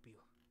to help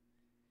you.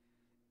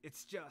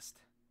 It's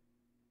just,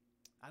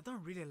 I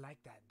don't really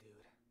like that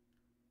dude.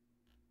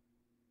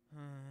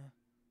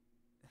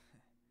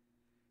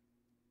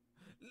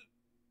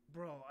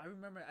 Bro, I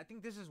remember, I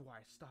think this is why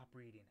I stopped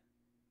reading.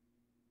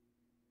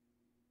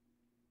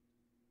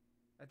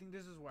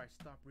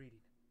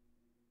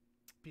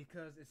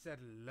 Because it said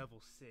level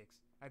 6.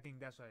 I think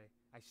that's why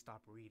I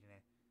stopped reading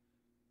it.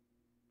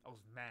 I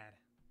was mad.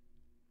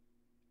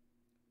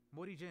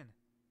 Morijin,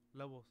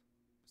 level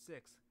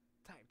 6,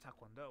 type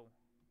Taekwondo.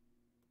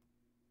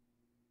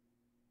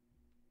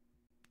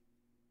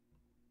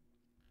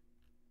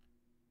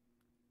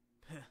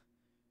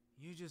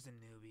 You're just a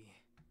newbie.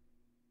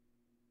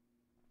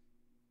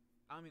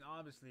 I mean,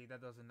 obviously that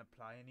doesn't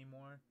apply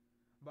anymore.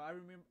 But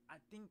I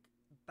think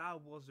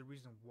that was the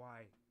reason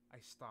why I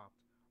stopped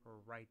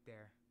right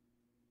there.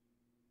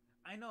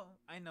 I know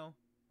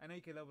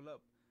you can level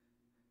up.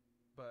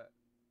 But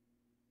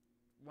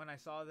when I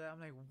saw that, I'm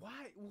like,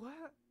 why?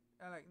 What?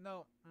 I'm like,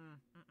 no,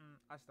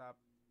 I stopped.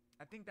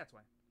 I think that's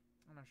why.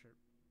 I'm not sure.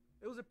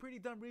 It was a pretty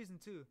dumb reason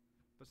too,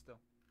 but still.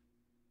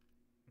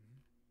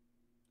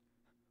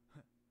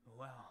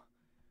 Wow,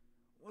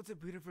 what's a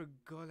beautiful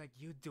girl like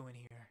you doing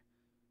here?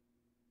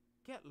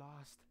 Get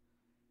lost.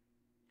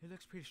 He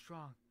looks pretty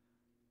strong,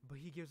 but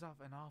he gives off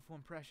an awful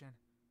impression.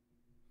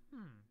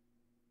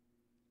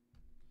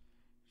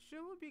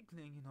 Sure would be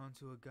clinging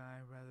onto a guy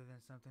rather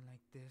than something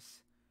like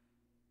this.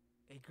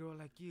 A girl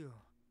like you.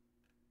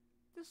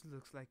 This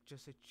looks like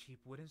just a cheap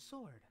wooden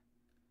sword.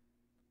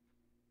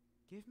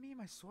 Give me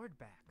my sword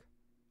back.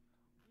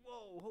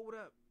 Whoa, hold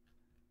up.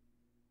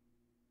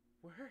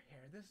 Were her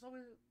hair this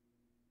always...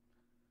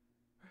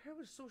 Her hair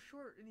was so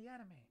short in the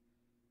anime.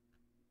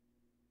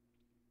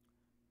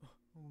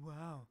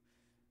 Wow,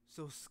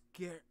 so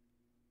scary.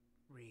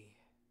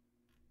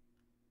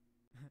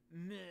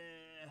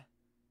 Meh.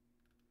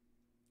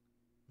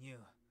 You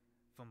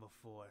from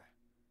before.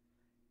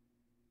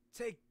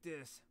 Take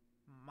this,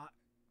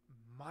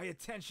 my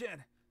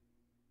attention.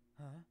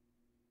 Huh?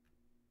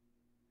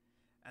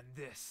 And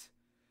this,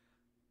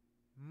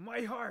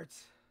 my heart.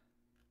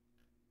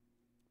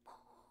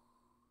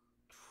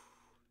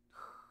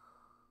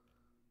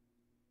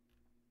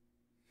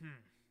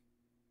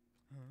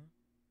 Huh?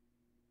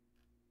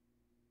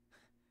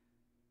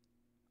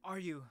 Are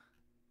you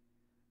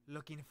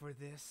looking for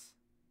this?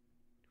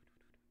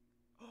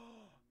 Oh,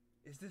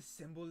 is this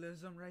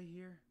symbolism right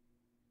here?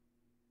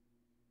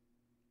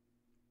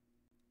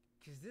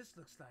 Because this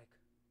looks like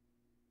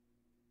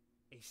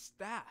a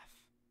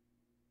staff.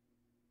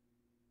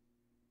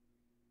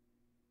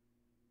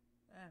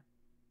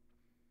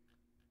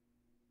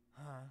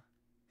 Huh?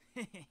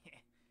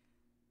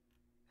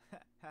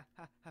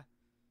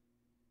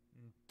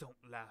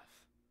 Don't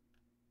laugh.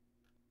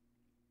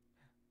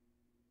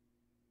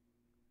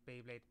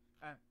 Beyblade.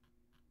 Hmm.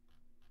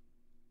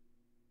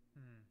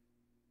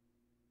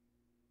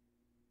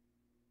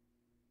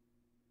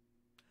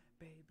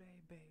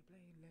 Beyblade,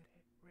 Beyblade, let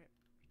it rip.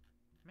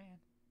 Man,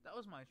 that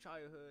was my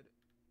childhood.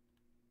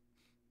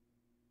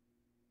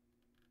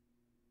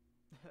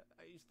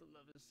 I used to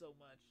love it so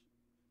much.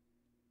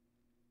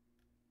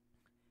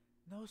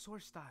 No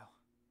sword style.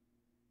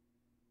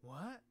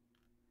 What?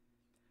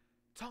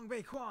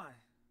 Tongbei Quan!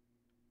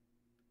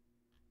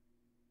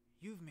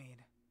 You've made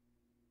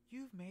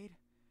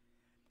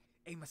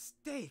a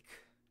mistake!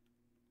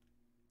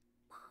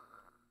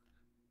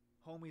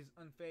 Homie's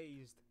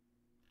unfazed.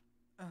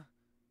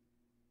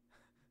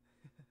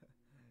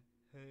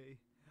 Hey,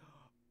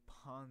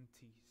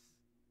 Ponties.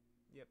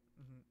 Yep.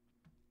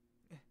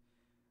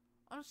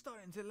 I'm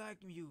starting to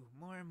like you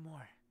more and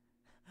more.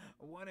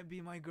 Wanna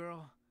be my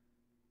girl?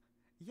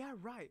 Yeah,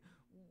 right.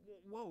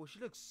 Whoa, she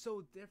looks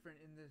so different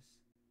in this.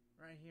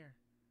 Right here.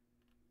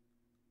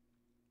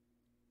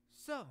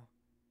 So,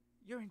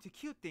 you're into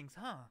cute things,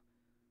 huh?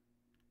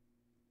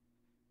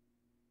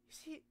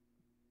 Is he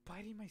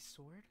biting my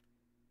sword?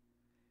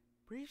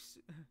 Briefs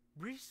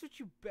suit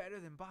you better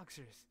than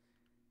boxers.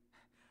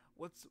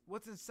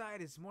 What's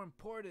inside is more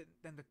important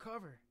than the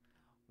cover.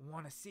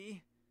 Wanna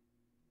see?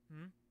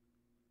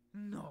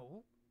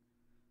 No.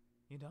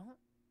 You don't?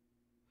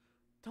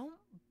 Don't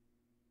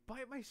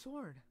bite my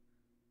sword.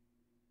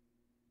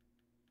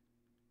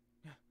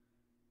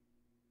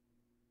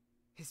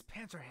 His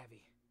pants are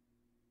heavy.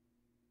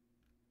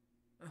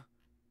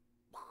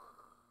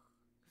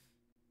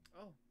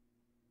 Oh.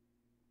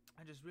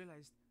 I just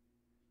realized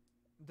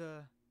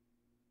the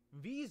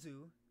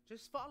Vizu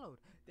just followed.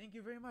 Thank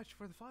you very much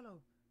for the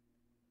follow.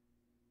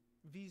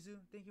 Vizu,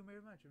 thank you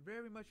very much.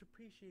 Very much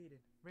appreciated.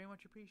 Very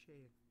much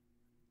appreciated.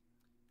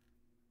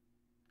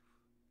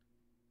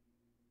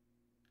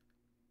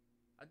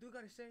 I do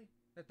gotta say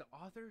that the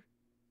author,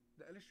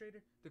 the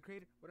illustrator, the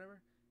creator, whatever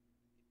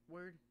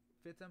word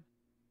fits him.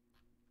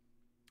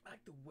 I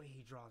like the way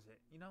he draws it.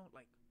 You know,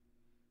 like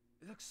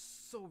it looks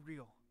so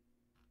real.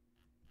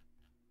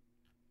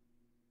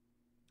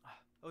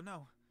 Oh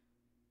no.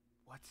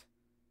 What?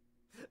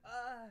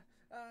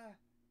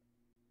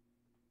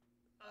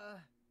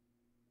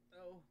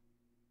 Oh.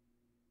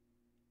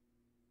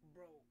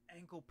 Bro,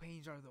 ankle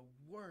pains are the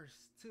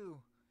worst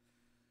too.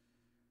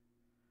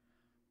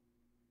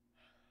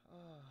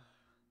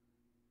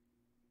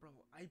 Bro,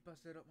 I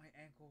busted up my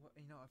ankle,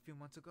 a few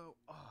months ago.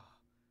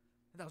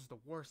 That was the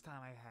worst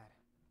time I had.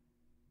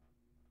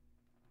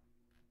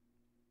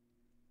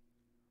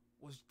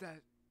 Was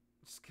that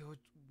skill?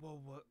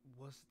 What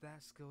was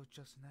that skill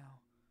just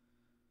now?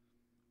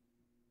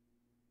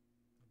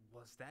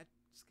 Was that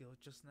skill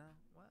just now?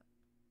 What?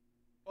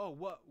 Oh,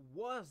 what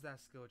was that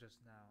skill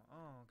just now?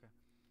 Oh, okay.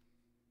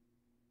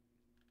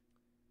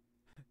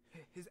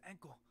 His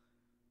ankle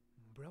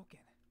broken.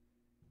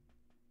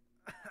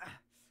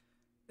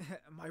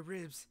 My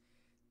ribs.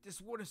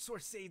 This wooden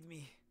sword saved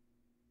me.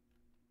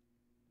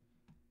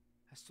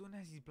 As soon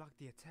as he blocked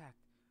the attack,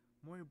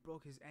 Mori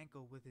broke his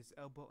ankle with his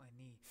elbow and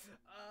knee.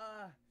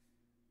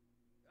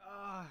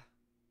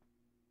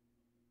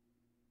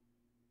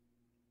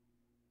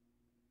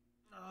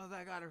 Oh,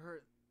 that gotta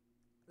hurt.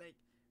 Like,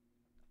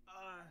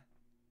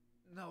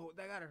 no,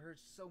 that gotta hurt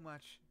so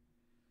much.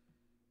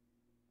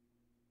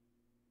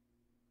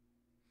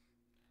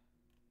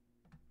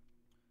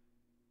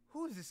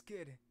 Who is this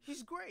kid?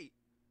 He's great.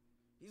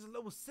 He's a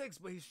level 6,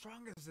 but he's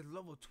strong as a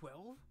level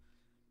 12?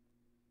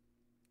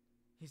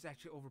 He's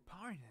actually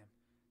overpowering him.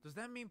 Does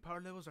that mean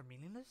power levels are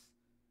meaningless?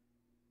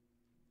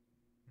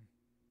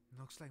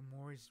 Looks like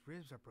Mori's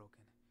ribs are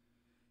broken.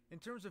 In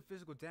terms of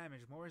physical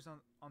damage, Mori's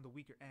on the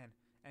weaker end,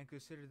 and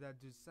consider that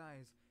due to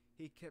size,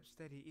 he kept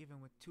steady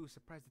even with 2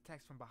 surprise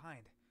attacks from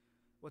behind.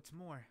 What's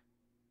more,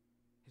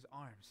 his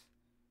arms.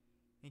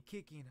 In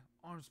kicking,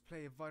 arms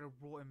play a vital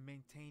role in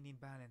maintaining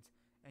balance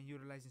and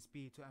utilizing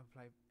speed to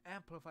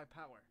amplify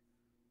power.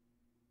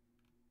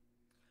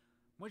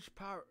 Much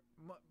power,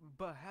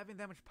 but having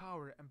that much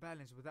power and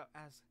balance without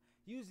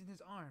using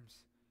his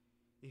arms.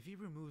 If he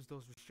removes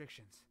those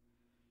restrictions,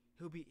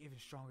 he'll be even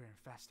stronger and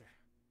faster.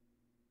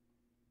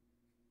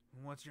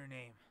 What's your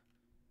name?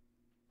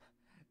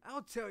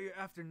 I'll tell you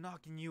after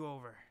knocking you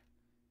over.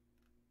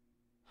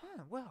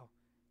 Huh, well,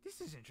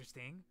 this is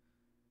interesting.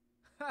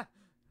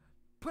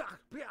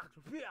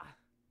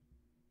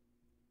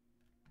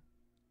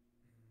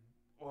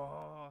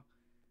 Oh,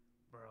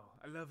 bro,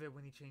 I love it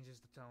when he changes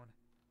the tone.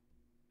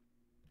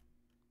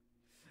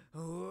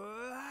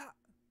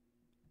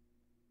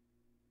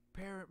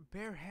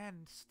 Bare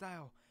hand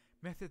style,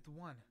 method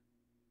 1.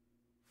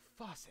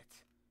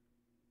 Faucet.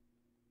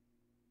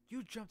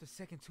 You jumped a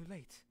second too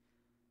late.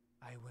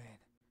 I win.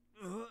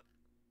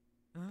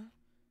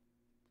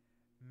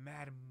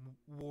 Mad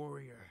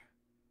warrior.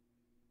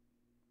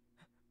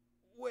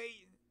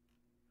 Wait.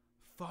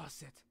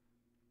 Faucet.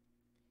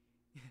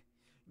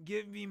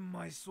 Give me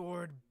my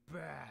sword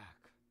back.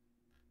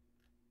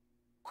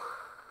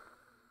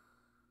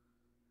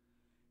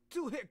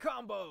 2-hit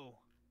combo.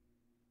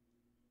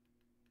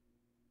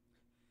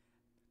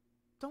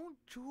 Don't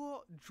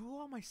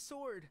draw my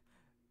sword.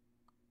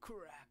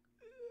 Crack.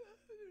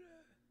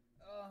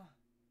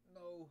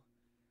 No.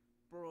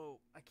 Bro,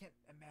 I can't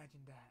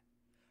imagine that.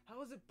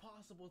 How is it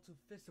possible to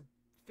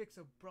fix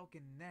a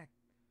broken neck?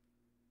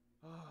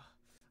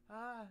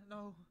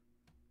 No.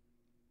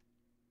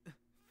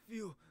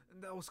 Phew,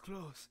 that was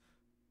close.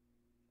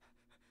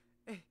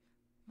 Hey,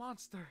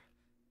 monster.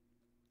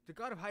 The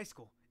god of high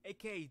school,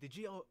 aka the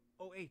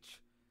GOH.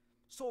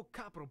 Soul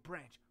Capital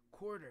Branch,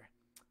 quarter.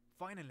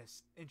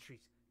 Finalist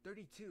entries,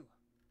 32.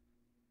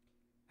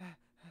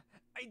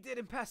 I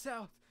didn't pass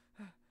out.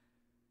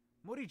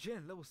 Mori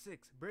Jin, level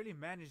 6, barely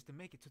managed to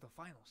make it to the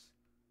finals.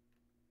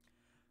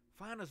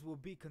 Finals will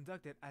be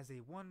conducted as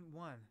a 1-1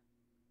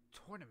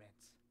 tournament.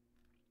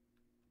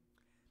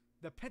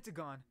 The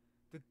Pentagon,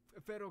 the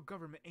federal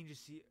government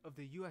agency of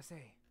the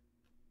USA.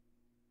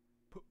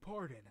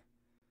 Pardon?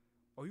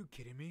 Are you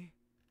kidding me?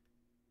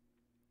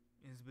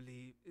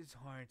 It's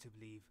hard to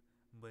believe,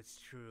 but it's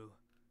true.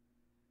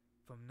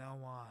 From now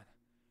on,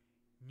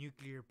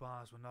 nuclear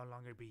bombs will no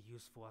longer be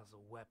useful as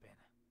a weapon.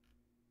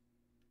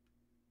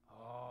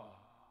 Oh.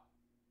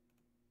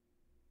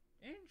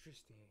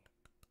 Interesting.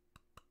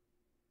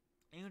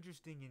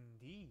 Interesting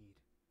indeed.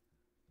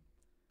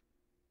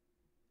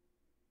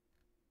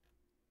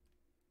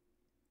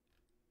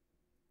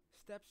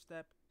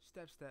 Step.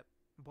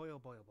 Boy, oh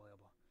boy, oh boy, oh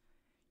boy.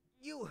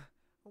 You!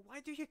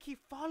 Why do you keep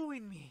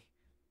following me?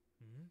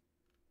 Hmm?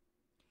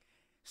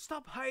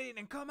 Stop hiding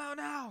and come out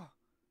now!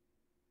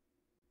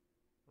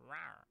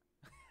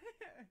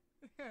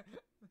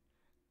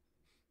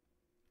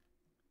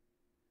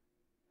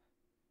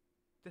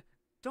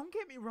 Don't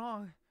get me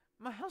wrong.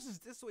 My house is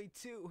this way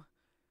too.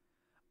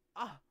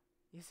 Ah,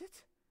 is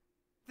it?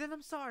 Then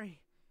I'm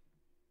sorry.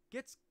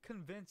 Gets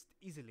convinced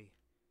easily.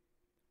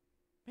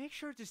 Make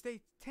sure to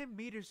stay 10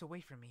 meters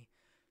away from me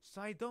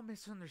so I don't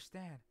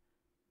misunderstand.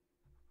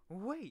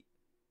 Wait.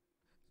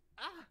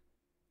 Ah!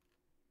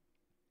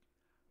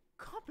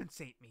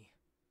 Compensate me.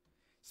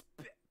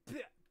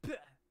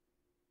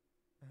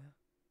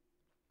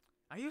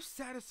 Are you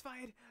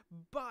satisfied?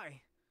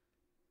 Bye.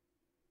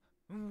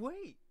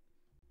 Wait.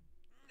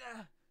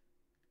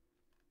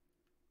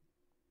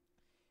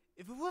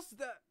 If it was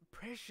that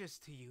precious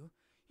to you,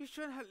 you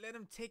shouldn't have let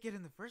him take it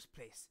in the first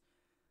place.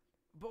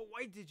 But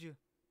why did you?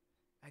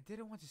 I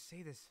didn't want to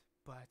say this,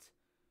 but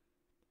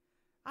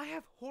I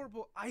have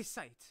horrible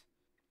eyesight.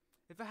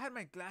 If I had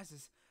my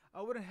glasses,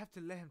 I wouldn't have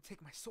to let him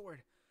take my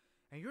sword.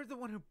 And you're the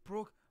one who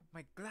broke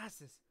my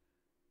glasses.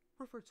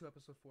 Refer to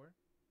episode 4.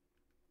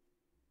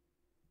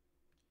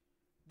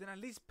 Then at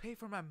least pay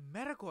for my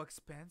medical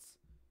expense.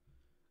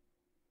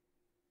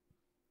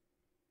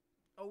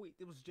 Oh wait,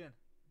 it was Jen.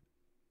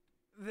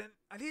 Then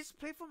at least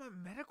pay for my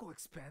medical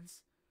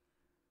expense.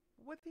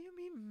 What do you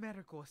mean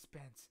medical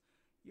expense?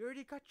 You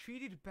already got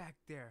treated back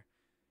there.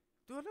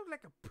 Do I look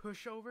like a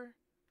pushover?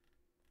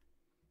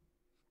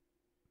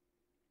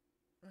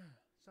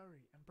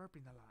 Sorry, I'm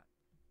burping a lot.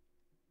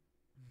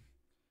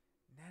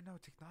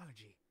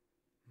 Nanotechnology.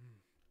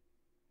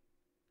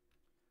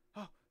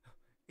 Oh,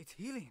 it's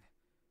healing.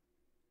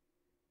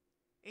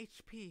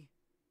 HP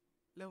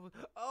level.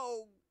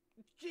 Oh,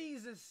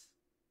 Jesus.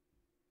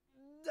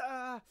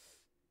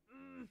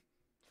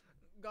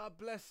 God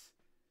bless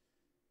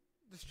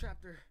this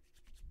chapter.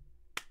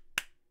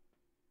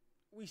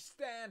 We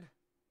stand.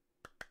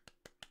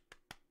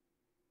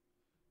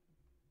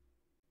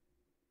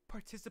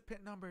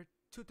 Participant number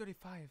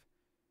 235.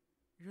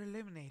 You're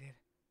eliminated.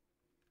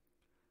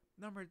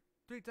 Number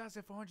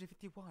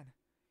 3451.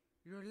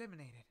 You're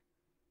eliminated.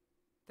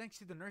 Thanks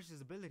to the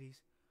nurse's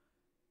abilities.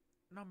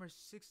 Number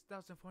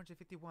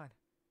 6451.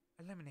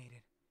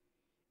 Eliminated.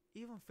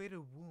 Even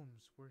fatal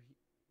wounds were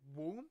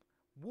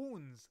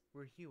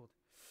healed.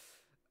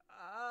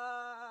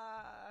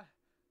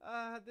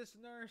 This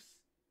nurse.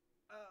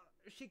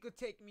 She could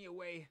take me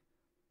away.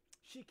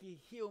 She could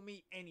heal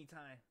me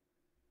anytime.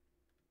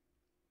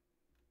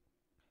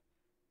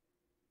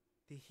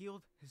 They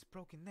healed his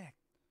broken neck.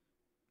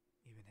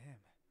 Even him.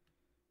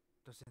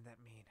 Doesn't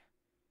that mean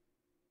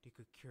they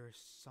could cure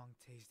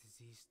Songtae's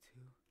disease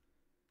too?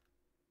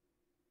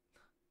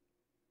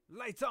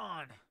 Lights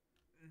on!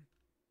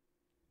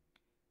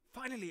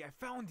 Finally, I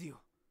found you!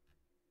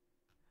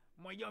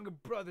 My younger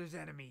brother's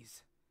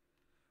enemies.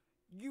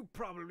 You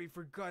probably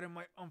forgotten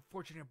my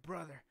unfortunate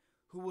brother,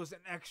 who was an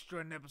extra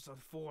in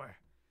episode 4.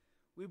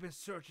 We've been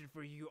searching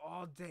for you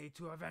all day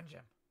to avenge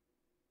him.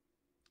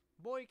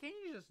 Boy, can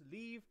you just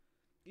leave?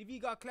 If you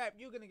got clapped,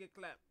 you're gonna get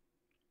clapped.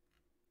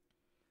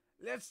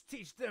 Let's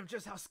teach them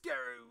just how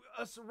scary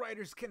us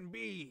writers can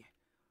be.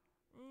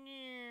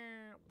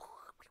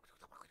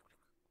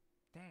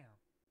 Damn.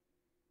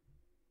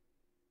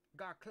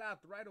 Got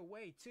clapped right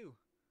away, too.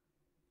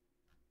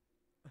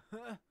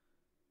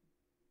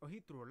 Oh, he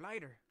threw a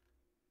lighter.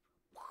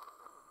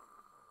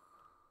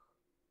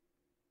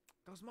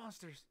 Those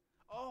monsters.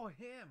 Oh,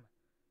 him.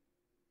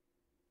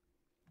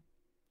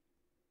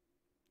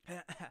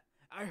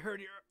 I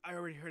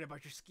already heard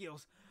about your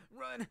skills.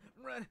 Run,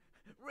 run,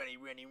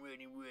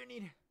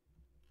 running.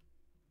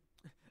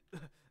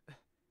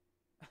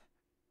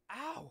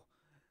 Ow!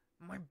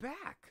 My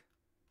back!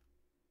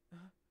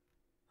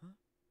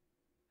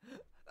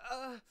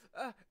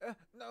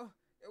 No,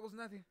 it was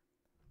nothing.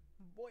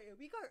 Boy,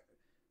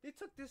 they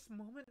took this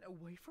moment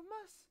away from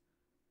us?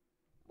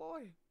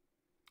 Boy.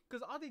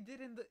 Because all they did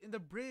in the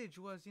bridge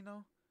was, you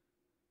know,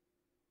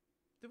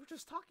 they were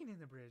just talking in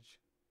the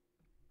bridge.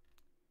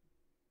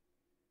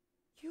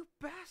 You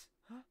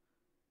Huh?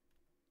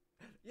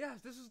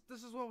 Yes, this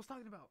is what I was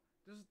talking about.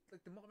 This is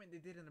like the moment they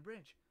did in the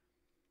bridge.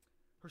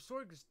 Her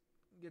sword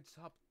gets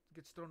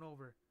thrown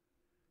over,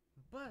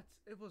 but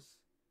it was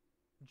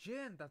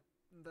Jin that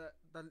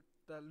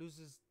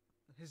loses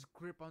his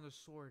grip on the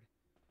sword.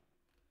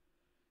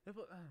 It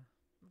was,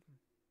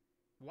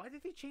 why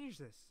did they change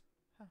this?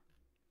 Huh.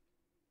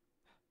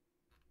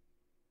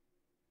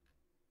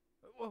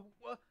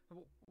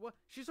 What?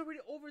 She's already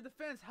over the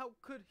fence. How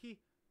could he?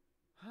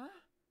 Huh?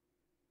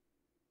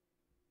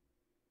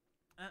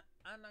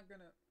 I'm not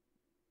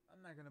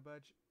gonna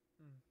budge.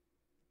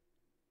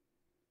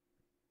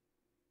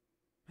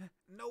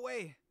 No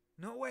way.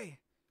 No way.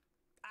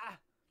 Ah.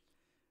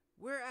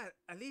 We're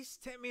at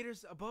least 10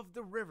 meters above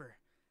the river.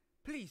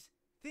 Please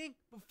think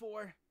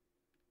before.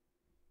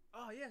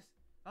 Oh yes.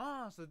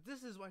 Oh, so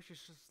this is why she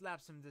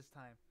slaps him this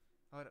time.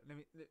 Hold up.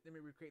 Let me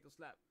recreate the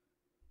slap.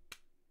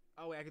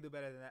 Oh wait, I can do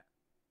better than that.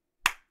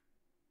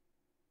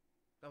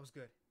 That was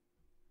good.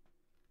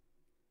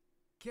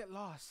 Get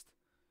lost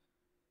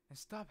and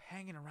stop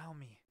hanging around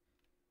me.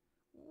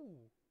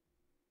 Ooh,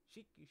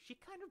 she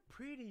kind of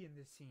pretty in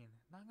this scene.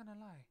 Not gonna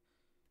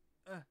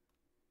lie.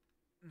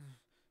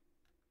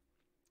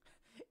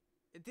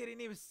 It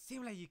didn't even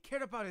seem like you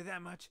cared about it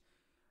that much.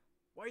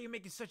 Why are you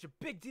making such a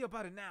big deal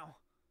about it now?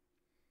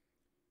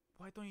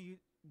 Why don't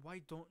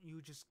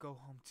you just go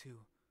home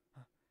too?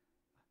 Huh?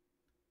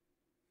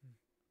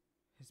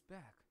 His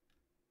back.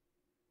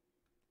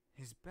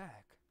 His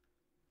back.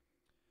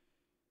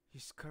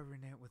 He's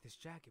covering it with his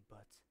jacket,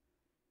 but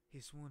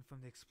his wound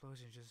from the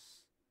explosion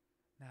just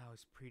now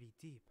is pretty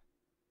deep.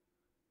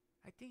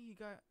 I think he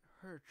got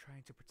hurt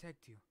trying to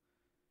protect you.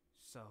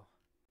 So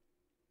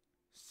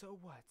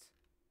what?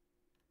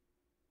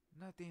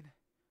 Nothing.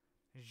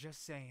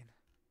 Just saying.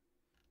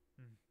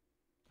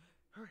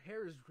 Her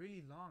hair is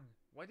really long.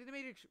 Why did they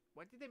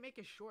make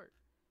it short?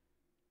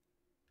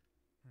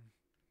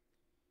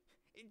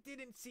 It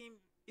didn't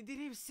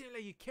even seem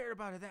like you cared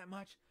about it that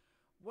much.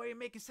 Why are you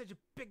making such a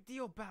big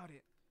deal about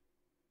it?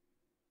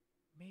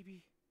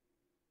 Maybe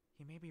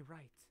he may be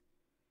right.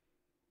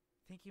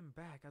 Thinking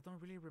back, I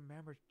don't really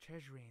remember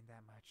treasuring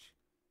that much.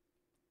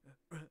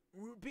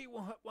 Repeat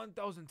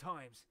 1,000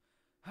 times.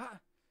 Ha!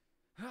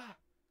 Ha!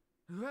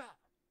 Ha!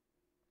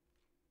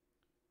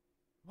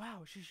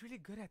 Wow, she's really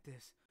good at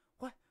this.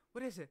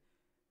 What is it?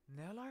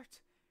 Nail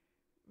art?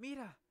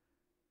 Mira,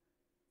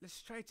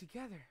 let's try it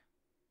together.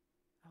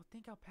 I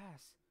think I'll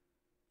pass.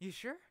 You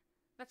sure?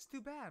 That's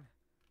too bad.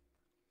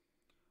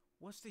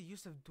 What's the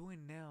use of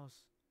doing nail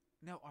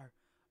art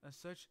on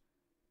such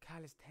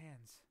calloused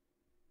hands?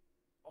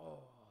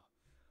 Oh,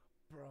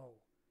 bro.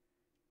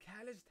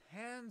 Calloused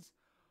hands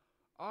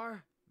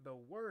are the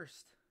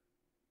worst.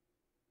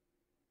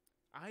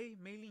 I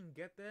mainly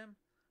get them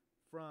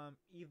from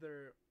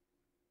either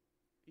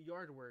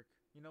yard work,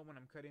 you know, when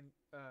I'm cutting,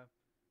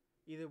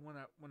 either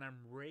when I'm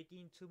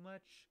raking too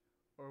much,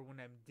 or when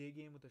I'm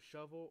digging with a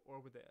shovel, or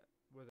with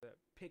a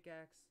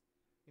pickaxe,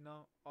 you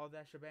know, all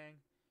that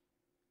shebang.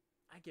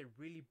 I get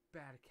really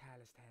bad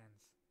calloused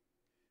hands.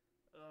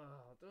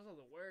 Ugh, those are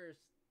the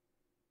worst.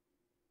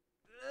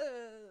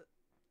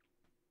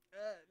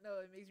 No,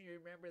 it makes me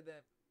remember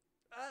them.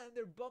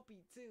 They're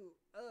bumpy too.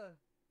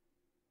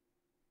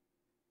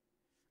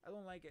 I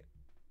don't like it.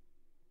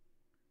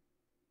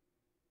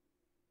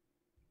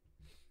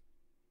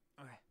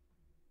 Okay.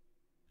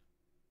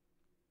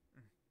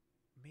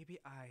 Maybe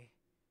I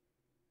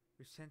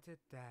resented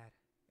that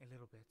a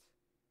little bit.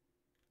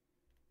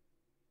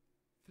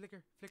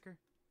 Flicker, flicker.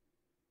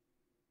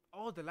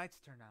 All the lights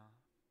turn off.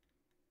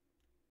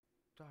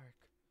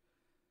 Dark.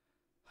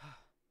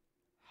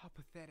 How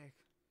pathetic.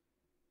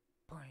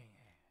 Boing.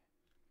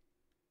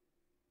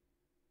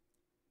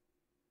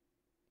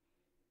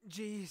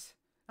 Jeez,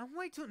 I'm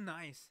way too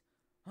nice.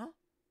 Huh?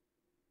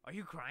 Are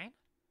you crying?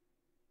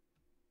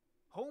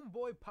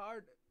 Homeboy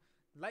powered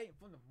light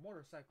from the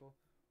motorcycle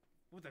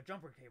with a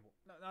jumper cable.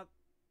 No, not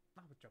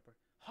with jumper.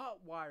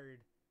 Hot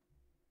wired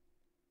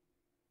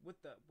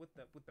with the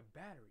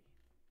battery.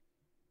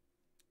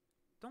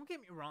 Don't get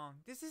me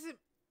wrong. This isn't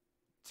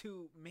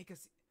to make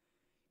us.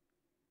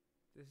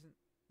 This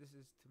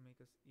is to make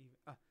us even.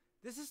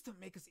 This is to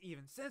make us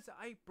even. Since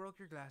I broke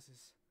your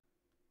glasses.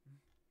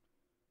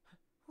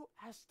 Who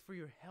asked for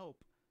your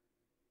help?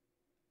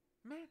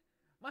 Man,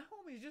 my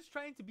homie is just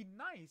trying to be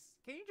nice.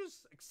 Can you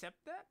just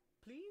accept that,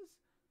 please?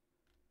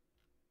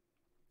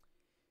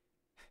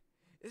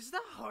 Is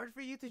that hard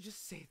for you to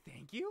just say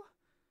thank you?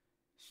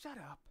 Shut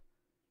up.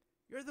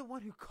 You're the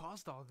one who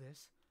caused all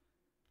this.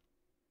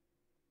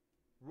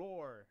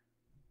 Roar.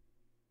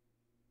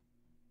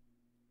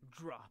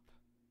 drop.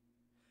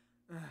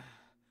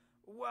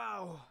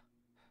 Wow.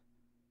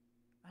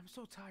 I'm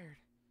so tired.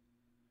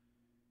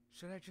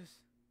 Should I just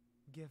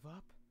give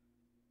up?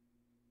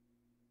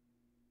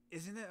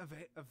 Isn't it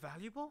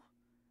valuable?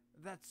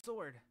 That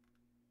sword.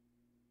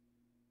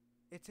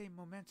 It's a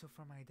memento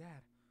from my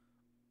dad.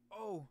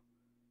 Oh.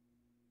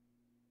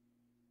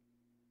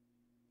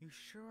 You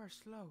sure are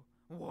slow.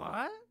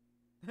 What?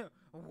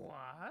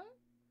 What?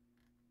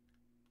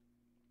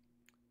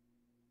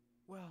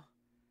 Well,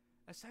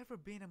 aside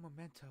from being a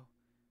memento,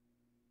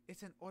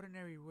 it's an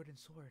ordinary wooden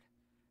sword.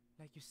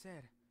 Like you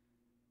said,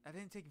 I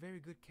didn't take very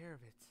good care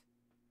of it.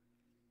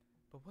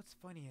 But what's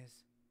funny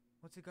is,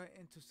 once it got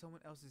into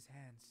someone else's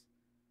hands,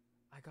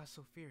 I got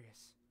so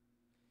furious.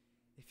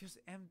 It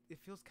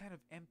feels kind of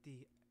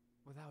empty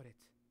without it.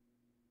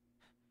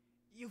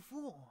 You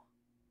fool!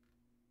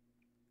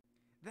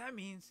 That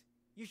means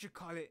you should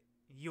call it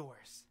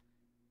yours.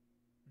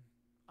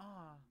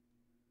 Ah,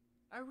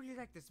 I really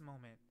like this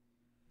moment.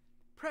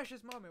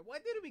 Precious moment. Why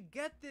didn't we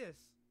get this?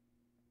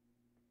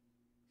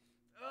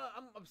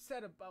 I'm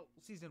upset about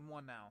season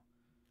 1 now.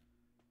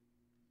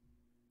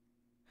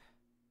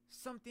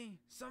 Something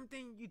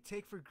you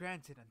take for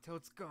granted until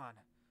it's gone.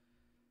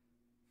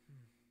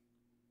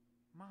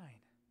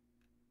 Mine.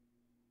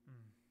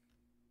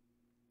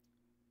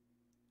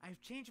 I've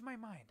changed my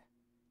mind.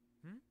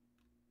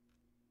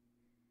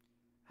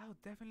 I'll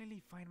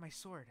definitely find my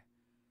sword.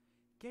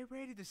 Get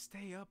ready to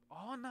stay up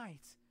all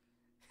night.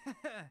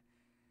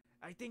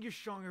 I think you're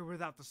stronger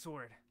without the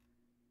sword.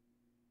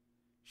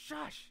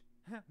 Shush!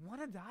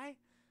 Wanna die?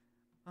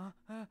 On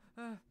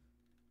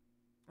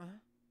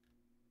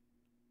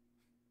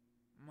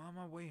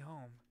my way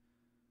home,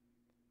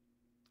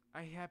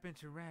 I happened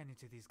to run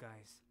into these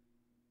guys.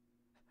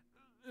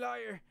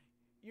 Liar!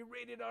 You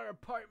raided our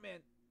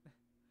apartment!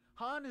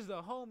 Han is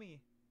the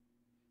homie.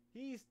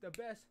 He's the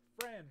best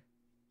friend.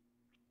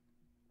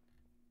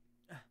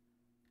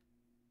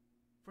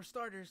 For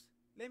starters,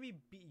 let me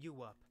beat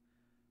you up.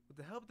 With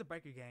the help of the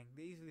biker gang,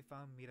 they easily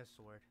found Mira's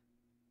sword.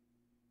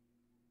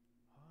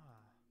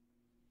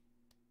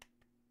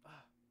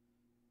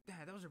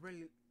 Damn, that was a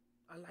really...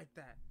 I like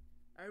that.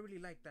 I really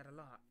like that a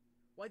lot.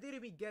 Why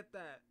didn't we get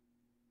that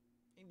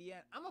in the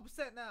end? I'm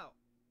upset now.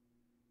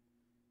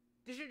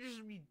 They should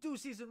just redo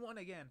season 1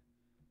 again.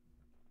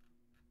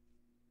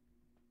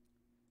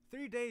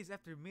 3 days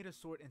after Mira's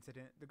sword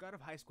incident, the God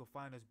of High School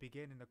finals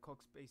began in the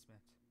Cook's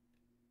basement.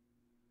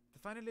 The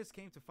finalists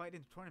came to fight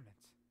in the tournament,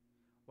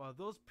 while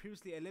those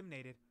previously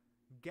eliminated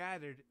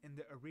gathered in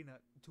the arena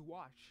to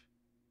watch.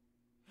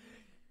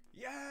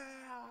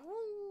 Yeah!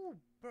 Woo!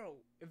 Bro,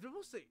 if there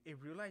was a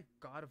real life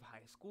God of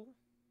High School,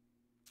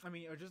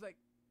 or just like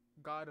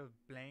God of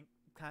blank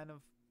kind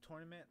of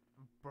tournament,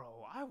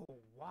 bro, I will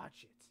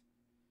watch it.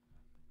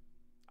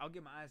 I'll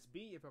get my ass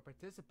beat if I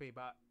participate,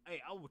 but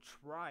hey, I will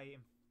try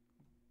and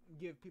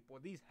give people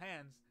these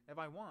hands if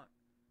I want.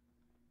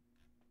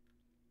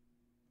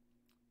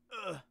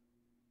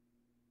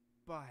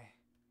 Bye.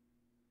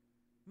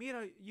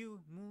 Mira Yu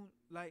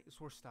Moonlight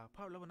Sword Style,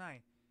 Power Level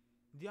 9.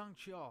 Diang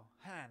Chiao,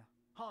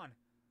 Han,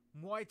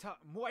 Muay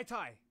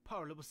Thai,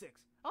 Power Level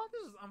 6. Oh,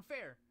 this is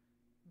unfair.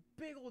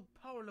 Big old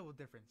power level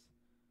difference.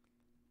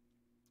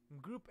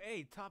 Group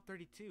A, top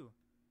 32.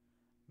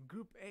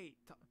 Group A,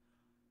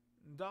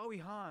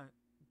 Dawi Han,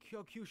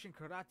 Kyokushin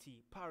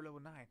Karate, Power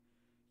Level 9.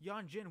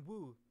 Yan Jin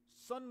Wu,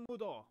 Sun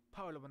Mudo,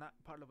 Power Level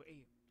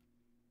 8.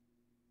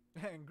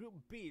 And Group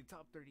B,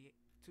 top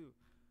 32.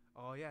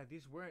 Oh yeah,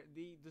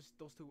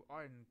 those two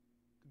are in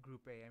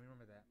Group A. I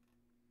remember that.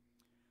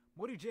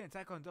 Mori Jin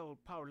Taekwondo,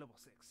 Power Level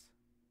 6.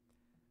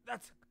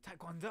 That's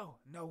Taekwondo.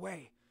 No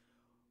way.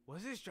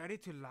 Was his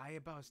strategy to lie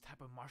about his type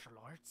of martial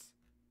arts?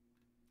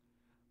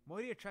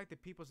 Mori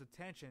attracted people's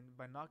attention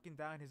by knocking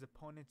down his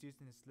opponents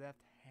using his left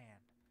hand.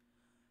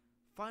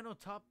 Final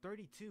top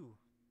 32.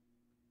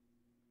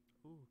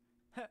 Ooh.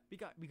 we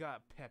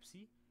got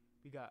Pepsi,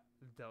 we got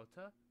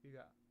Delta, we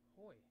got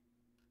Hoi.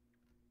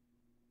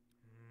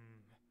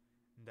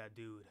 That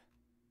dude.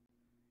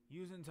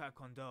 Using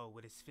Taekwondo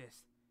with his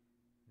fist.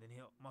 Then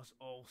he must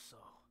also.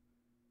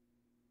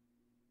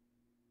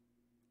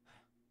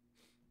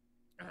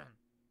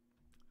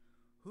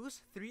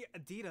 Who's three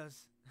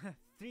Adidas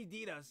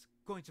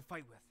going to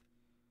fight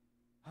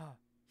with?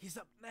 He's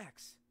up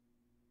next.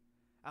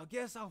 I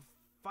guess I'll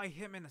fight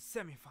him in the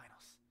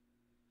semifinals.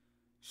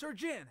 Sure,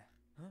 Jin.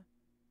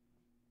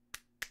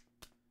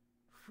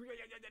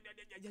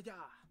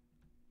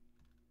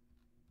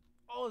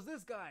 Oh, it's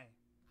this guy.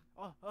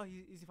 Oh,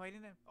 is he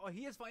fighting him? Oh,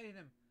 he is fighting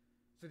him.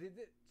 So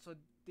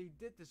they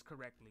did this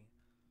correctly.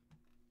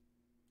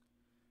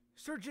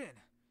 Sir Jin,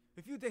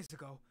 a few days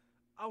ago,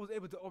 I was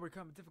able to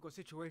overcome a difficult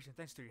situation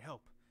thanks to your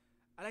help.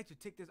 I'd like to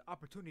take this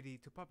opportunity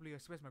to publicly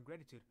express my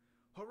gratitude.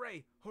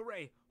 Hooray!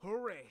 Hooray!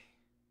 Hooray!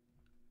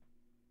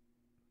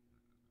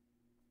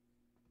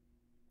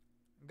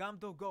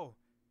 Gamdo Go,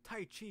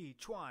 Tai Chi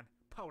Chuan,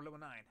 Power Level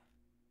 9.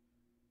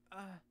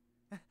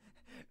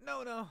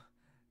 No,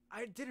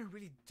 I didn't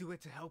really do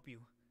it to help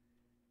you.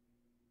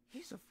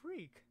 He's a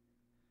freak.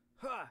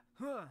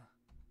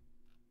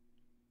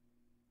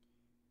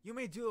 You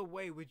may do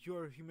away with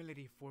your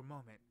humility for a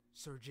moment,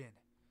 Sir Jin.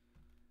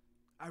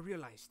 I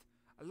realized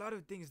a lot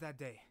of things that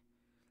day.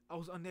 I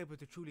was unable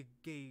to truly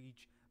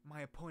gauge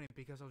my opponent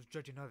because I was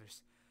judging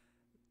others.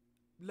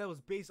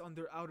 Levels based on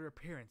their outer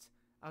appearance.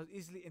 I was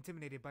easily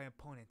intimidated by an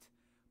opponent,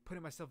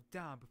 putting myself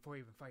down before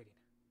even fighting.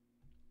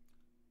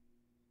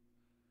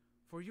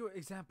 For your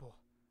example,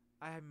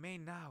 I may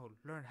now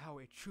learn how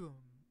a true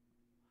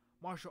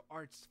martial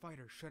arts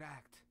fighter should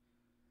act.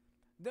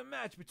 The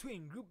match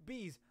between Group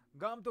B's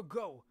Gamdo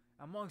Go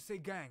and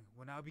Mongse Gang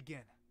will now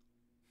begin.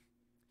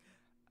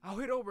 I'll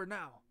head over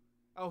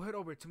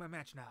to my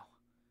match now.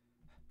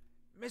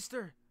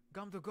 Mr.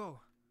 Gamdo Go,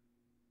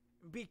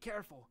 be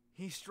careful,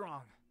 he's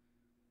strong.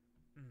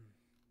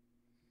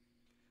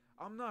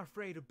 I'm not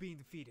afraid of being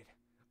defeated.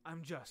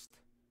 I'm just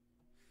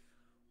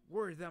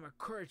worried that my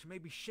courage may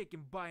be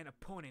shaken by an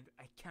opponent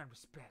I can't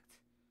respect.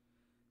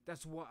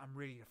 That's what I'm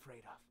really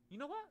afraid of. You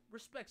know what?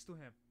 Respects to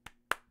him.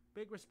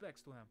 Big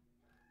respects to him.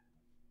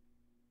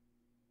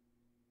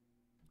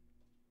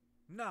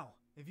 Now,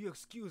 if you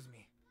excuse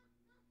me,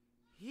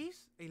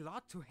 he's a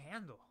lot to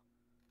handle.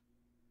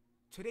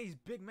 Today's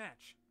big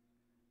match,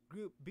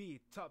 Group B,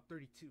 top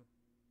 32.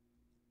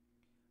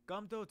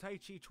 Gamdo Tai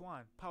Chi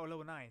Chuan, power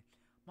level 9.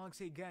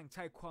 Mongse Gang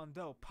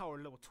Taekwondo, power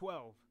level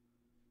 12.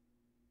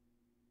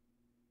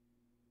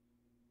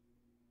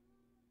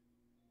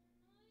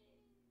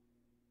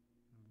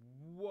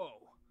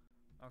 Whoa.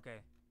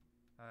 Okay.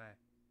 Alright.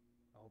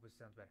 I hope it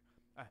sounds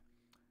better.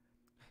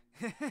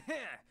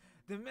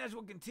 The match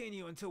will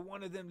continue until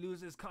one of them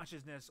loses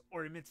consciousness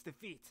or admits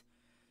defeat.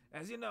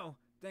 As you know,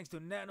 thanks to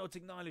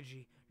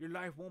nanotechnology, your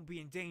life won't be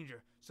in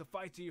danger, so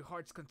fight to your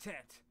heart's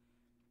content.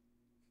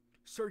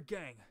 Sir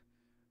Gang,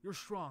 you're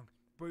strong,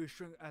 but your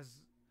strength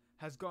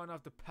has gone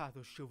off the path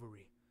of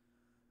chivalry.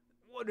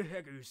 What the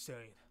heck are you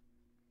saying?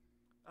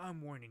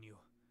 I'm warning you.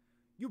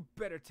 You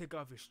better take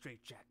off your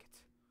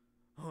straitjacket.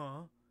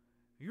 Huh?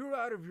 You're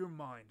out of your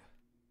mind.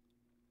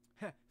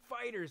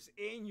 Fighters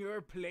in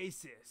your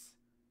places.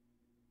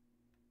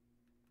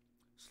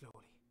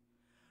 Slowly.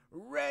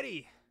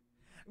 Ready!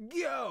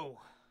 Go!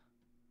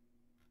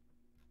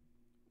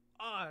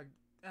 I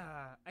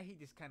hate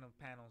these kind of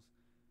panels.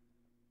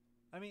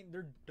 I mean,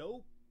 they're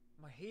dope.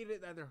 I hate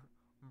it that they're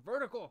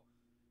vertical.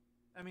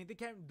 I mean, they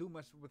can't do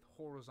much with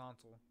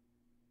horizontal.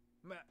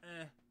 But,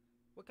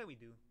 what can we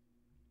do?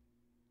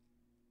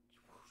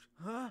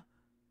 Huh?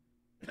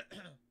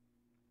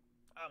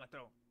 Oh, my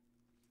throat.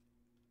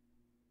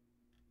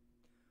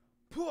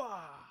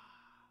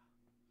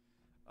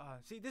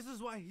 See, this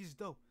is why he's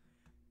dope.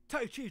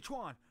 Tai Chi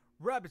Chuan,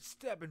 Rabbit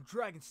Step and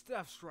Dragon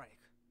Staff Strike.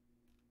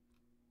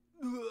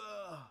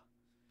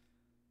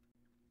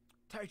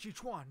 Tai Chi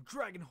Chuan,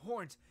 Dragon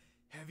Horns,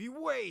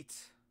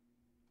 Heavyweight.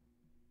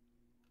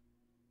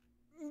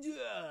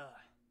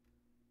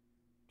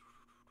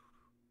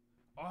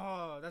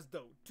 Oh, that's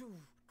dope.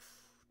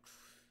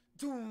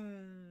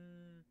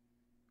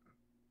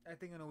 I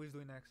think I know what he's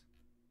doing next.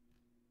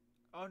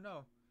 Oh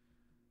no.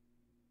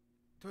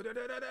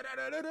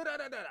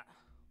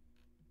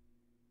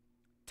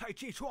 Tai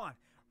Chi Chuan,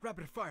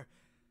 Rapid Fire,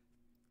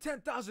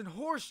 10,000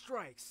 Horse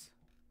Strikes.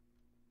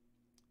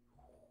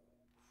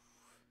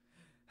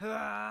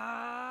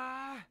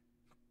 Tai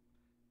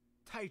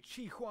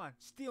Chi Chuan,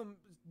 Steel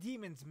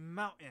Demon's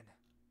Mountain.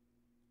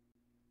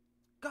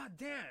 God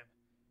damn.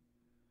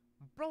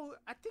 Bro,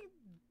 I think,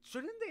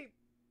 shouldn't they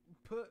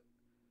put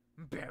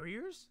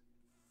barriers,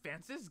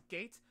 fences,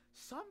 gates,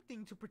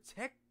 something to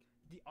protect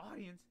the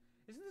audience?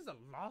 Isn't this a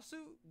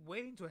lawsuit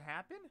waiting to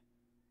happen?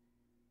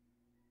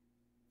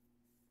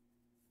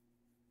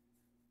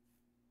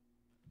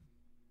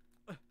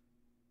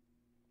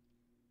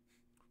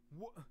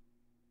 What?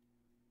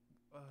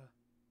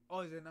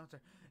 Oh, he's an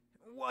announcer.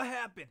 What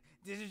happened?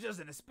 This is just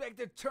an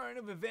expected turn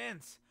of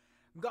events.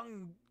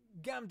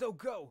 Gamdo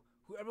Go,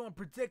 who everyone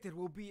predicted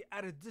will be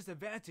at a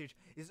disadvantage,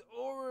 is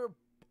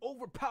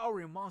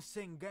overpowering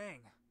Monseng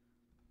Gang.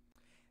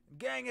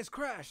 Gang has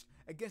crashed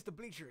against the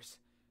bleachers.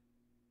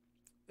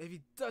 If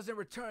he doesn't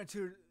return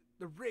to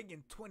the ring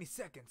in 20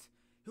 seconds,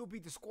 he'll be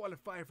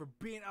disqualified for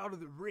being out of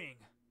the ring.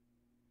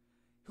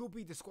 He'll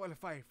be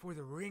disqualified for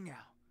the ring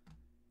out.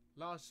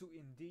 Lawsuit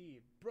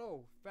indeed.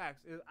 Bro,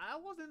 facts. If I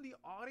was in the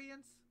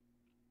audience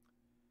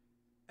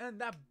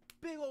and that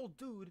big old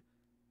dude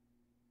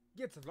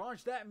gets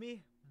launched at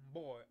me,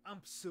 boy, I'm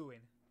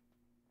suing.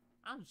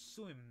 I'm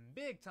suing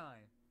big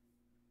time.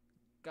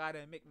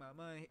 Gotta make my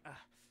money.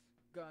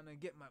 Gonna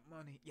get my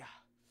money. Yeah.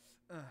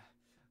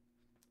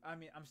 I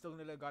mean, I'm still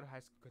gonna let God of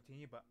High School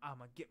continue, but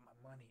I'ma get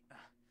my money.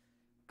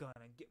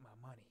 Gonna get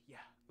my money.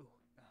 Yeah. Ooh.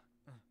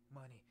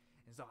 Money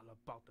is all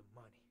about the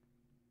money.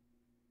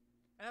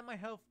 And my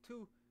health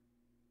too.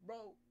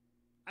 Bro,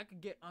 I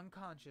could get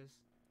unconscious.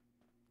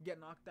 Get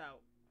knocked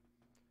out.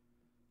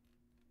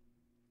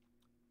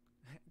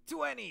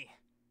 20,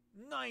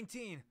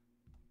 19.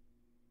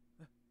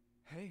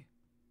 Hey.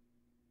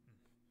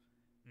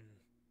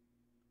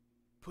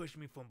 Push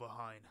me from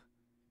behind.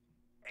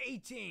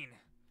 18,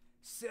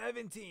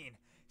 17,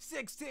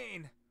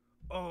 16.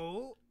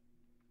 Oh.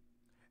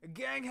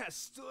 Gang has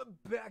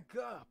stood back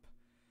up.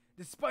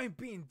 Despite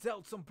being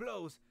dealt some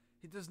blows,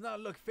 he does not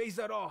look phased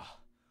at all.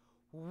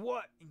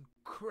 What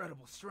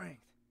incredible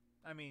strength.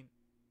 I mean,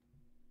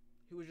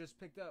 he was just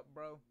picked up,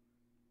 bro.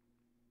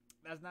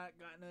 That's not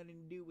got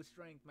nothing to do with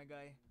strength, my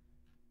guy.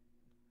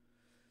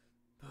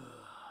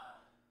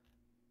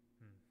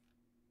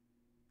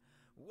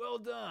 Well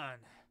done.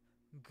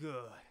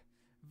 Good.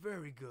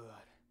 Very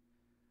good.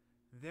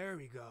 There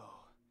we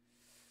go.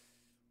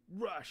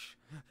 Rush.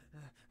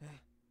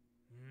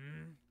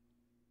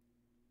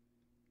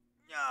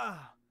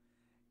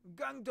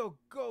 Gangdo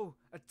go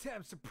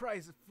attempt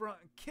surprise front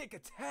kick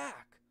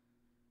attack.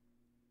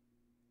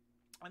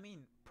 I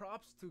mean,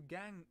 props to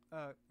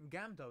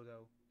Gamdo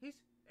though.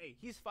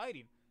 He's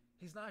fighting.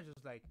 He's not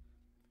just like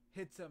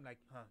hits him like,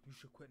 you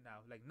should quit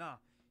now. Like, nah,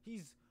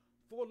 he's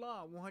full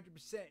on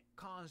 100%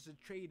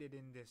 concentrated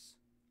in this.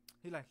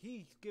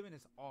 He's giving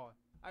his all.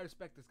 I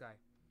respect this guy.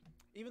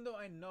 Even though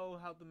I know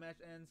how the match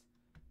ends,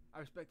 I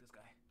respect this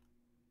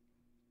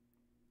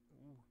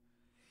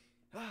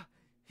guy.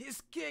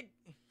 His kick,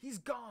 he's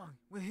gone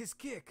with his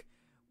kick.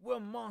 Will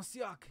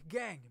Monsiak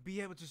gang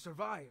be able to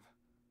survive?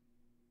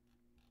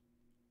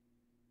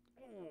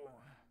 Ooh.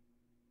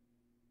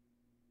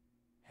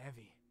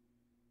 Heavy.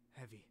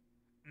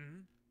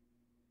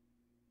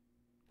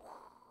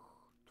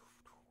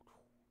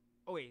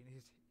 Oh wait,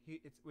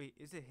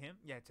 is it him?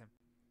 Yeah, it's him.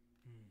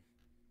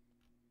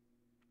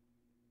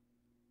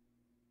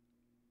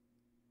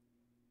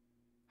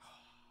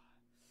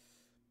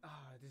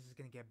 This is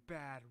gonna get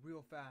bad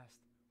real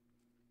fast.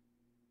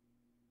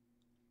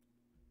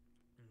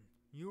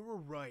 You were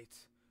right.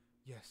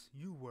 Yes,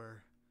 you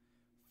were.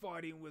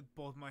 Fighting with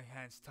both my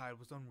hands tied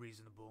was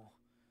unreasonable.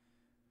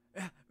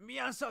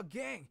 Miansa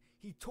gang!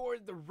 He tore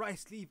the right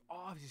sleeve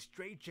off his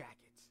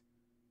straitjackets.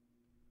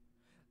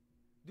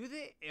 Do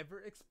they ever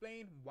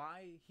explain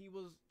why he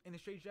was in a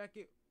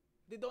straitjacket?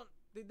 They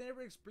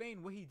never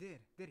explain what he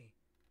did he?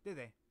 Did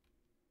they?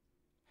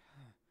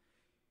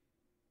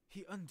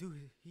 He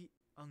undid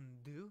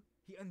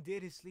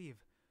his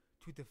sleeve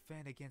to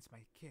defend against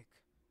my kick.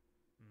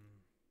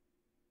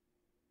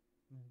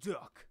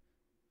 Duck.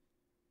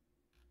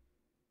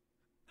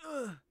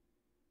 A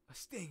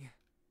sting.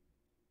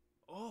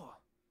 Oh,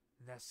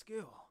 that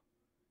skill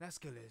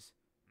is.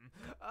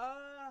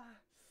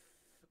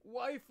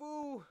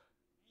 Waifu.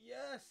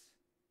 Yes.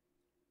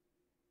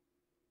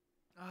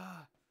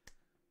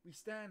 We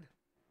stand.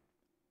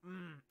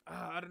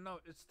 I don't know.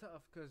 It's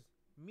tough because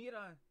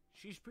Mira,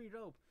 she's pretty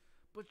dope.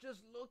 But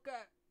just look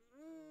at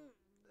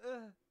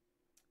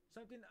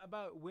something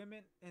about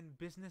women in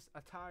business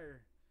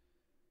attire.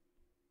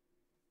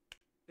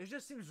 It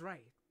just seems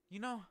right. You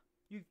know?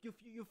 You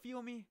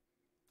feel me?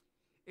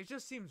 It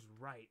just seems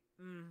right.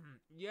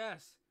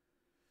 Yes.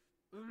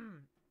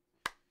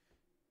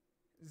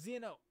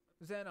 Zeno,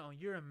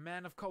 you're a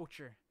man of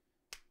culture.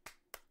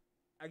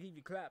 I give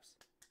you claps.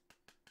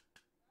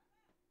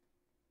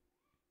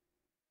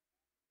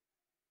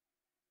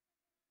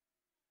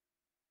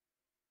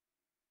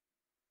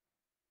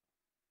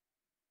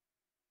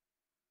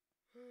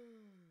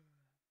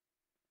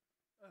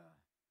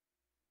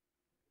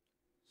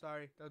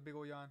 Sorry, that was a big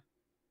ol' yawn.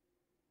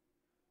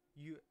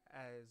 You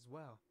as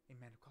well, a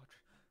man of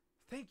culture.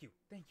 Thank you.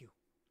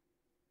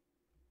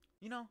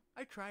 You know,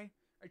 I try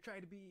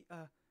to be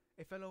a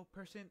fellow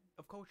person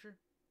of culture,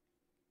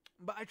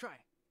 but I try.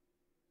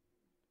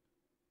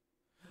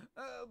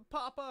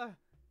 Papa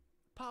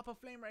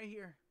Flame right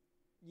here.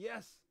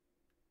 Yes,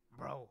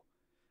 bro.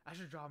 I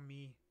should draw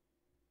me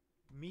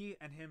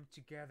and him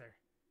together.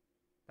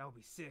 That would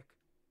be sick.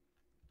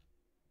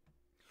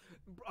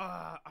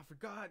 I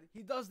forgot.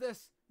 He does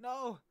this.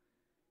 No.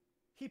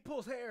 He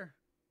pulls hair.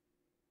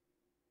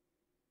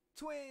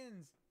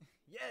 Twins.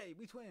 Yay,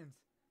 we twins.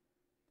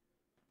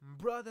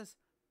 Brothers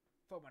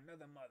from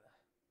another mother.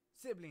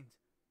 Siblings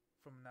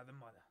from another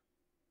mother.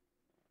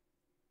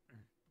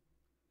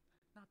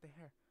 Not the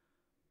hair.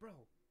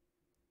 Bro.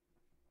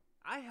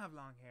 I have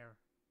long hair.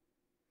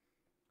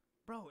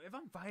 Bro, if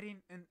I'm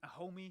fighting and a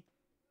homie,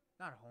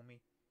 not a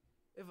homie,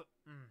 if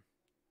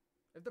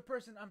the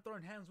person I'm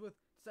throwing hands with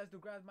decides to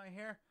grab my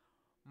hair,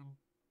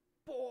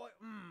 boy,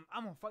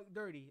 I'm gonna fight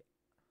dirty.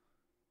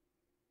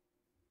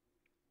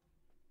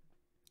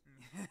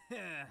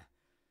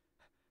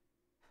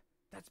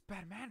 That's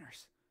bad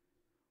manners.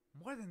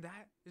 More than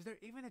that, is there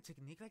even a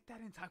technique like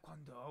that in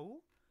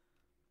Taekwondo?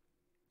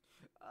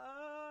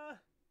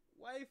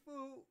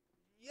 Waifu,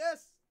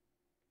 yes,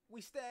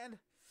 we stand.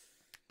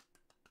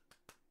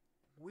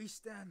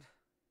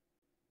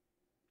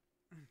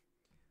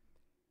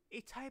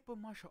 A type of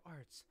martial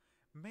arts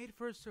made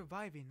for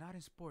surviving, not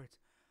in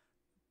sports,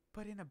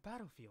 but in a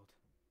battlefield.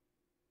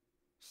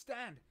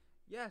 Stand,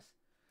 yes.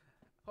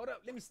 Hold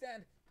up, let me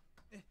stand.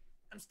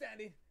 I'm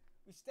standing.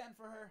 We stand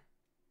for her.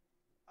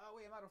 Oh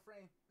wait, I'm out of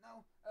frame.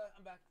 No,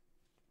 I'm back.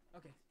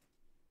 Okay.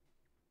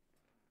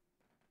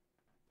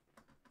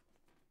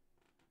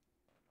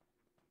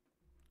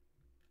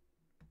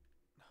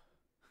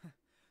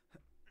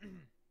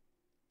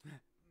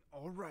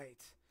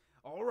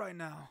 All right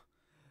now.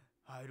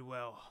 Hide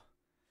well.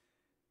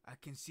 I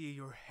can see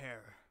your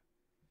hair.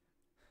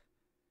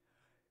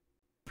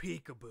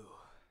 Peekaboo.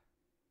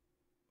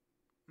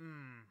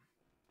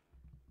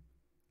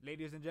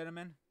 Ladies and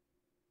gentlemen,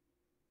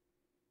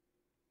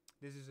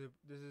 this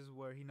is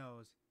where he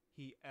knows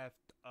he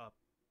effed up.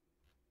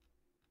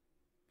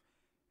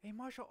 In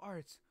martial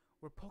arts,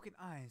 where poking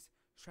eyes,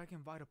 striking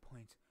vital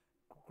points,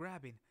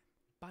 grabbing,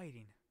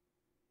 biting,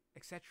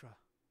 etc.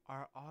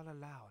 are all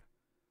allowed.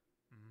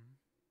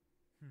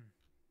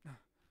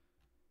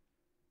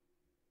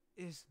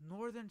 Is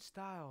northern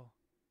style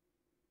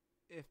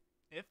if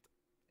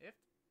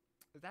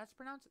that's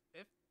pronounced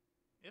if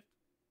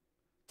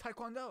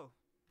taekwondo.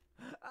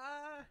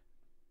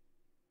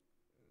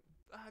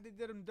 They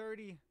did him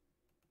dirty.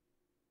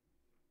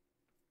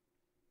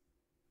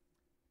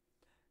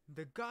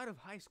 The God of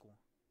High School.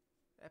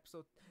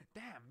 Episode.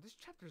 Damn, this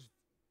chapter's.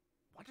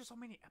 Why there's so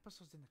many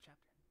episodes in the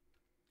chapter?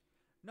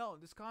 No,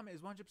 this comment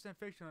is 100%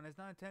 fictional and is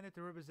not intended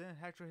to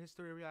represent actual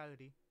history or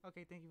reality.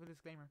 Okay, thank you for the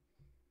disclaimer.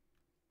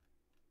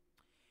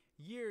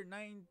 Year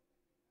 9.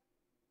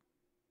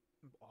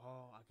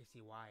 Oh, I can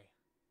see why.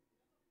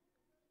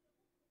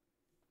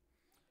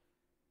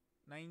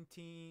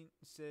 1906x.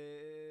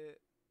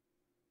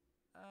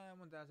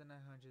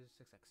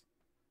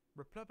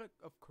 Republic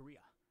of Korea.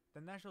 The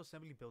National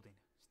Assembly Building.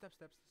 Step.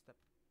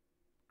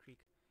 Creek.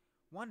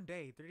 One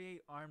day,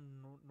 38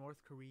 armed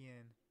North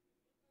Korean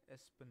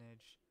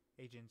espionage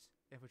agents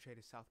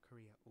infiltrated South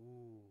Korea.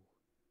 Ooh.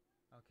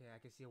 Okay, I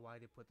can see why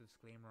they put the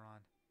disclaimer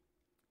on.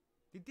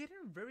 They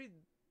didn't very...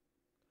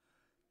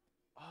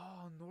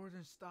 Oh,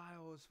 Northern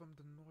style is from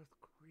the North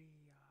Korea.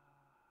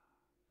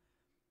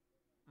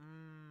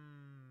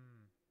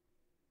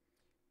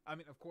 I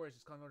mean, of course,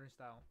 it's called Northern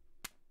style.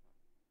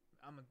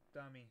 I'm a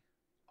dummy.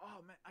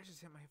 Oh, man, I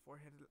just hit my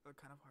forehead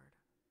kind of hard.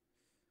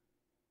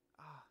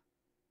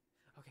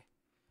 Okay.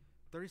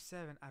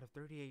 37 out of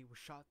 38 were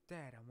shot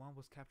dead and one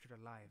was captured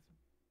alive.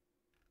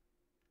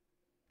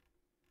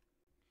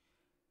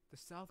 The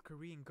South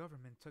Korean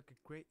government took a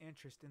great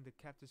interest in the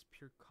captives'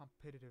 pure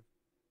combative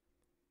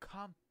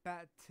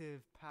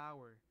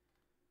power.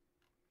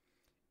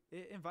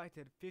 It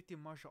invited 50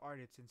 martial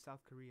artists in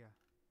South Korea.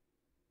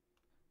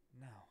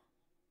 Now,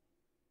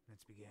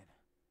 let's begin.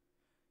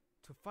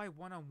 To fight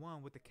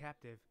one-on-one with the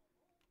captive,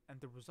 and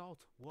the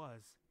result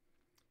was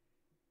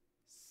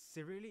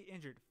severely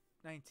injured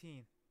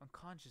 19,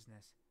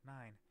 unconsciousness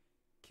 9,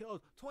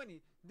 killed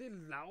 20. They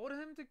allowed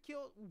him to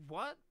kill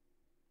what?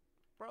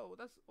 Bro,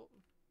 that's... Oh.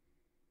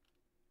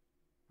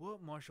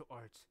 What martial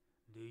arts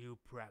do you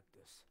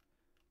practice?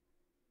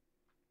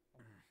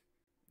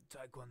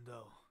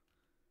 Taekwondo.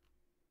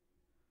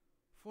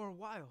 For a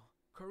while,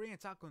 Korean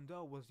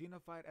Taekwondo was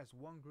unified as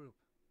one group.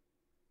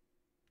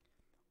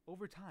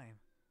 Over time,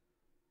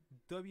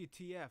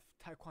 WTF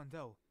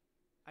Taekwondo,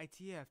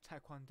 ITF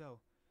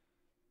Taekwondo,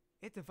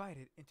 it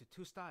divided into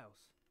two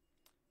styles.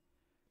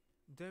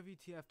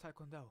 WTF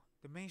Taekwondo,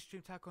 the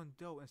mainstream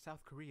Taekwondo in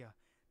South Korea,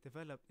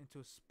 developed into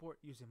a sport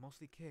using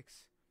mostly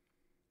kicks.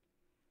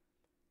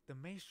 The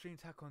mainstream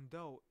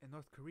Taekwondo in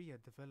North Korea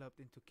developed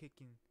into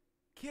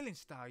killing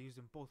style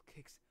using both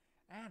kicks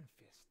and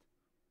fist.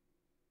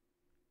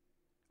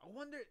 I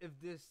wonder if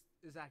this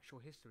is actual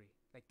history,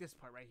 like this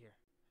part right here.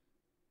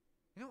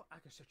 You know, I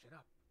can search it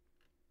up.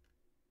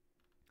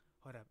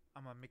 Hold up,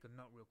 I'm gonna make a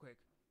note real quick.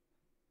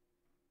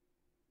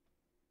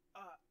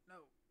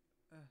 No.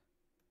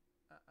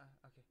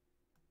 Okay.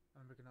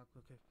 I'm making a note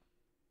real quick.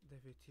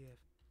 WTF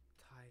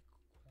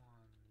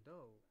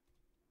Taekwondo.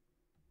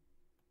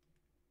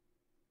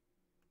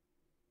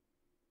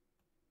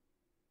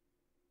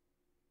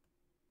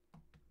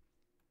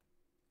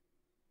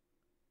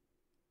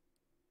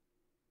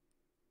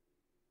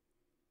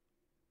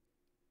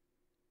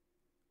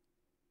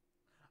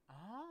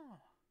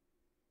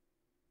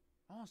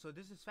 Oh, so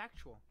this is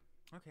factual.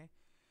 Okay.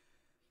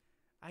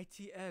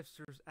 ITF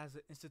serves as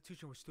an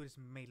institution where students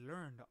may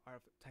learn the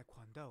art of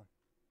Taekwondo,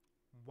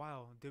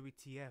 while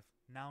WTF,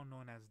 now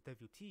known as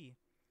WT,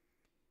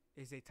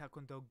 is a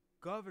Taekwondo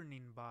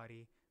governing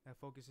body that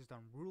focuses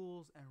on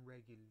rules and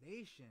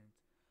regulations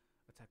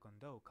of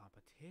Taekwondo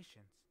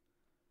competitions.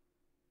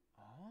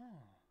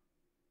 Oh.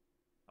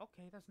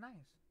 Okay, that's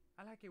nice.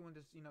 I like it when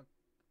there's,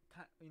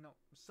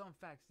 some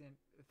facts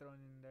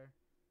thrown in there.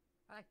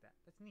 I like that.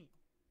 That's neat.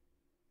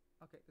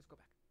 Okay, let's go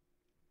back.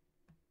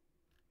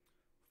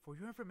 For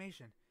your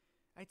information,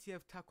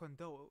 ITF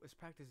Taekwondo is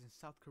practiced in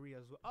South Korea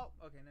as well. Oh,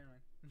 okay, never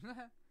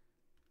mind.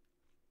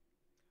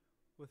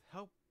 With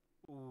help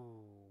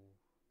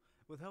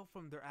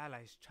from their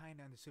allies,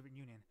 China and the Soviet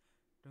Union,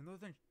 the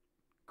Northern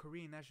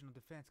Korean National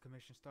Defense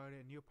Commission started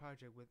a new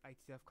project with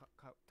ITF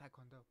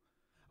Taekwondo.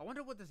 I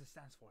wonder what this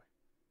stands for.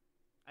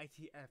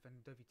 ITF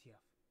and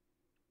WTF.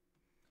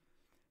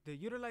 They're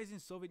utilizing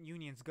Soviet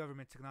Union's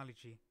government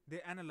technology.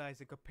 They analyzed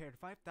and compared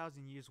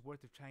 5,000 years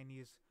worth of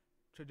Chinese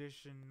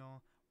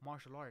traditional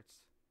martial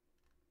arts.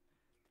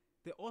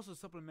 They also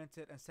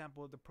supplemented and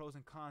sampled the pros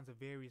and cons of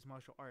various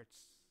martial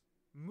arts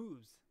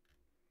moves.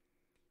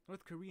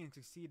 North Koreans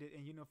succeeded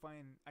in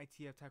unifying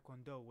ITF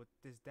Taekwondo with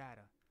this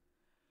data.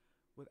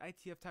 With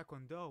ITF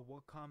Taekwondo,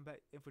 what combat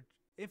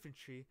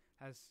Infantry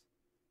has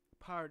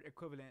power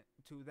equivalent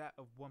to that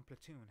of one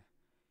platoon,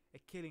 a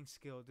killing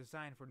skill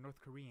designed for North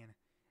Korean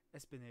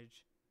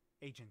espionage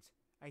agents,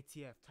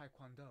 ITF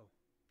Taekwondo.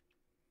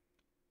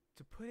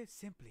 To put it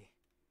simply,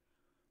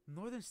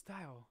 Northern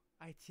style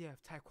ITF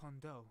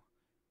Taekwondo.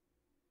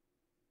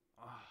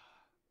 Ah,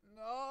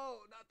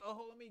 no, not the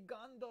homie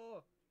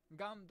Gando.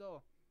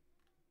 Gando.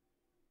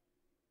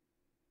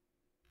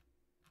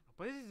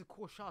 But this is a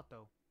cool shot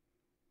though.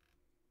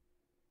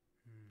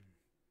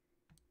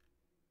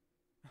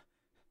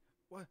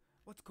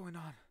 What's going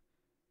on?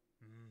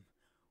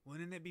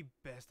 Wouldn't it be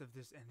best if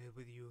this ended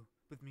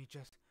with me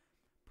just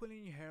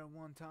pulling your hair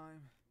one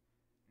time?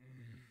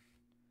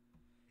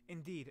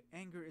 Indeed,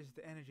 anger is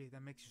the energy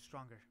that makes you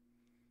stronger.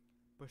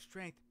 But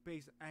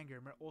strength-based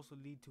anger may also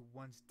lead to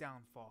one's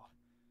downfall.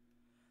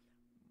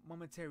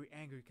 Momentary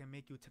anger can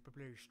make you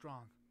temporarily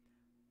strong,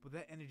 but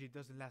that energy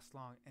doesn't last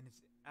long and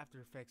its after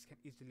effects can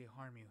easily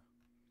harm you.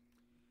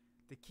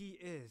 The key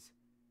is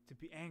to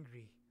be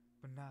angry,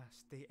 but not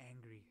stay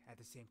angry at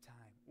the same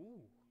time.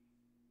 Ooh.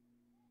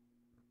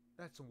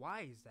 That's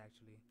wise,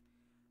 actually.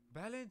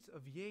 Balance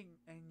of yin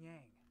and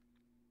yang.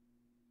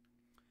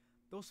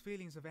 Those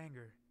feelings of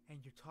anger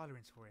and your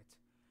tolerance for it,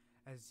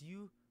 as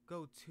you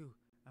go to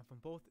and from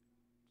both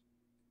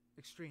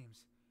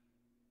extremes,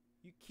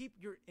 you keep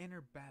your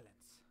inner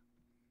balance.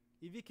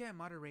 If you can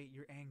moderate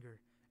your anger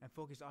and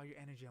focus all your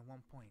energy on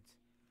one point,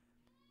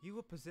 you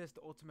will possess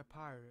the ultimate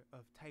power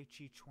of Tai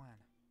Chi Chuan.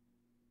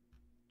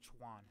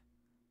 Chuan.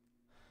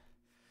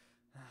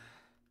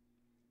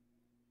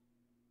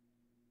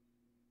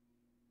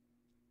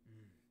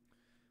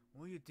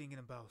 What are you thinking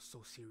about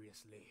so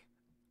seriously?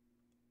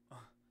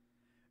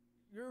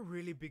 You're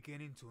really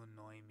beginning to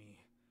annoy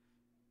me.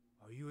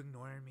 Are you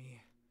ignoring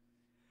me?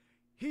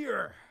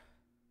 Here!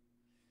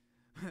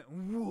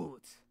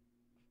 Woot!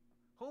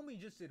 Homie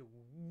just said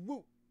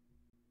woot!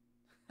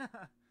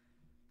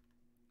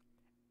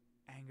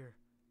 Anger,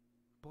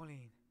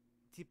 bullying,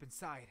 deep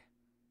inside.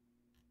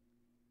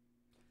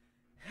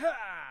 Ha!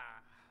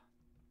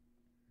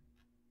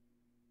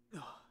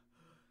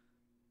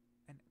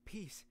 And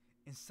peace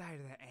inside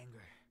of that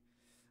anger.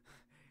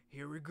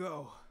 Here we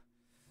go.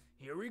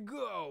 Here we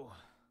go.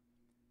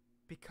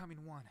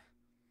 Becoming one.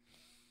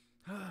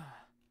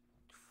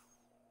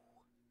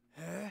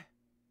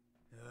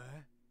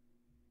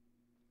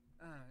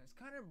 It's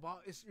kind of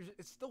it's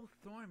still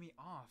throwing me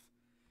off.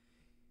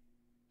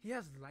 He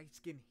has light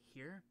skin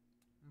here,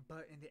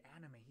 but in the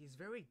anime, he's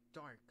very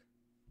dark.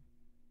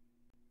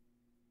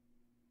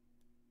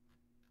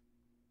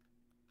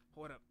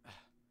 Hold up.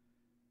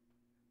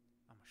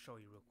 I'm gonna show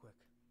you real quick.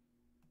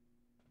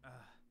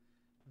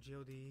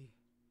 Jildi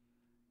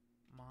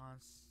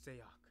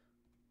Monseok.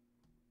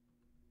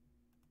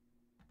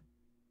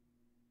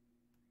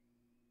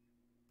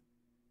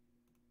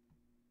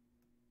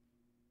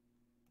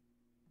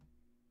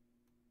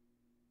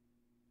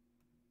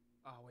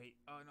 Oh wait.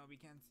 Oh no, we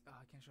can't.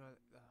 I can't show it.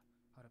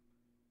 Hold up.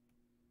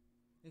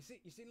 You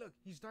see. Look,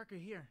 he's darker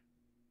here.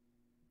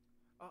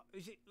 Oh,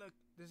 you see. Look,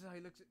 this is how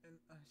he looks.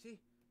 And see,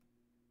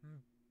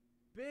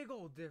 big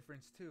old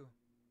difference too.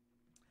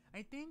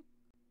 I think.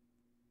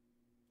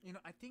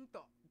 I think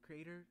the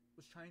creator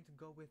was trying to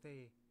go with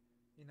a,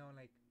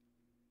 like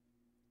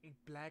a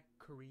black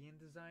Korean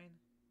design.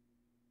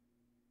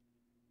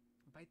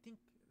 But I think,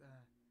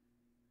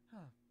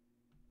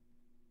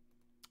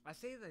 I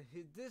say that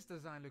this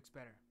design looks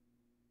better.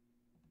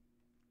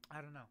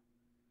 I don't know.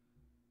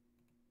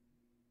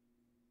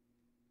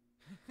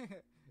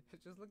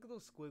 Just look at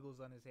those squiggles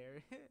on his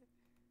hair.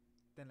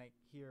 Then like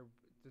here,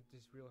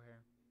 this real hair,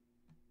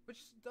 which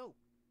is dope.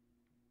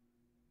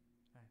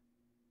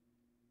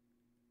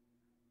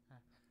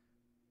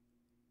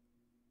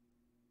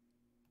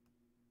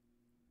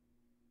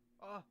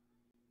 Oh,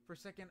 for a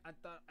second I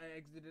thought I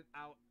exited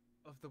out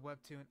of the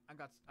webtoon. I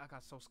got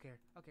so scared.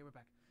 Okay, we're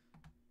back.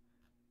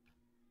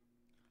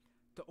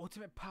 The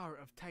ultimate power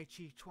of Tai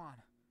Chi Chuan.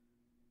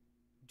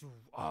 Dude,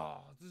 oh,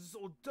 this is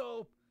so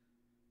dope.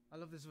 I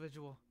love this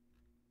visual.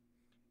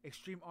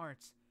 Extreme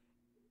arts.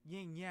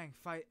 Yin Yang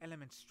 5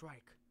 element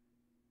strike.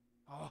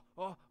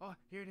 Oh,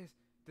 here it is.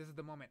 This is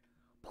the moment.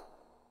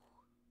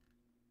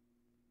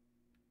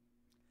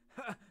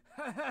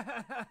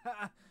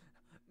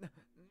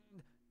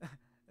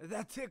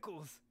 That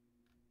tickles.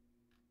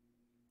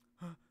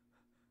 Huh?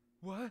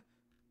 What?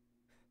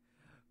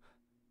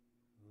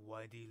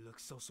 Why do you look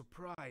so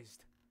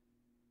surprised?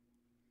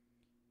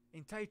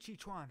 In Tai Chi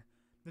Chuan,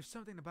 there's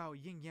something about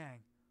yin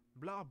yang,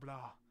 blah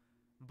blah,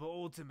 but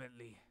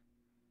ultimately,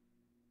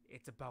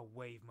 it's about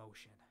wave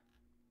motion.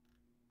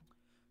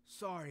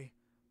 Sorry,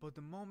 but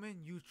the moment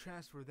you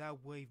transfer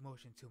that wave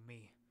motion to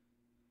me,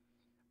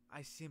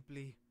 I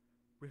simply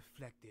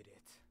reflected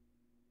it.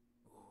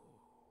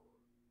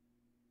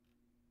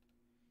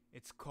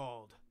 It's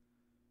called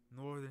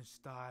Northern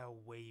Style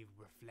Wave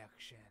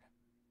Reflection.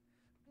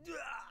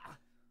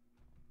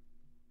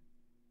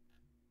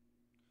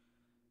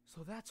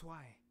 So that's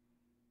why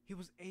he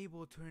was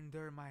able to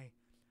endure my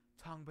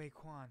Tongbei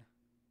Kwan.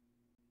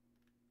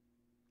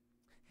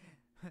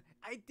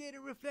 I I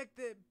didn't reflect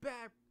it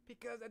back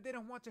because I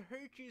didn't want to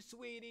hurt you,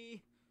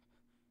 sweetie.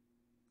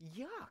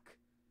 Yuck.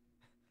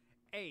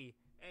 Hey,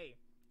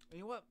 you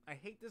know what? I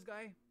hate this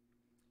guy.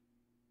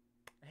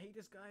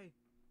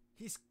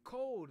 He's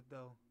cold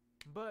though.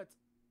 But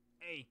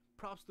hey,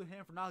 props to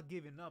him for not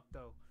giving up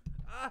though.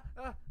 I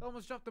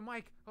almost dropped the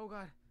mic. Oh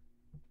god.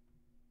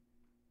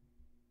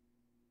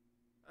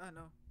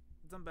 No,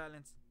 it's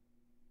unbalanced.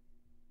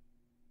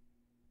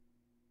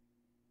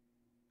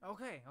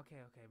 Okay,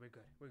 we're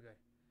good.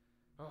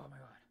 Oh my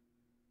god.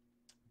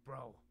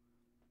 Bro.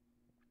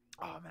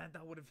 Oh man,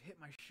 that would have hit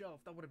my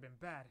shelf. That would have been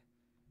bad.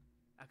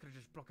 I could have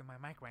just broken my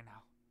mic right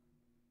now.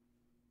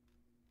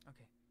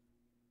 Okay.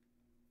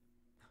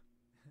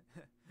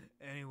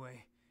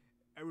 Anyway,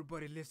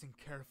 everybody listen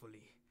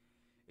carefully.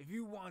 If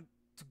you want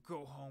to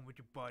go home with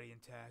your body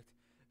intact,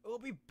 it will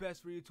be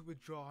best for you to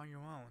withdraw on your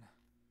own.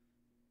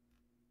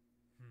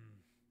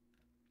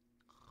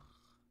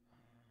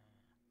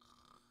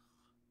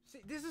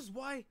 See, this is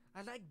why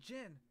I like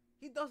Jin.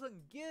 He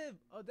doesn't give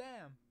a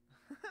damn.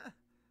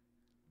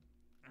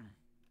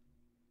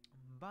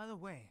 By the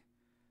way,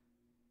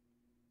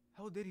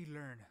 how did he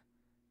learn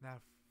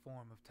that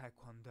form of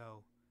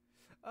Taekwondo?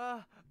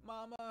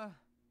 Mama.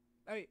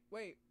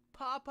 Wait,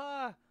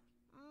 Papa,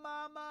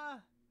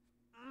 Mama.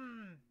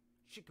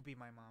 She could be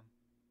my mom.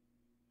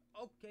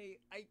 Okay,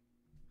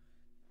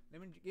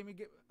 let me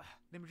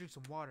drink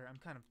some water. I'm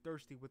kind of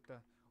thirsty with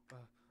the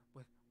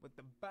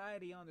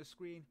body on the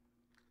screen.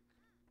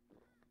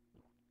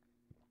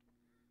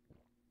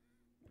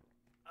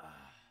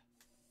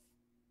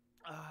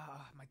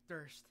 My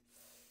thirst.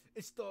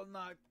 It's still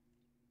not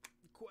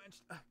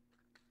quenched.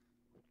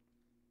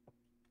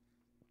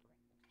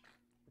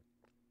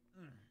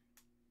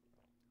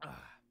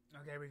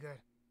 Okay, we're good.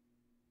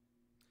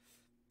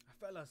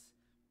 Fellas,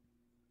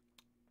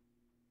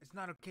 it's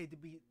not okay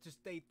to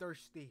stay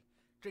thirsty.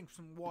 Drink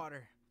some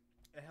water.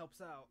 It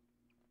helps out.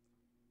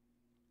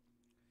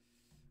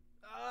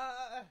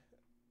 Yeah,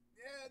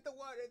 the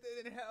water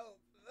didn't help.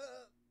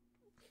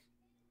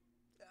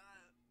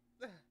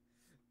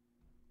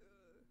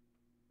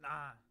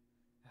 Nah.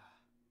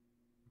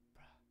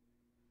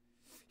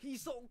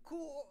 He's so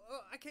cool.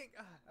 I can't.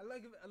 I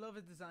like him. I love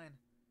his design.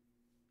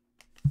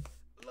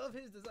 Love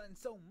his design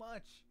so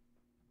much.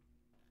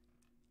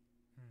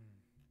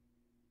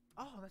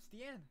 Oh, that's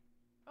the end.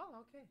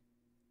 Oh, okay.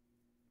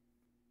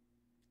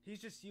 He's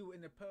just you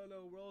in the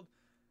parallel world.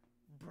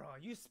 Bro,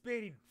 you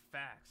spitting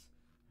facts.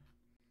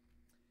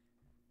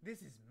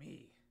 This is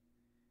me.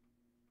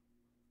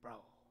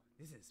 Bro,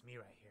 this is me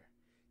right here.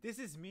 This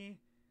is me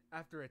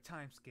after a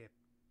time skip.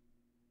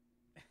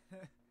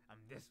 I'm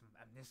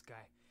this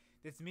guy.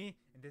 This is me,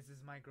 and this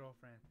is my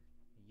girlfriend.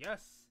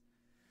 Yes!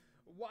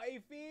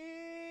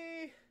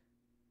 Wifey!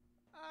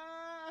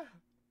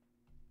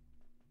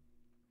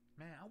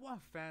 Man, I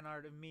want fan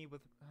art of me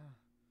with...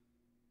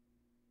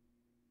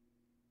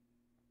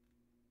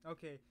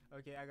 Okay,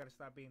 I gotta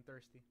stop being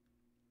thirsty.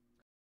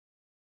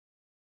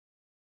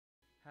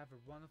 Have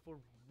a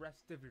wonderful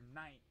rest of your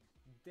night,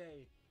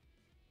 day,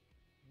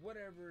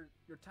 whatever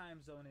your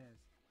time zone is.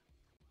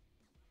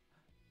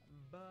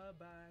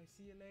 Bye-bye,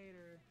 see you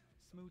later.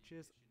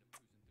 Smooches.